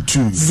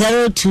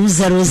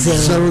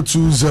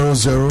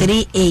 0200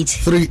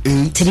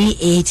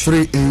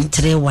 38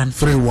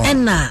 31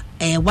 enna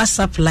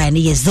WhatsApp line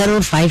is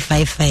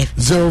 0555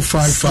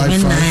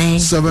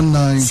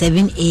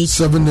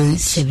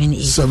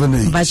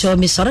 7978 bacho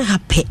mi sore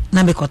happy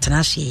na me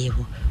kotena hye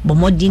ho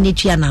bomodi ne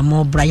tua na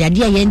mo bra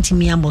yade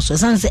ayentimi amoso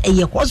sanse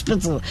eye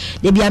hospital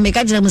de bia me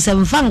ka jira mu se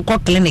mfa nko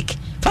clinic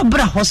fa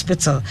bra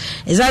hospital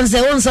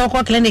sanse won se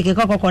ko clinic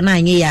kokoko na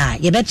anye ya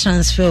ye be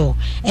transfer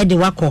e de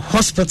wako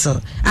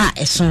hospital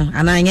eson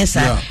ana anye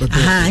sa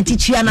nti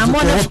tua na mo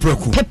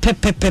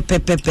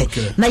pepe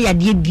na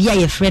yade bia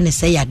ye frɛ ne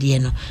se yade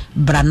no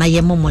bra na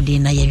ye momodi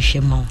na ye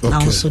hwɛ mo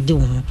na so de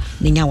wo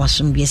ne nya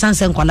wasom bia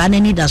sanse nkola na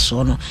ni da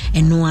so no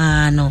eno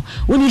ano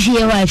woni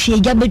hie wa hie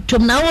gya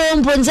betom na wo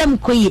mponzam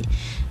koye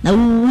na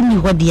wuni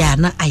hodia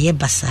na aye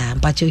basa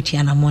mpacho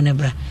tia na mo ne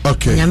bra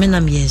nyame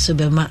na me so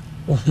be ma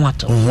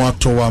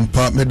ohuato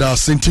wampa meda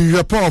senti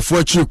hwe powerful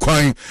achi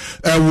kwan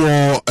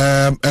ewo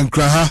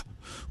enkraha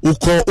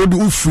uko odi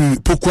ufri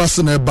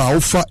pokuase na ba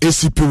ufa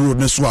ACP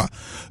road ne so a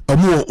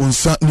omo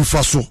onsa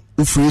nifa so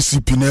free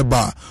ACP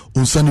neba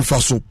unsani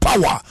faso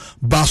power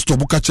bar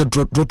stop ukache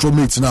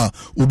drotromate na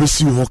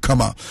ubesi ho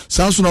kama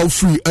sanso na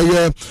free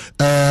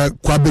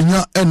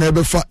kwabenya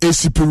ebe fa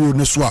ACP road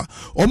ne so a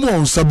omo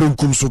onsabe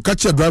nkum so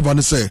kache driver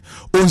ne say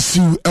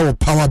onsi ewo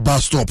power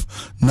bar stop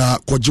na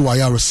kwaje wa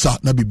yaresa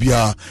na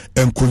bibia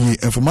enkonyi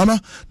enfomana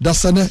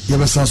dasane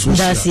yebe sanso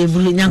dasi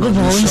bulu nyango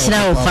bo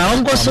onshira o pa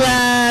ongo so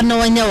na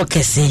wanya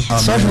okese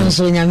so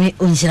funso nyame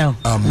onshira o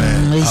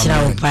amen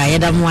onshira o pa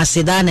yeda mo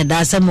aseda ne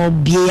dasa mo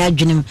bie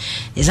adwenem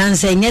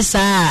esanse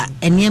nyesa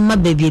eniema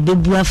bebie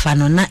bebu afa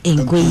no na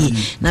enkoyi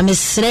na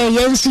mesre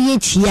yensu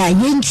yetia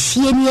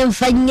yentie ne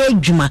yemfanya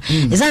adwuma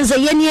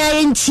esanse yeni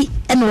ayenchi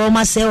ene wo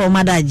mase wo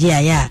madaje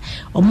aya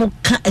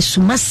omuka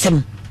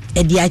asumasem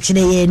edi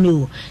akire ye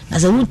no na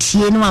se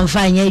wutie no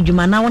amfanya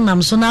adwuma na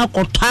wonam so na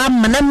akotɔ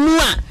amana mu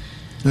a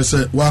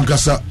nese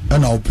wankasa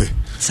ena ope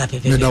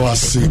okay,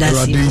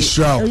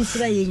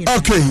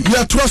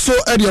 yeah, Trosso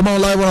Eddie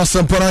Amount Live on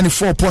Sampara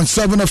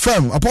 94.7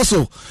 FM.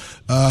 Apostle,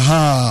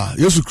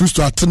 Jesus Christ,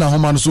 Atena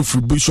Homan, so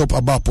free Bishop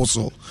Abba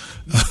Apostle.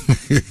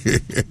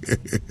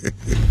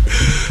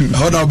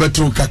 Hold on,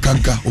 better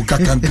Kakanka.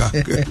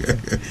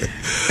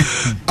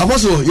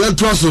 Apostle, yeah,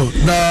 Trosso.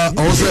 Now,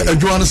 I was a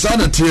Joanna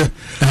Sanet here.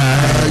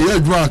 Yeah,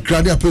 Joanna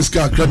Cradia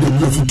Pesca, Cradia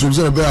Beautiful Tools,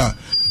 and Bear.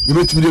 You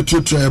met me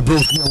to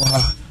broke.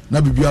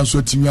 Na bibia nso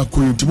atimi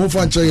akoyi ntimo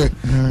fa nche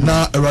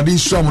na awrade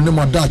nsuam ne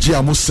madaje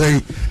a mo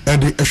sei e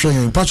de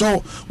ehwen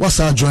pacho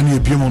wasa join e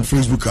biem on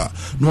Facebook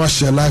no wa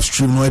share live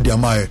stream no e de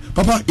amaye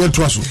papa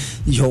yeto aso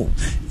yo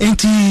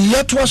enti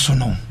yeto aso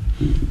no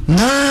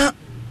na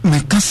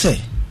me ka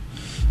se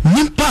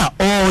nimpa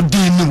all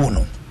day ni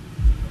wono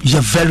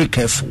you're very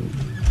careful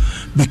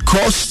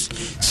because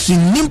si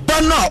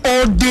nimpa na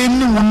all day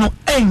ni wono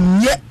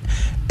enye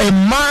a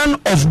man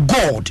of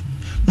God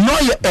no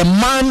a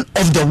man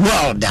of the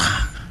world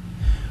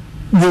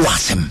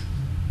wasem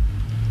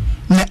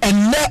na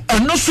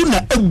eno so na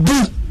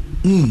ebu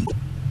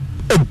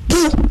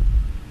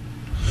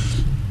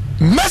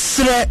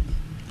mesre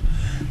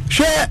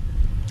she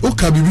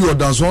oka bibi o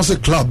dance one say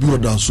club bi o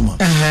dance ma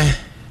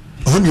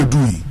on you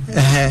doing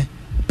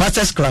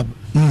pastors club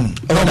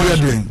what are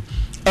you doing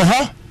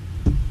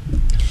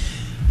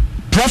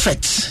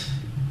prophets,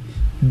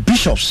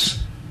 bishops,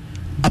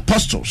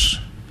 apostles,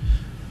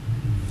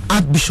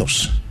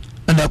 archbishops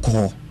and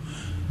alcohol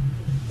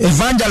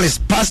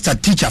evangelist, pastor,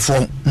 teacher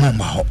for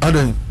mama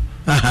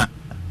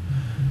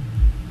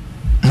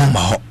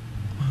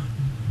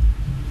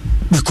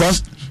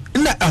because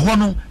na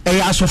ahono e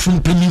aso from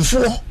penin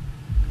for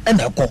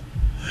and alcohol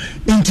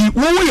inti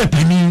wo ye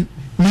penin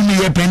mimi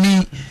ye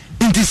penin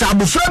inti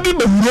sabofra bi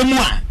be wuro mu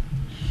a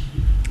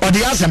o de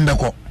asem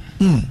beko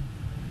e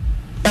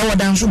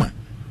wodan so ma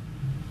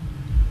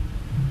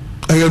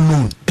I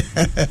know.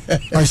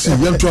 I see.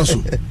 You're trust.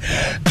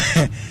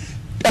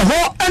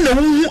 Eho ene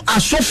hu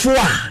asofo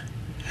a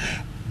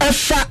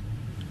efa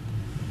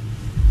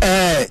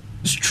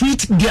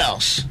street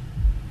girls.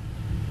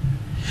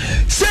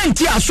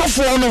 Senti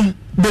asofo no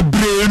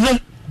bebre no.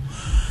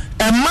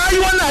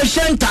 Emayo na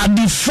shenta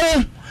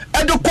bifo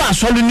edeko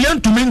asolu ni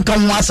antumi nka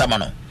ho asama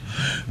no.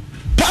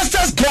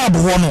 Pastors club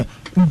ho no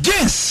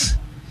gains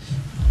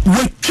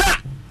wetwa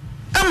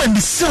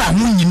amani sira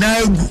ho nyina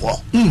egu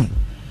ho.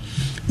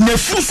 Ne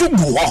fusu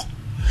gu ho.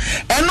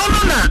 Eno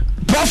no na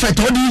prophet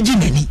odi gi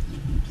nani.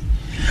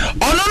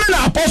 Ono no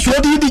na apostle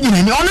odi gi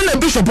nani. Ono na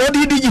bishop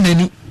odi gi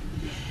nani.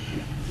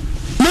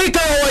 Make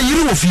our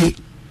yiri wo fie.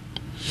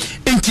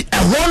 Enti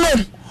eho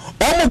no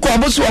omo ko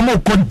abosu omo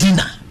ko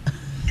dinner.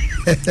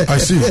 I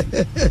see.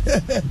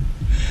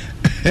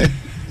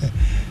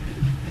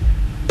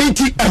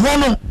 Enti eho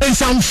no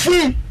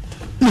ensamfu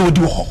na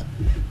odi ho.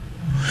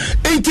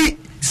 Enti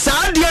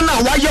saa de na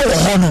waye wo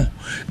ho no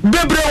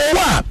bebre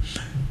wo a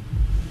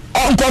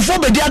onkofo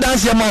be dia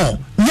dance ya ma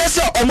yes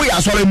omo ya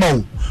sorry ma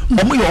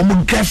omo ya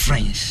omo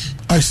girlfriends.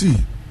 I see.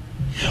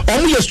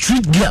 Omo ya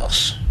street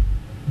girls.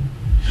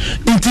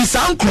 Inti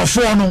san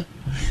krofo no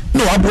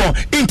no abo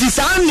inti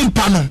san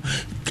nimpa no.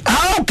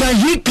 How can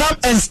he come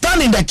and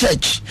stand in the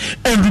church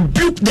and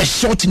rebuke the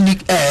short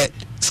neck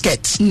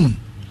skirts?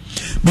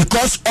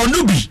 Because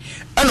onubi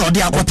and odi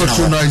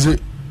patronize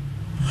it.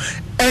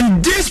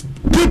 And these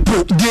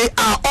people, they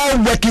are all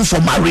working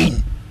for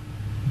Marine.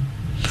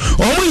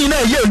 Omo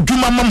yina ye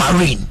adwuma ma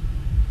Marine.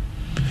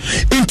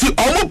 Inti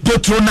omo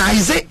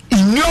patronize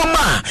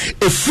inyoma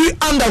a free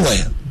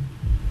underwear.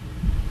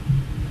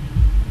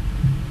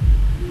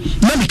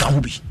 Nami ka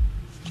hobi.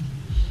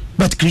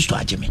 But Christo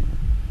ajeme.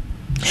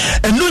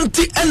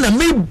 Enunti ena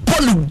me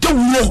bonu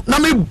dewo na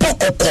me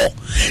bokoko.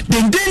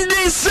 Den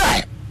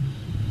say.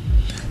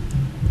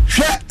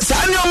 Hwe sa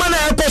nyoma na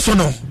ekoso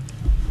no.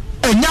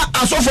 Enya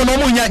asofo no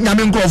mo nya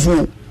nyame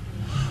nkrofo.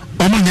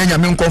 Omo nya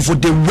nyame nkrofo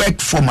they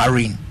work for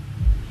Marine.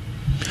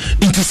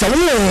 It is a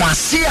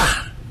wase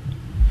a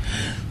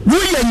we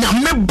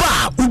nyame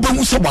ba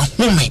ubehu se wa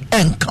home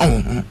enka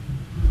ho.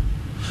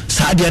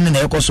 Sadia ne na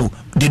ekoso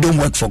they don't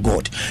work for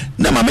God.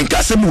 Na ma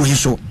menka se mo hi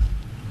so.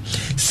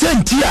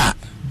 Sentia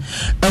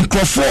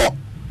nkrofo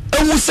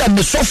ehu se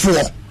ne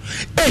sofo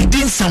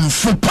din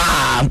samfo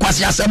pa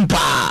nkwase asem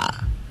pa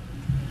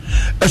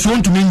eso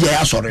ntumi nje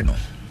ya sori no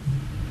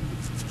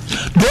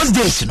those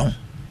days no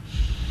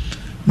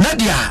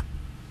Nadia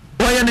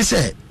why you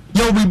say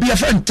you will be a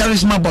friend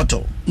charisma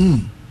bottle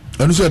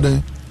anu say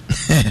den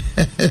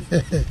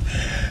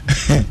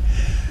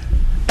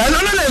anu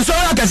no so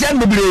akase an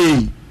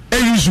bebre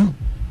eyusu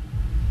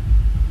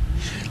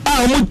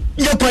mo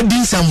yakwa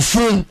din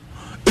samfo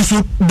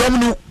eso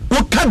domino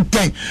wo kan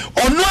den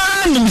ono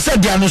anim se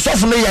dia no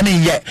sofo no ye ne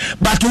ye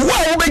but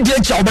wo be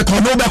je cha obe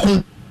kon obe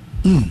kon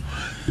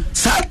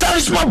sa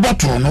charisma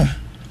bottle no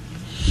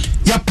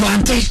ya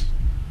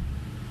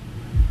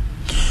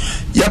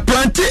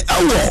planté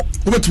awo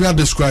wo betimi a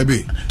describe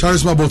it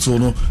charisma bottle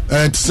no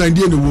and send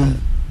in the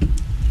womb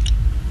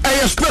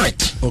a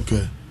spirit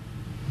okay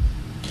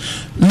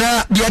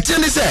na dia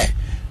tell say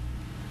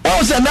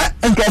o say na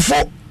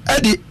enkofo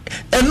edi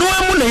eno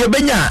amu na ye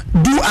benya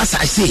do as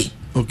I say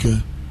okay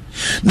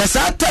na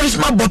sa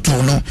charisma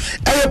bottle no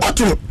a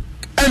bottle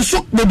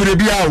enso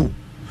bebrebia o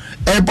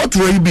a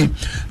bottle yi bi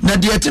na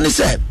dia tell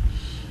say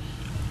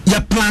ya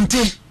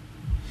planté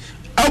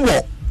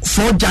awo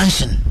for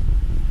junction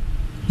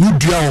you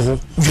dua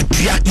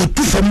you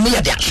tu from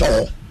near the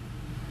show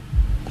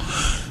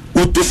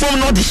o tu from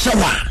no the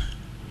shower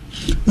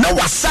na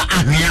wasa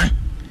ahwea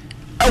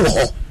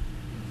ewo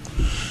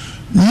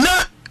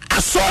na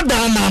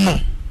asoda na no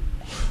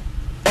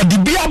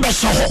odibia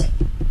beso ho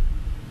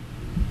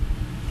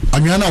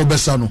ahwea na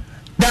obesa no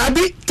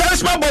dabi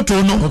charisma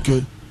bottle no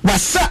okay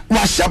wasa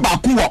ba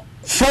ku wo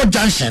for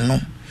junction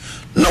no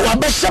na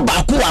wabesa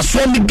ba ku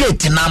aso ni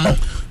gate na no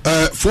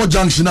for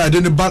junction I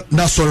didn't ba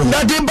na sorry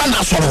na de ba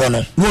na sorry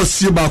no no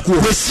sie ba ku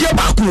we sie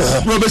ba ku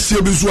ho no be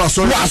sie bi so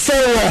asori aso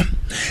ho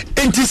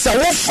enti sa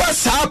wo fa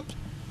sa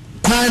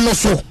kwan no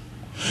so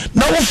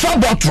na wo fa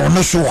bottle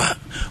no so a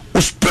o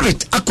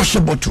spirit akoshe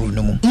bottle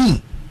no mu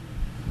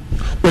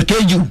we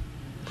tell you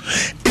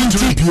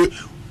enti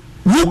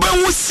wo ba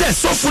wo se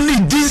so fu ni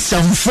din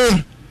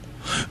samfo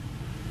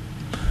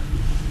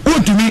wo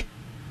to me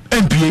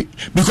MPA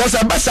because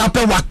abasa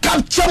pe wa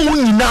capture mu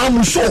nyina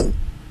mu so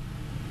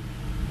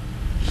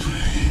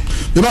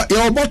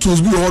your bottles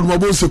be on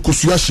mobile say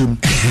kosuashim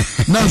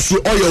na so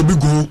oil be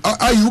go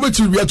you wait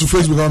to be to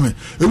Facebook ame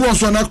e won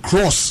so na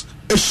cross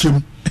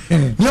eshim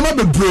nyama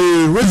be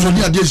bre reason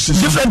dia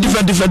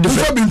different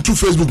before being to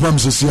Facebook mam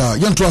say ya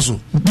yento so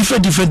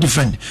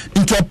different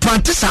into a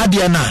practice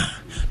adia na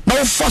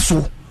wo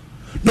faso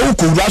na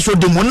ko wura so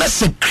dem na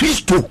se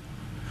Kristo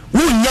wo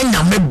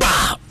nyanya me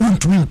ba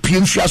untumi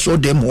piem hwa so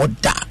dem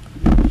oda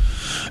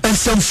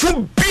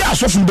ensamfu bia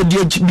so fun be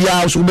dia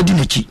bia so be di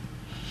nachi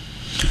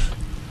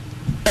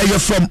you're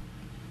from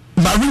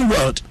marine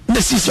world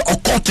this is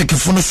occultic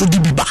for no so di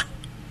biba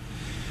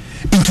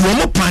into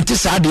one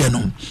practice idea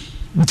no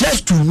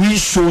just to win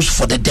souls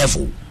for the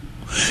devil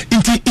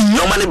into in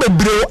your money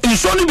bebre in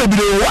so ni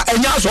bebre wa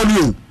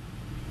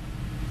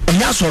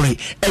enya sorry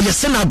a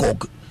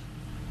synagogue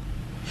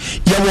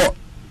yawo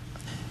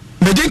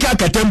medinka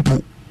ka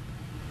temple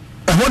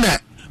e hona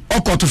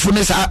occult for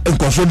no sa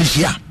nkofo di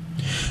hia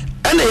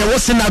ena yawo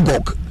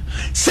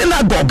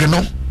synagogue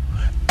no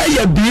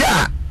eya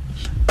bia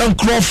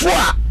nkrofo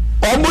a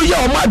omo ye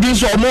omo adin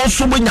so omo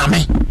sum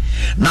nyame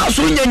na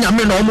so nya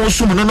nyame na omo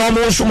sum no na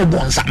omo sum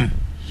bonsam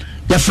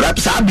ya frap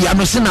sa bia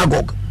no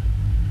synagogue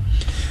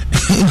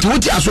nti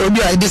wuti aso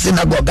bia e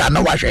synagogue na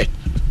wahwe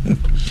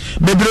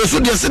bebre so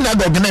de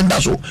synagogue na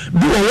nda so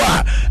bi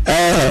wo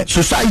a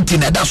society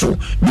na da so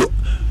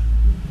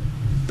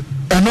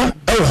eno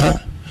ho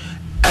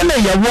ena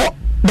ye wo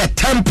the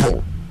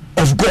temple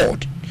of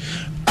God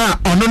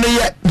ono ne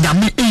ye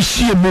nyame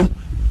ehie mu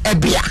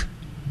ebia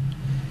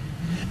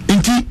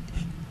inti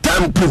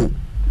temple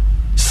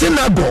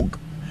synagogue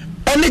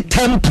any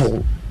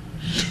temple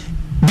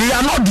they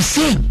are not the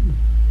same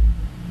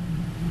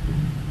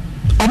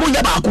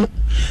omunya baako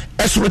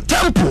esro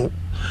temple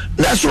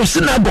na esro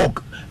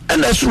synagogue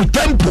and esro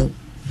temple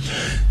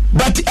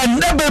but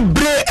never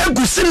bre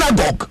egu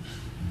synagogue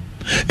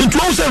it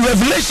was a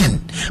revelation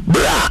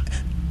bra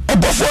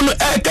obofo no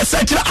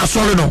ekasachira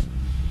asoro no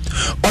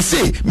o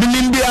say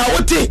minimbia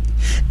wote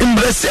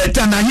imbre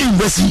Satan ayi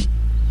ngwesi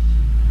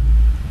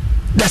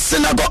the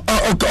synagogue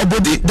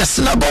the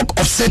synagogue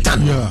of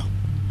Satan. Yeah.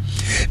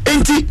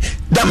 Enti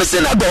the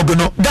synagogue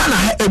no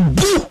Ghana a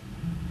boo.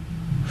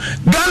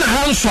 Ghana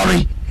I'm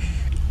sorry.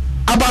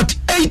 About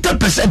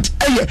 80%,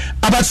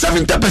 about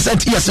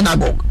 70% here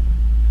synagogue.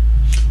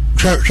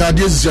 Try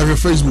this your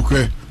Facebook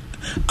eh.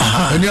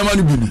 Any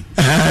amani bini.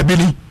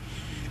 Bini.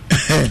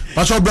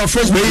 Pass up your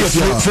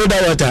Facebook. Where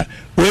that water.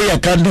 Where your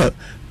candle.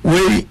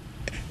 Where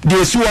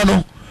the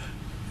suano.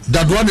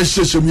 That one is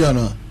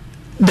sesamiana.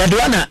 That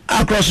one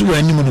across where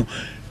any no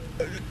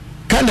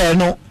kana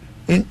no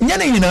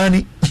nyane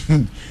nyinani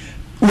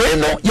we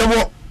no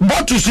yawo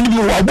bottles ni bi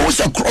wa bo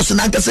se cross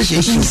na kase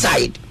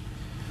inside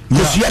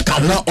yes you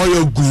can na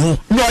oil gu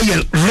no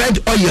oil red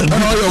oil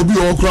na oil bi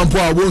o krampo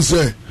a won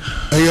say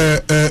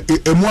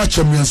emu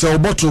achem say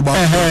bottle ba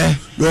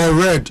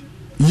red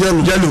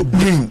yellow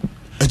green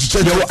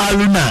echiche de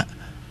aluna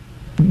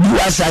do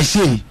as I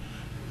say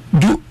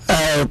do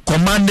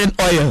commanding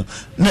oil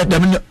na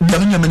dem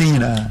nyamani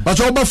na but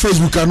over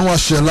Facebook I know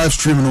share live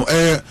stream no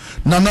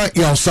Nana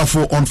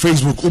Yaosafo on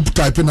Facebook up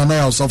type in Nana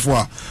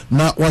Yaosafo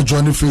na wa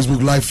join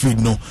Facebook live feed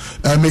no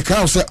make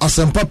I say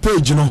asempa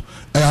page no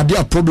ade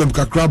a problem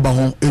kakra ba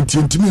ho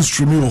enti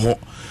stream ho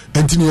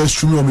enti ne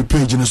stream on my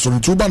page ne so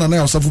nti ba Nana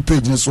Yaosafo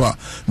page ne so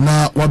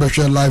na wa be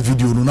share live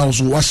video no na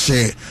so wa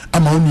share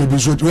ama oni be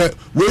so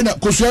we na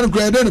kosuan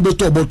kra dey na be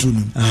to bottle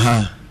no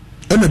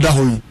ene da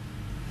ho yi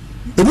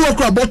ebu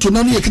akra bottle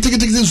na no ye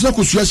kitikiti so na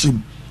kosua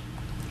shim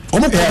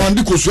omo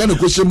command kosua na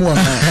kosemu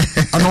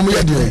ana omo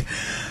ye de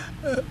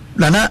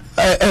Nana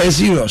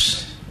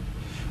serious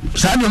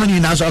sani omani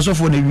na so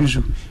for na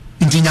yusu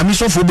nti nyame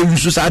so for be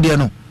yusu sade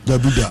no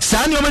dabida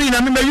sani omani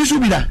na me yusu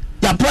bi da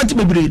ya plant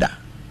bebre da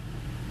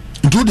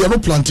nti de no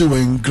plant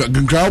when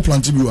ground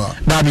plant bi wa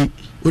dabi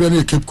we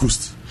na Cape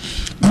Coast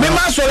me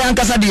ma so yan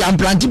kasa de yan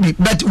plant bi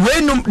but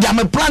we no ya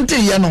me plant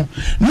ye no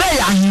na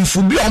ya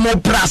hinfu bi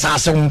omo prasa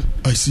ase ho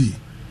I see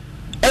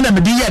ena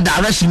me di ye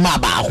direction ma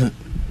ba ho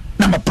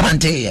na me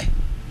plant ye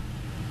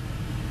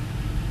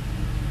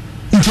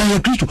Inja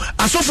Kristo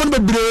asofo no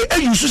bebre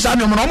ayusu sa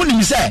me omo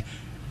nim se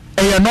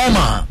e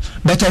normal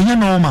but e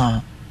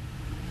normal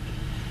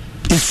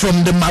is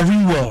from the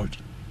marine world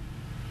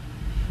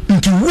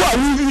nti wo a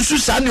wo yusu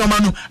sa ne omo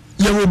no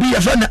ye will be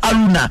your friend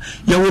Aruna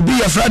ye will be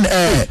your friend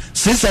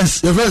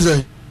Sins your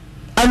friend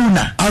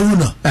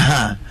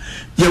Aruna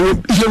ye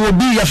will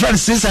be your friend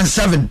 6 and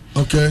 7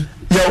 okay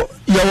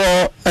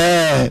your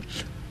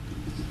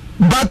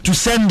back to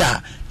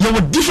sender you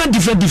were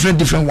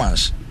different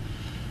ones.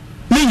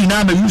 Me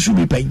now you should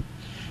be paying.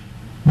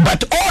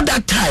 But all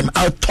that time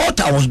I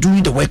thought I was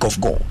doing the work of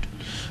God.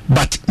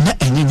 But na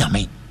any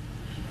nyame.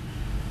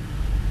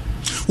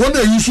 What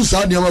they use to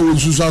say we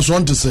use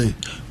want to say.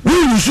 We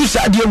use to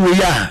say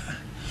we are.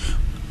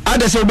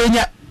 Ada say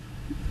obenya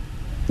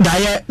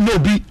daye no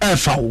bi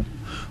efawo.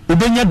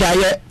 Obenya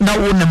daye na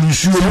wo nam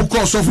nsuo.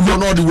 Because of you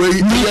know the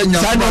way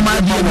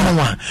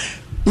nya.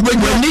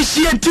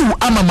 Initiative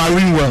ama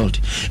marine world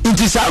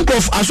it is out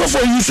of as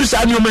of you so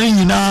say nyoma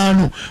nyina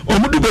no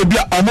omudu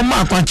bebia omoma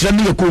akwankyere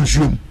ne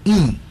yekonsuom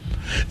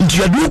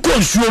nti yadu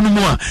konsuom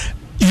no a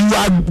you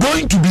are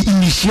going to be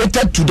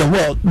initiated to the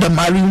world, the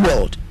marine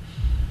world.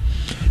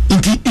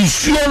 Nti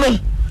isuo no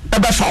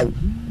ebefawo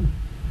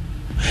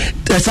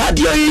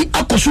tesadia yi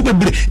akoso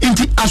bebre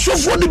nti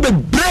asofo no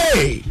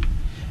bebre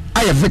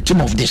I am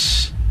victim of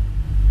this.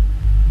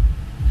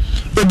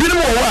 Ebinum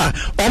wa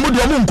omo de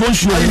omo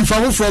nkonsuo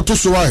ifamo fro to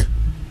so why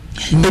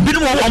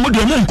ebinum wa omo de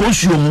omo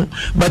nkonsuo mu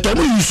but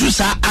omo use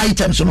sa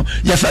items no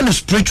your friend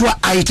spiritual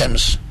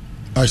items.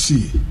 I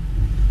see.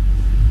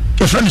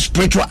 Your friend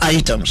spiritual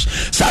items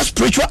sa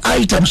spiritual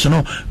items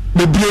no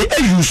bebre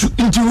e use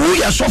into who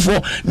ya so for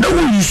na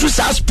who use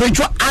sa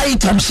spiritual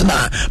items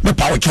na me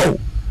power chow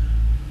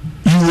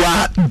you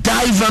are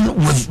diving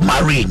with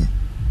marine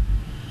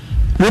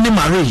when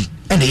marine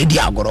and e di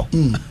agoro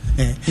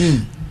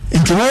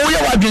into wo ya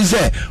wadwen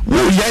say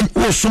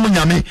wo sum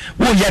nyame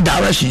wo ya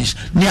directions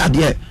ni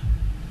ade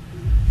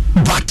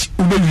but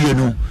you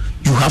know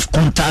you have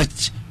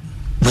contact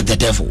with the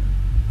devil.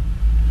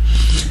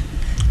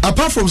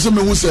 Apart from some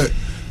who say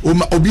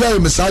obi ayo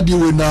mesade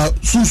we na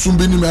susum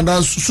bi ni me na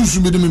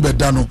susum bi ni me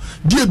beda no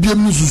die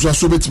biem ni susu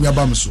aso betimi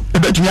aba me so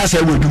ebetumi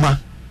asa wo adwuma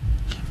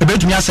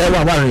ebetumi asa wo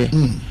aware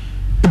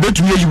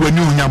ebetumi yi wani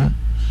unyam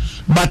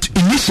but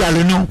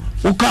initially no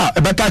uka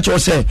ebeka cho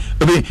say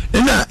obi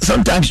na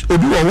sometimes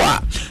obi wo wa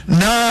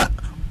na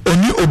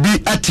oni obi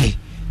ate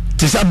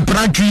te sam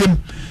brantwiem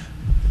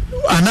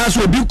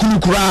anaso obi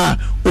kunukura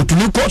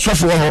otumi ko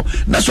sofo ho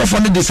na sofo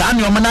ne de sa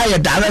ne o na ye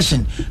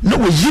direction na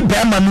wo yi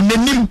be ma no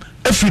nanim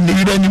afi ne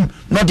yire nim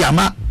no de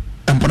ama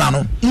empona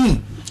no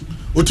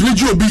otumi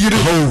ji obi yire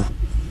ho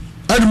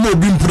ani mo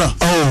obi mpura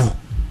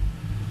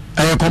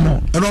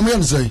komo eno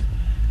me say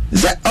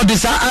o de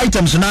sa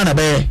items na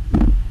be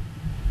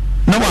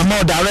na wa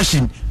more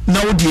direction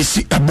na wo de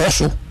si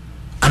eboso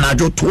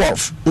anajo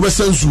 12 wo be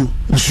sensu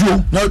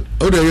nsuo na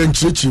o de ye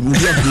nchichi mu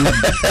bia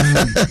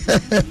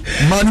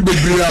man be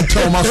bria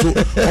atama so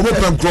o be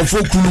pem crofo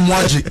kunu mu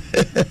age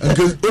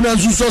nke ona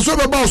nsuso so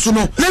be ba so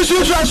no le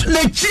nsuso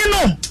le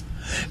chino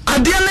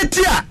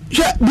adeneti a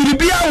hwe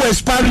biribia we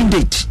expiring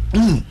date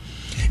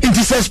it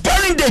is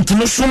expiring date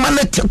no so man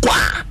te kwa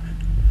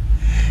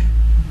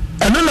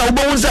eno na wo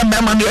bo won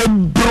mema no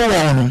ebro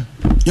won no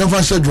you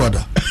have said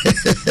Joada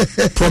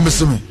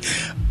promise me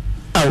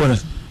I will.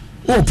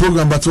 Oh,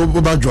 program, but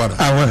about Joada.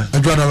 I will.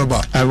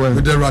 I will.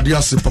 With the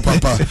radiasi,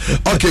 papa.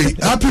 Okay,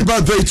 happy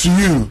birthday to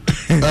you.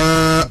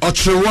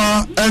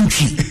 Ochewa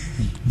entry.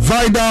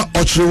 Vida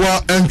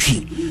Ochewa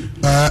entry.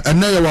 And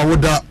now you are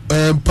with the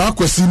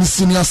Parkwesini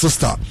senior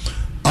sister.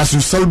 As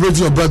you celebrate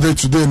your birthday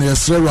today, and you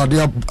say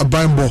Radia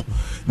Bimbo,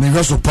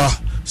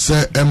 Nigasopa,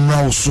 say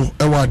Emra also,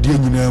 Ewa Dia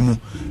Ninamu.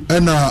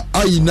 And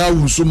I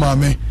now so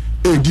mame,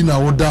 Dina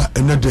Oda,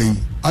 and a day.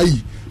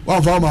 I, one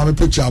of our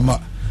picture,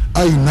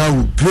 I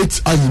now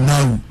great I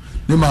now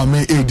ne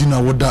maame edi na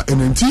woda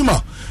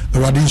enentima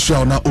awade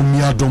nhyia na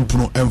omia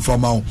dompono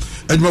emfama wo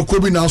edwuma ko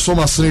bi na so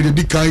masene de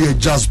dikan ye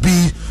Just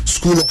Be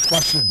School of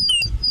Fashion.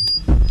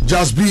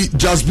 Just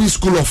Be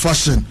School of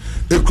Fashion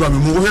ekura me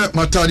mu he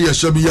matari ya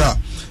shabia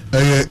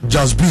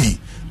Just Be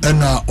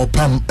ena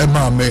opam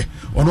emame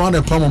ono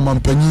ane pam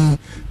mampanyi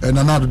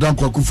na na dodan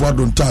kwakufu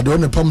adonta de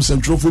ono pam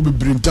centrofo be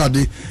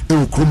brintade e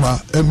okroma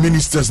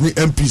ministers ni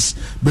MPs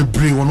be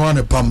brin ono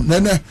ane pam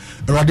nene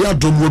awade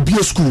adom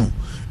obi school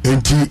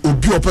enti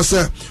obi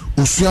opese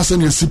osua se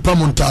ne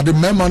sipam ntade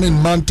mema ne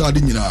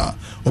mantade nyina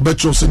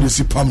obecho se ne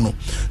sipam no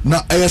na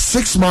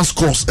 6 months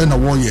course ena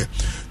woye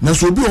na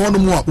so obi hono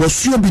mu a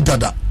wasua bi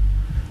dada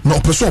na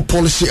opese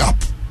policy up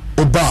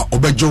oba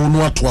obejo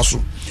no atoa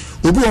so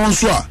obi won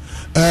so a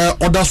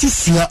odaso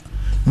sua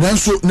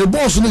nanso ne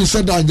boss no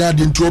nse da anya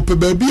de nti ope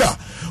ba bia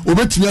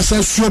obetimi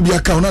asa sua bia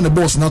ka na ne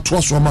boss na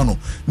toa so ma no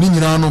ni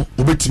nyina no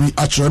obetimi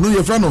a kire no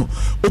ye fra no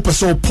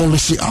opese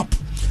policy up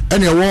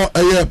ene wo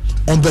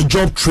on the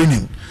job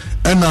training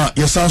ena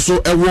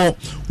yesanso ewo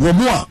wo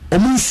mo a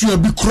omunsua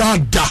bi kura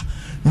da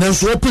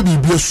nanso ope bi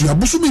bia sua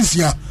busumi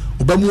nsia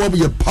obamu wo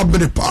ye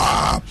pabene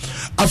pa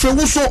afa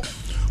wo so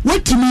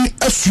wetimi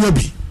asua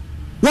bi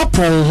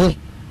wapon ho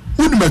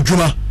wonima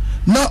dwuma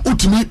na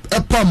utimi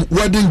epam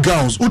wedding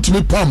gowns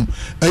utimi pam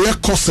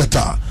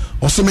corseta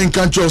oseme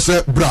nkanche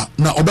ose bra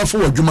na obefo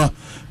wadwuma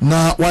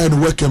na why the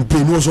work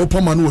campaign no so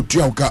pam na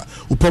otua uka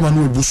upam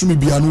na obusumi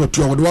bia na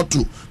otua wode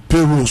watu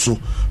payroll so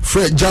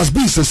Fred Just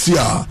Be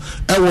sasia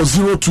was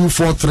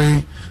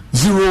 0243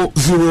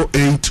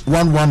 008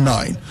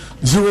 119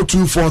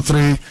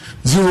 0243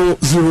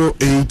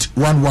 008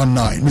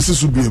 119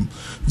 Mrs. Ubiem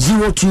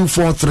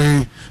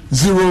 0243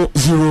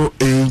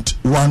 008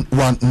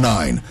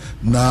 119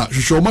 na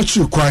hwehwe machi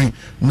kwan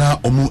na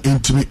omu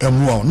intimi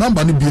emwa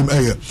number ni biem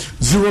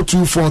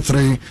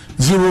 0243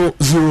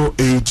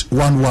 008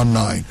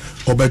 119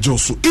 obejo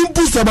so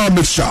impossible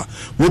mixture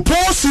we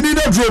pause ni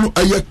na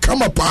drone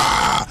kama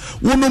pa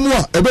wono mu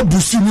a ebe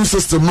busi new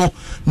system no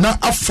na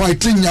a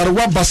fighting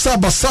nyarewa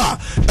basa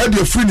e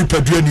de free ni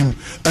paduanim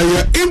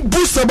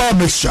impossible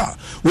mixture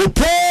we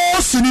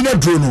pause ni na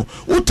drone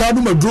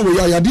utadu ma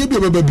drone ya de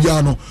bia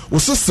bia no o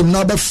system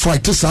na be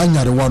fight sa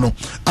nyarewa no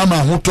ama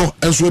hoto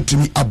enso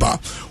atimi aba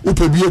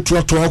upebie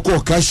tuato akọ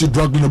kashi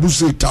drug na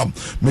busi tam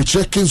me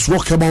checkings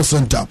walkable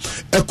center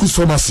Ekus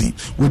Pharmacy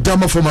with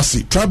Dama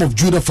Pharmacy Tribe of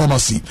Judah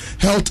Pharmacy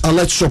Health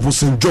Alert Shop with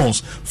St.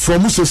 John's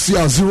from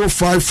Musesia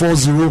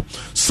 0540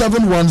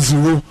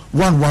 710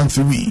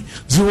 113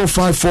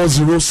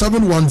 0540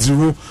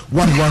 710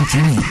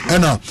 113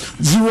 and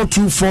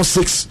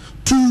 0246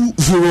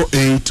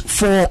 208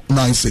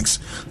 496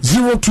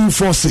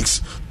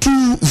 0246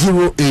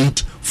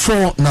 208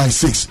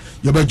 496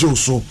 Yabejo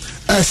so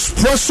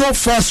Espresso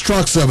Fast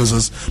Track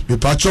Services me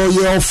pacho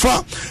ye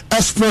offer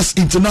Express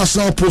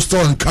International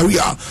Postal and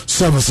Carrier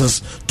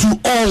Services to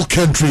all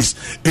countries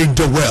in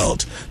the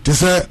world. They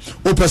say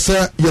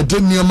opese ye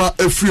deniama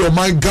efri o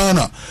my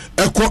Ghana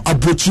eko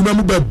abrochime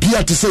mu ba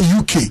bia to say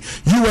UK,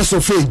 US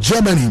of A,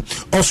 Germany,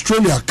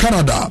 Australia,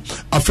 Canada,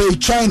 afa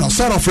China,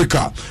 South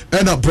Africa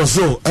and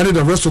Brazil and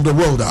the rest of the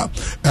world.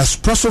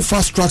 Espresso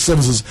Fast Track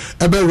Services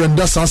ebe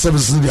render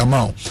services in the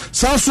amount.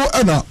 So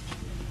ena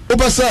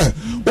opese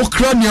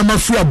okra niama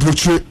free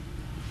abrochire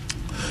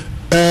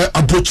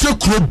abrochire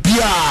kro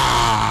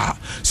bia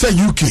say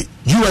UK,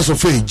 US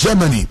of A,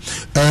 Germany,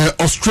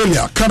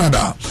 Australia,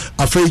 Canada,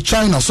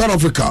 China, South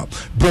Africa,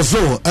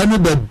 Brazil,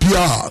 and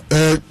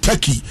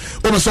Turkey.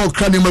 Also,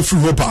 cranium free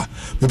rubber.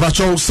 The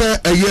batch say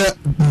a year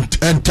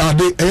and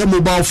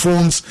mobile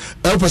phones.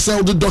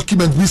 Help the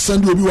document we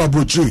send you a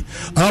brochure.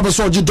 And I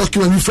also the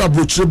document we for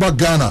brochure back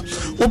Ghana.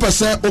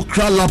 Say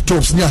okra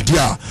laptops near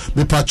dia.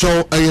 The patch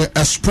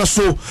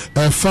espresso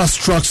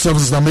fast track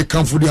services that may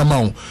come for the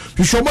amount.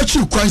 You show much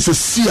you coins a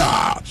see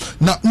na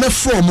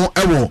from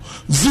ewo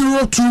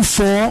 024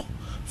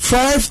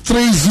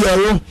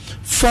 530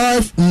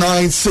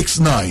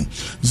 5969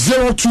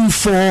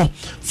 024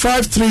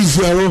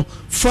 530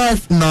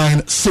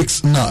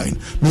 5969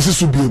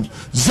 Mrs. Ubim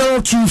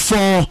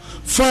 024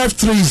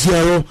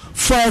 530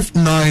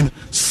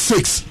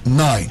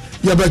 5969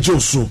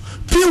 Yabajoso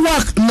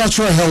PWAC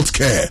Natural Health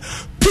Care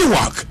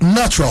PWAC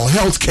Natural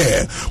Health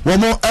Care one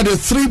more at a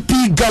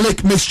 3P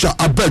garlic mixture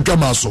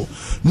abegamaso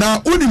now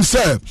unim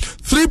say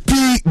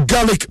 3P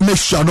garlic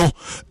mixture no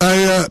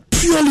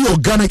purely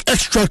organic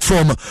extract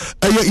from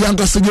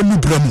yanga sege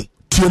mubremu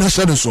tiena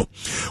so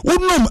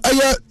unum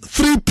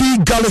 3P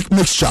garlic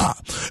mixture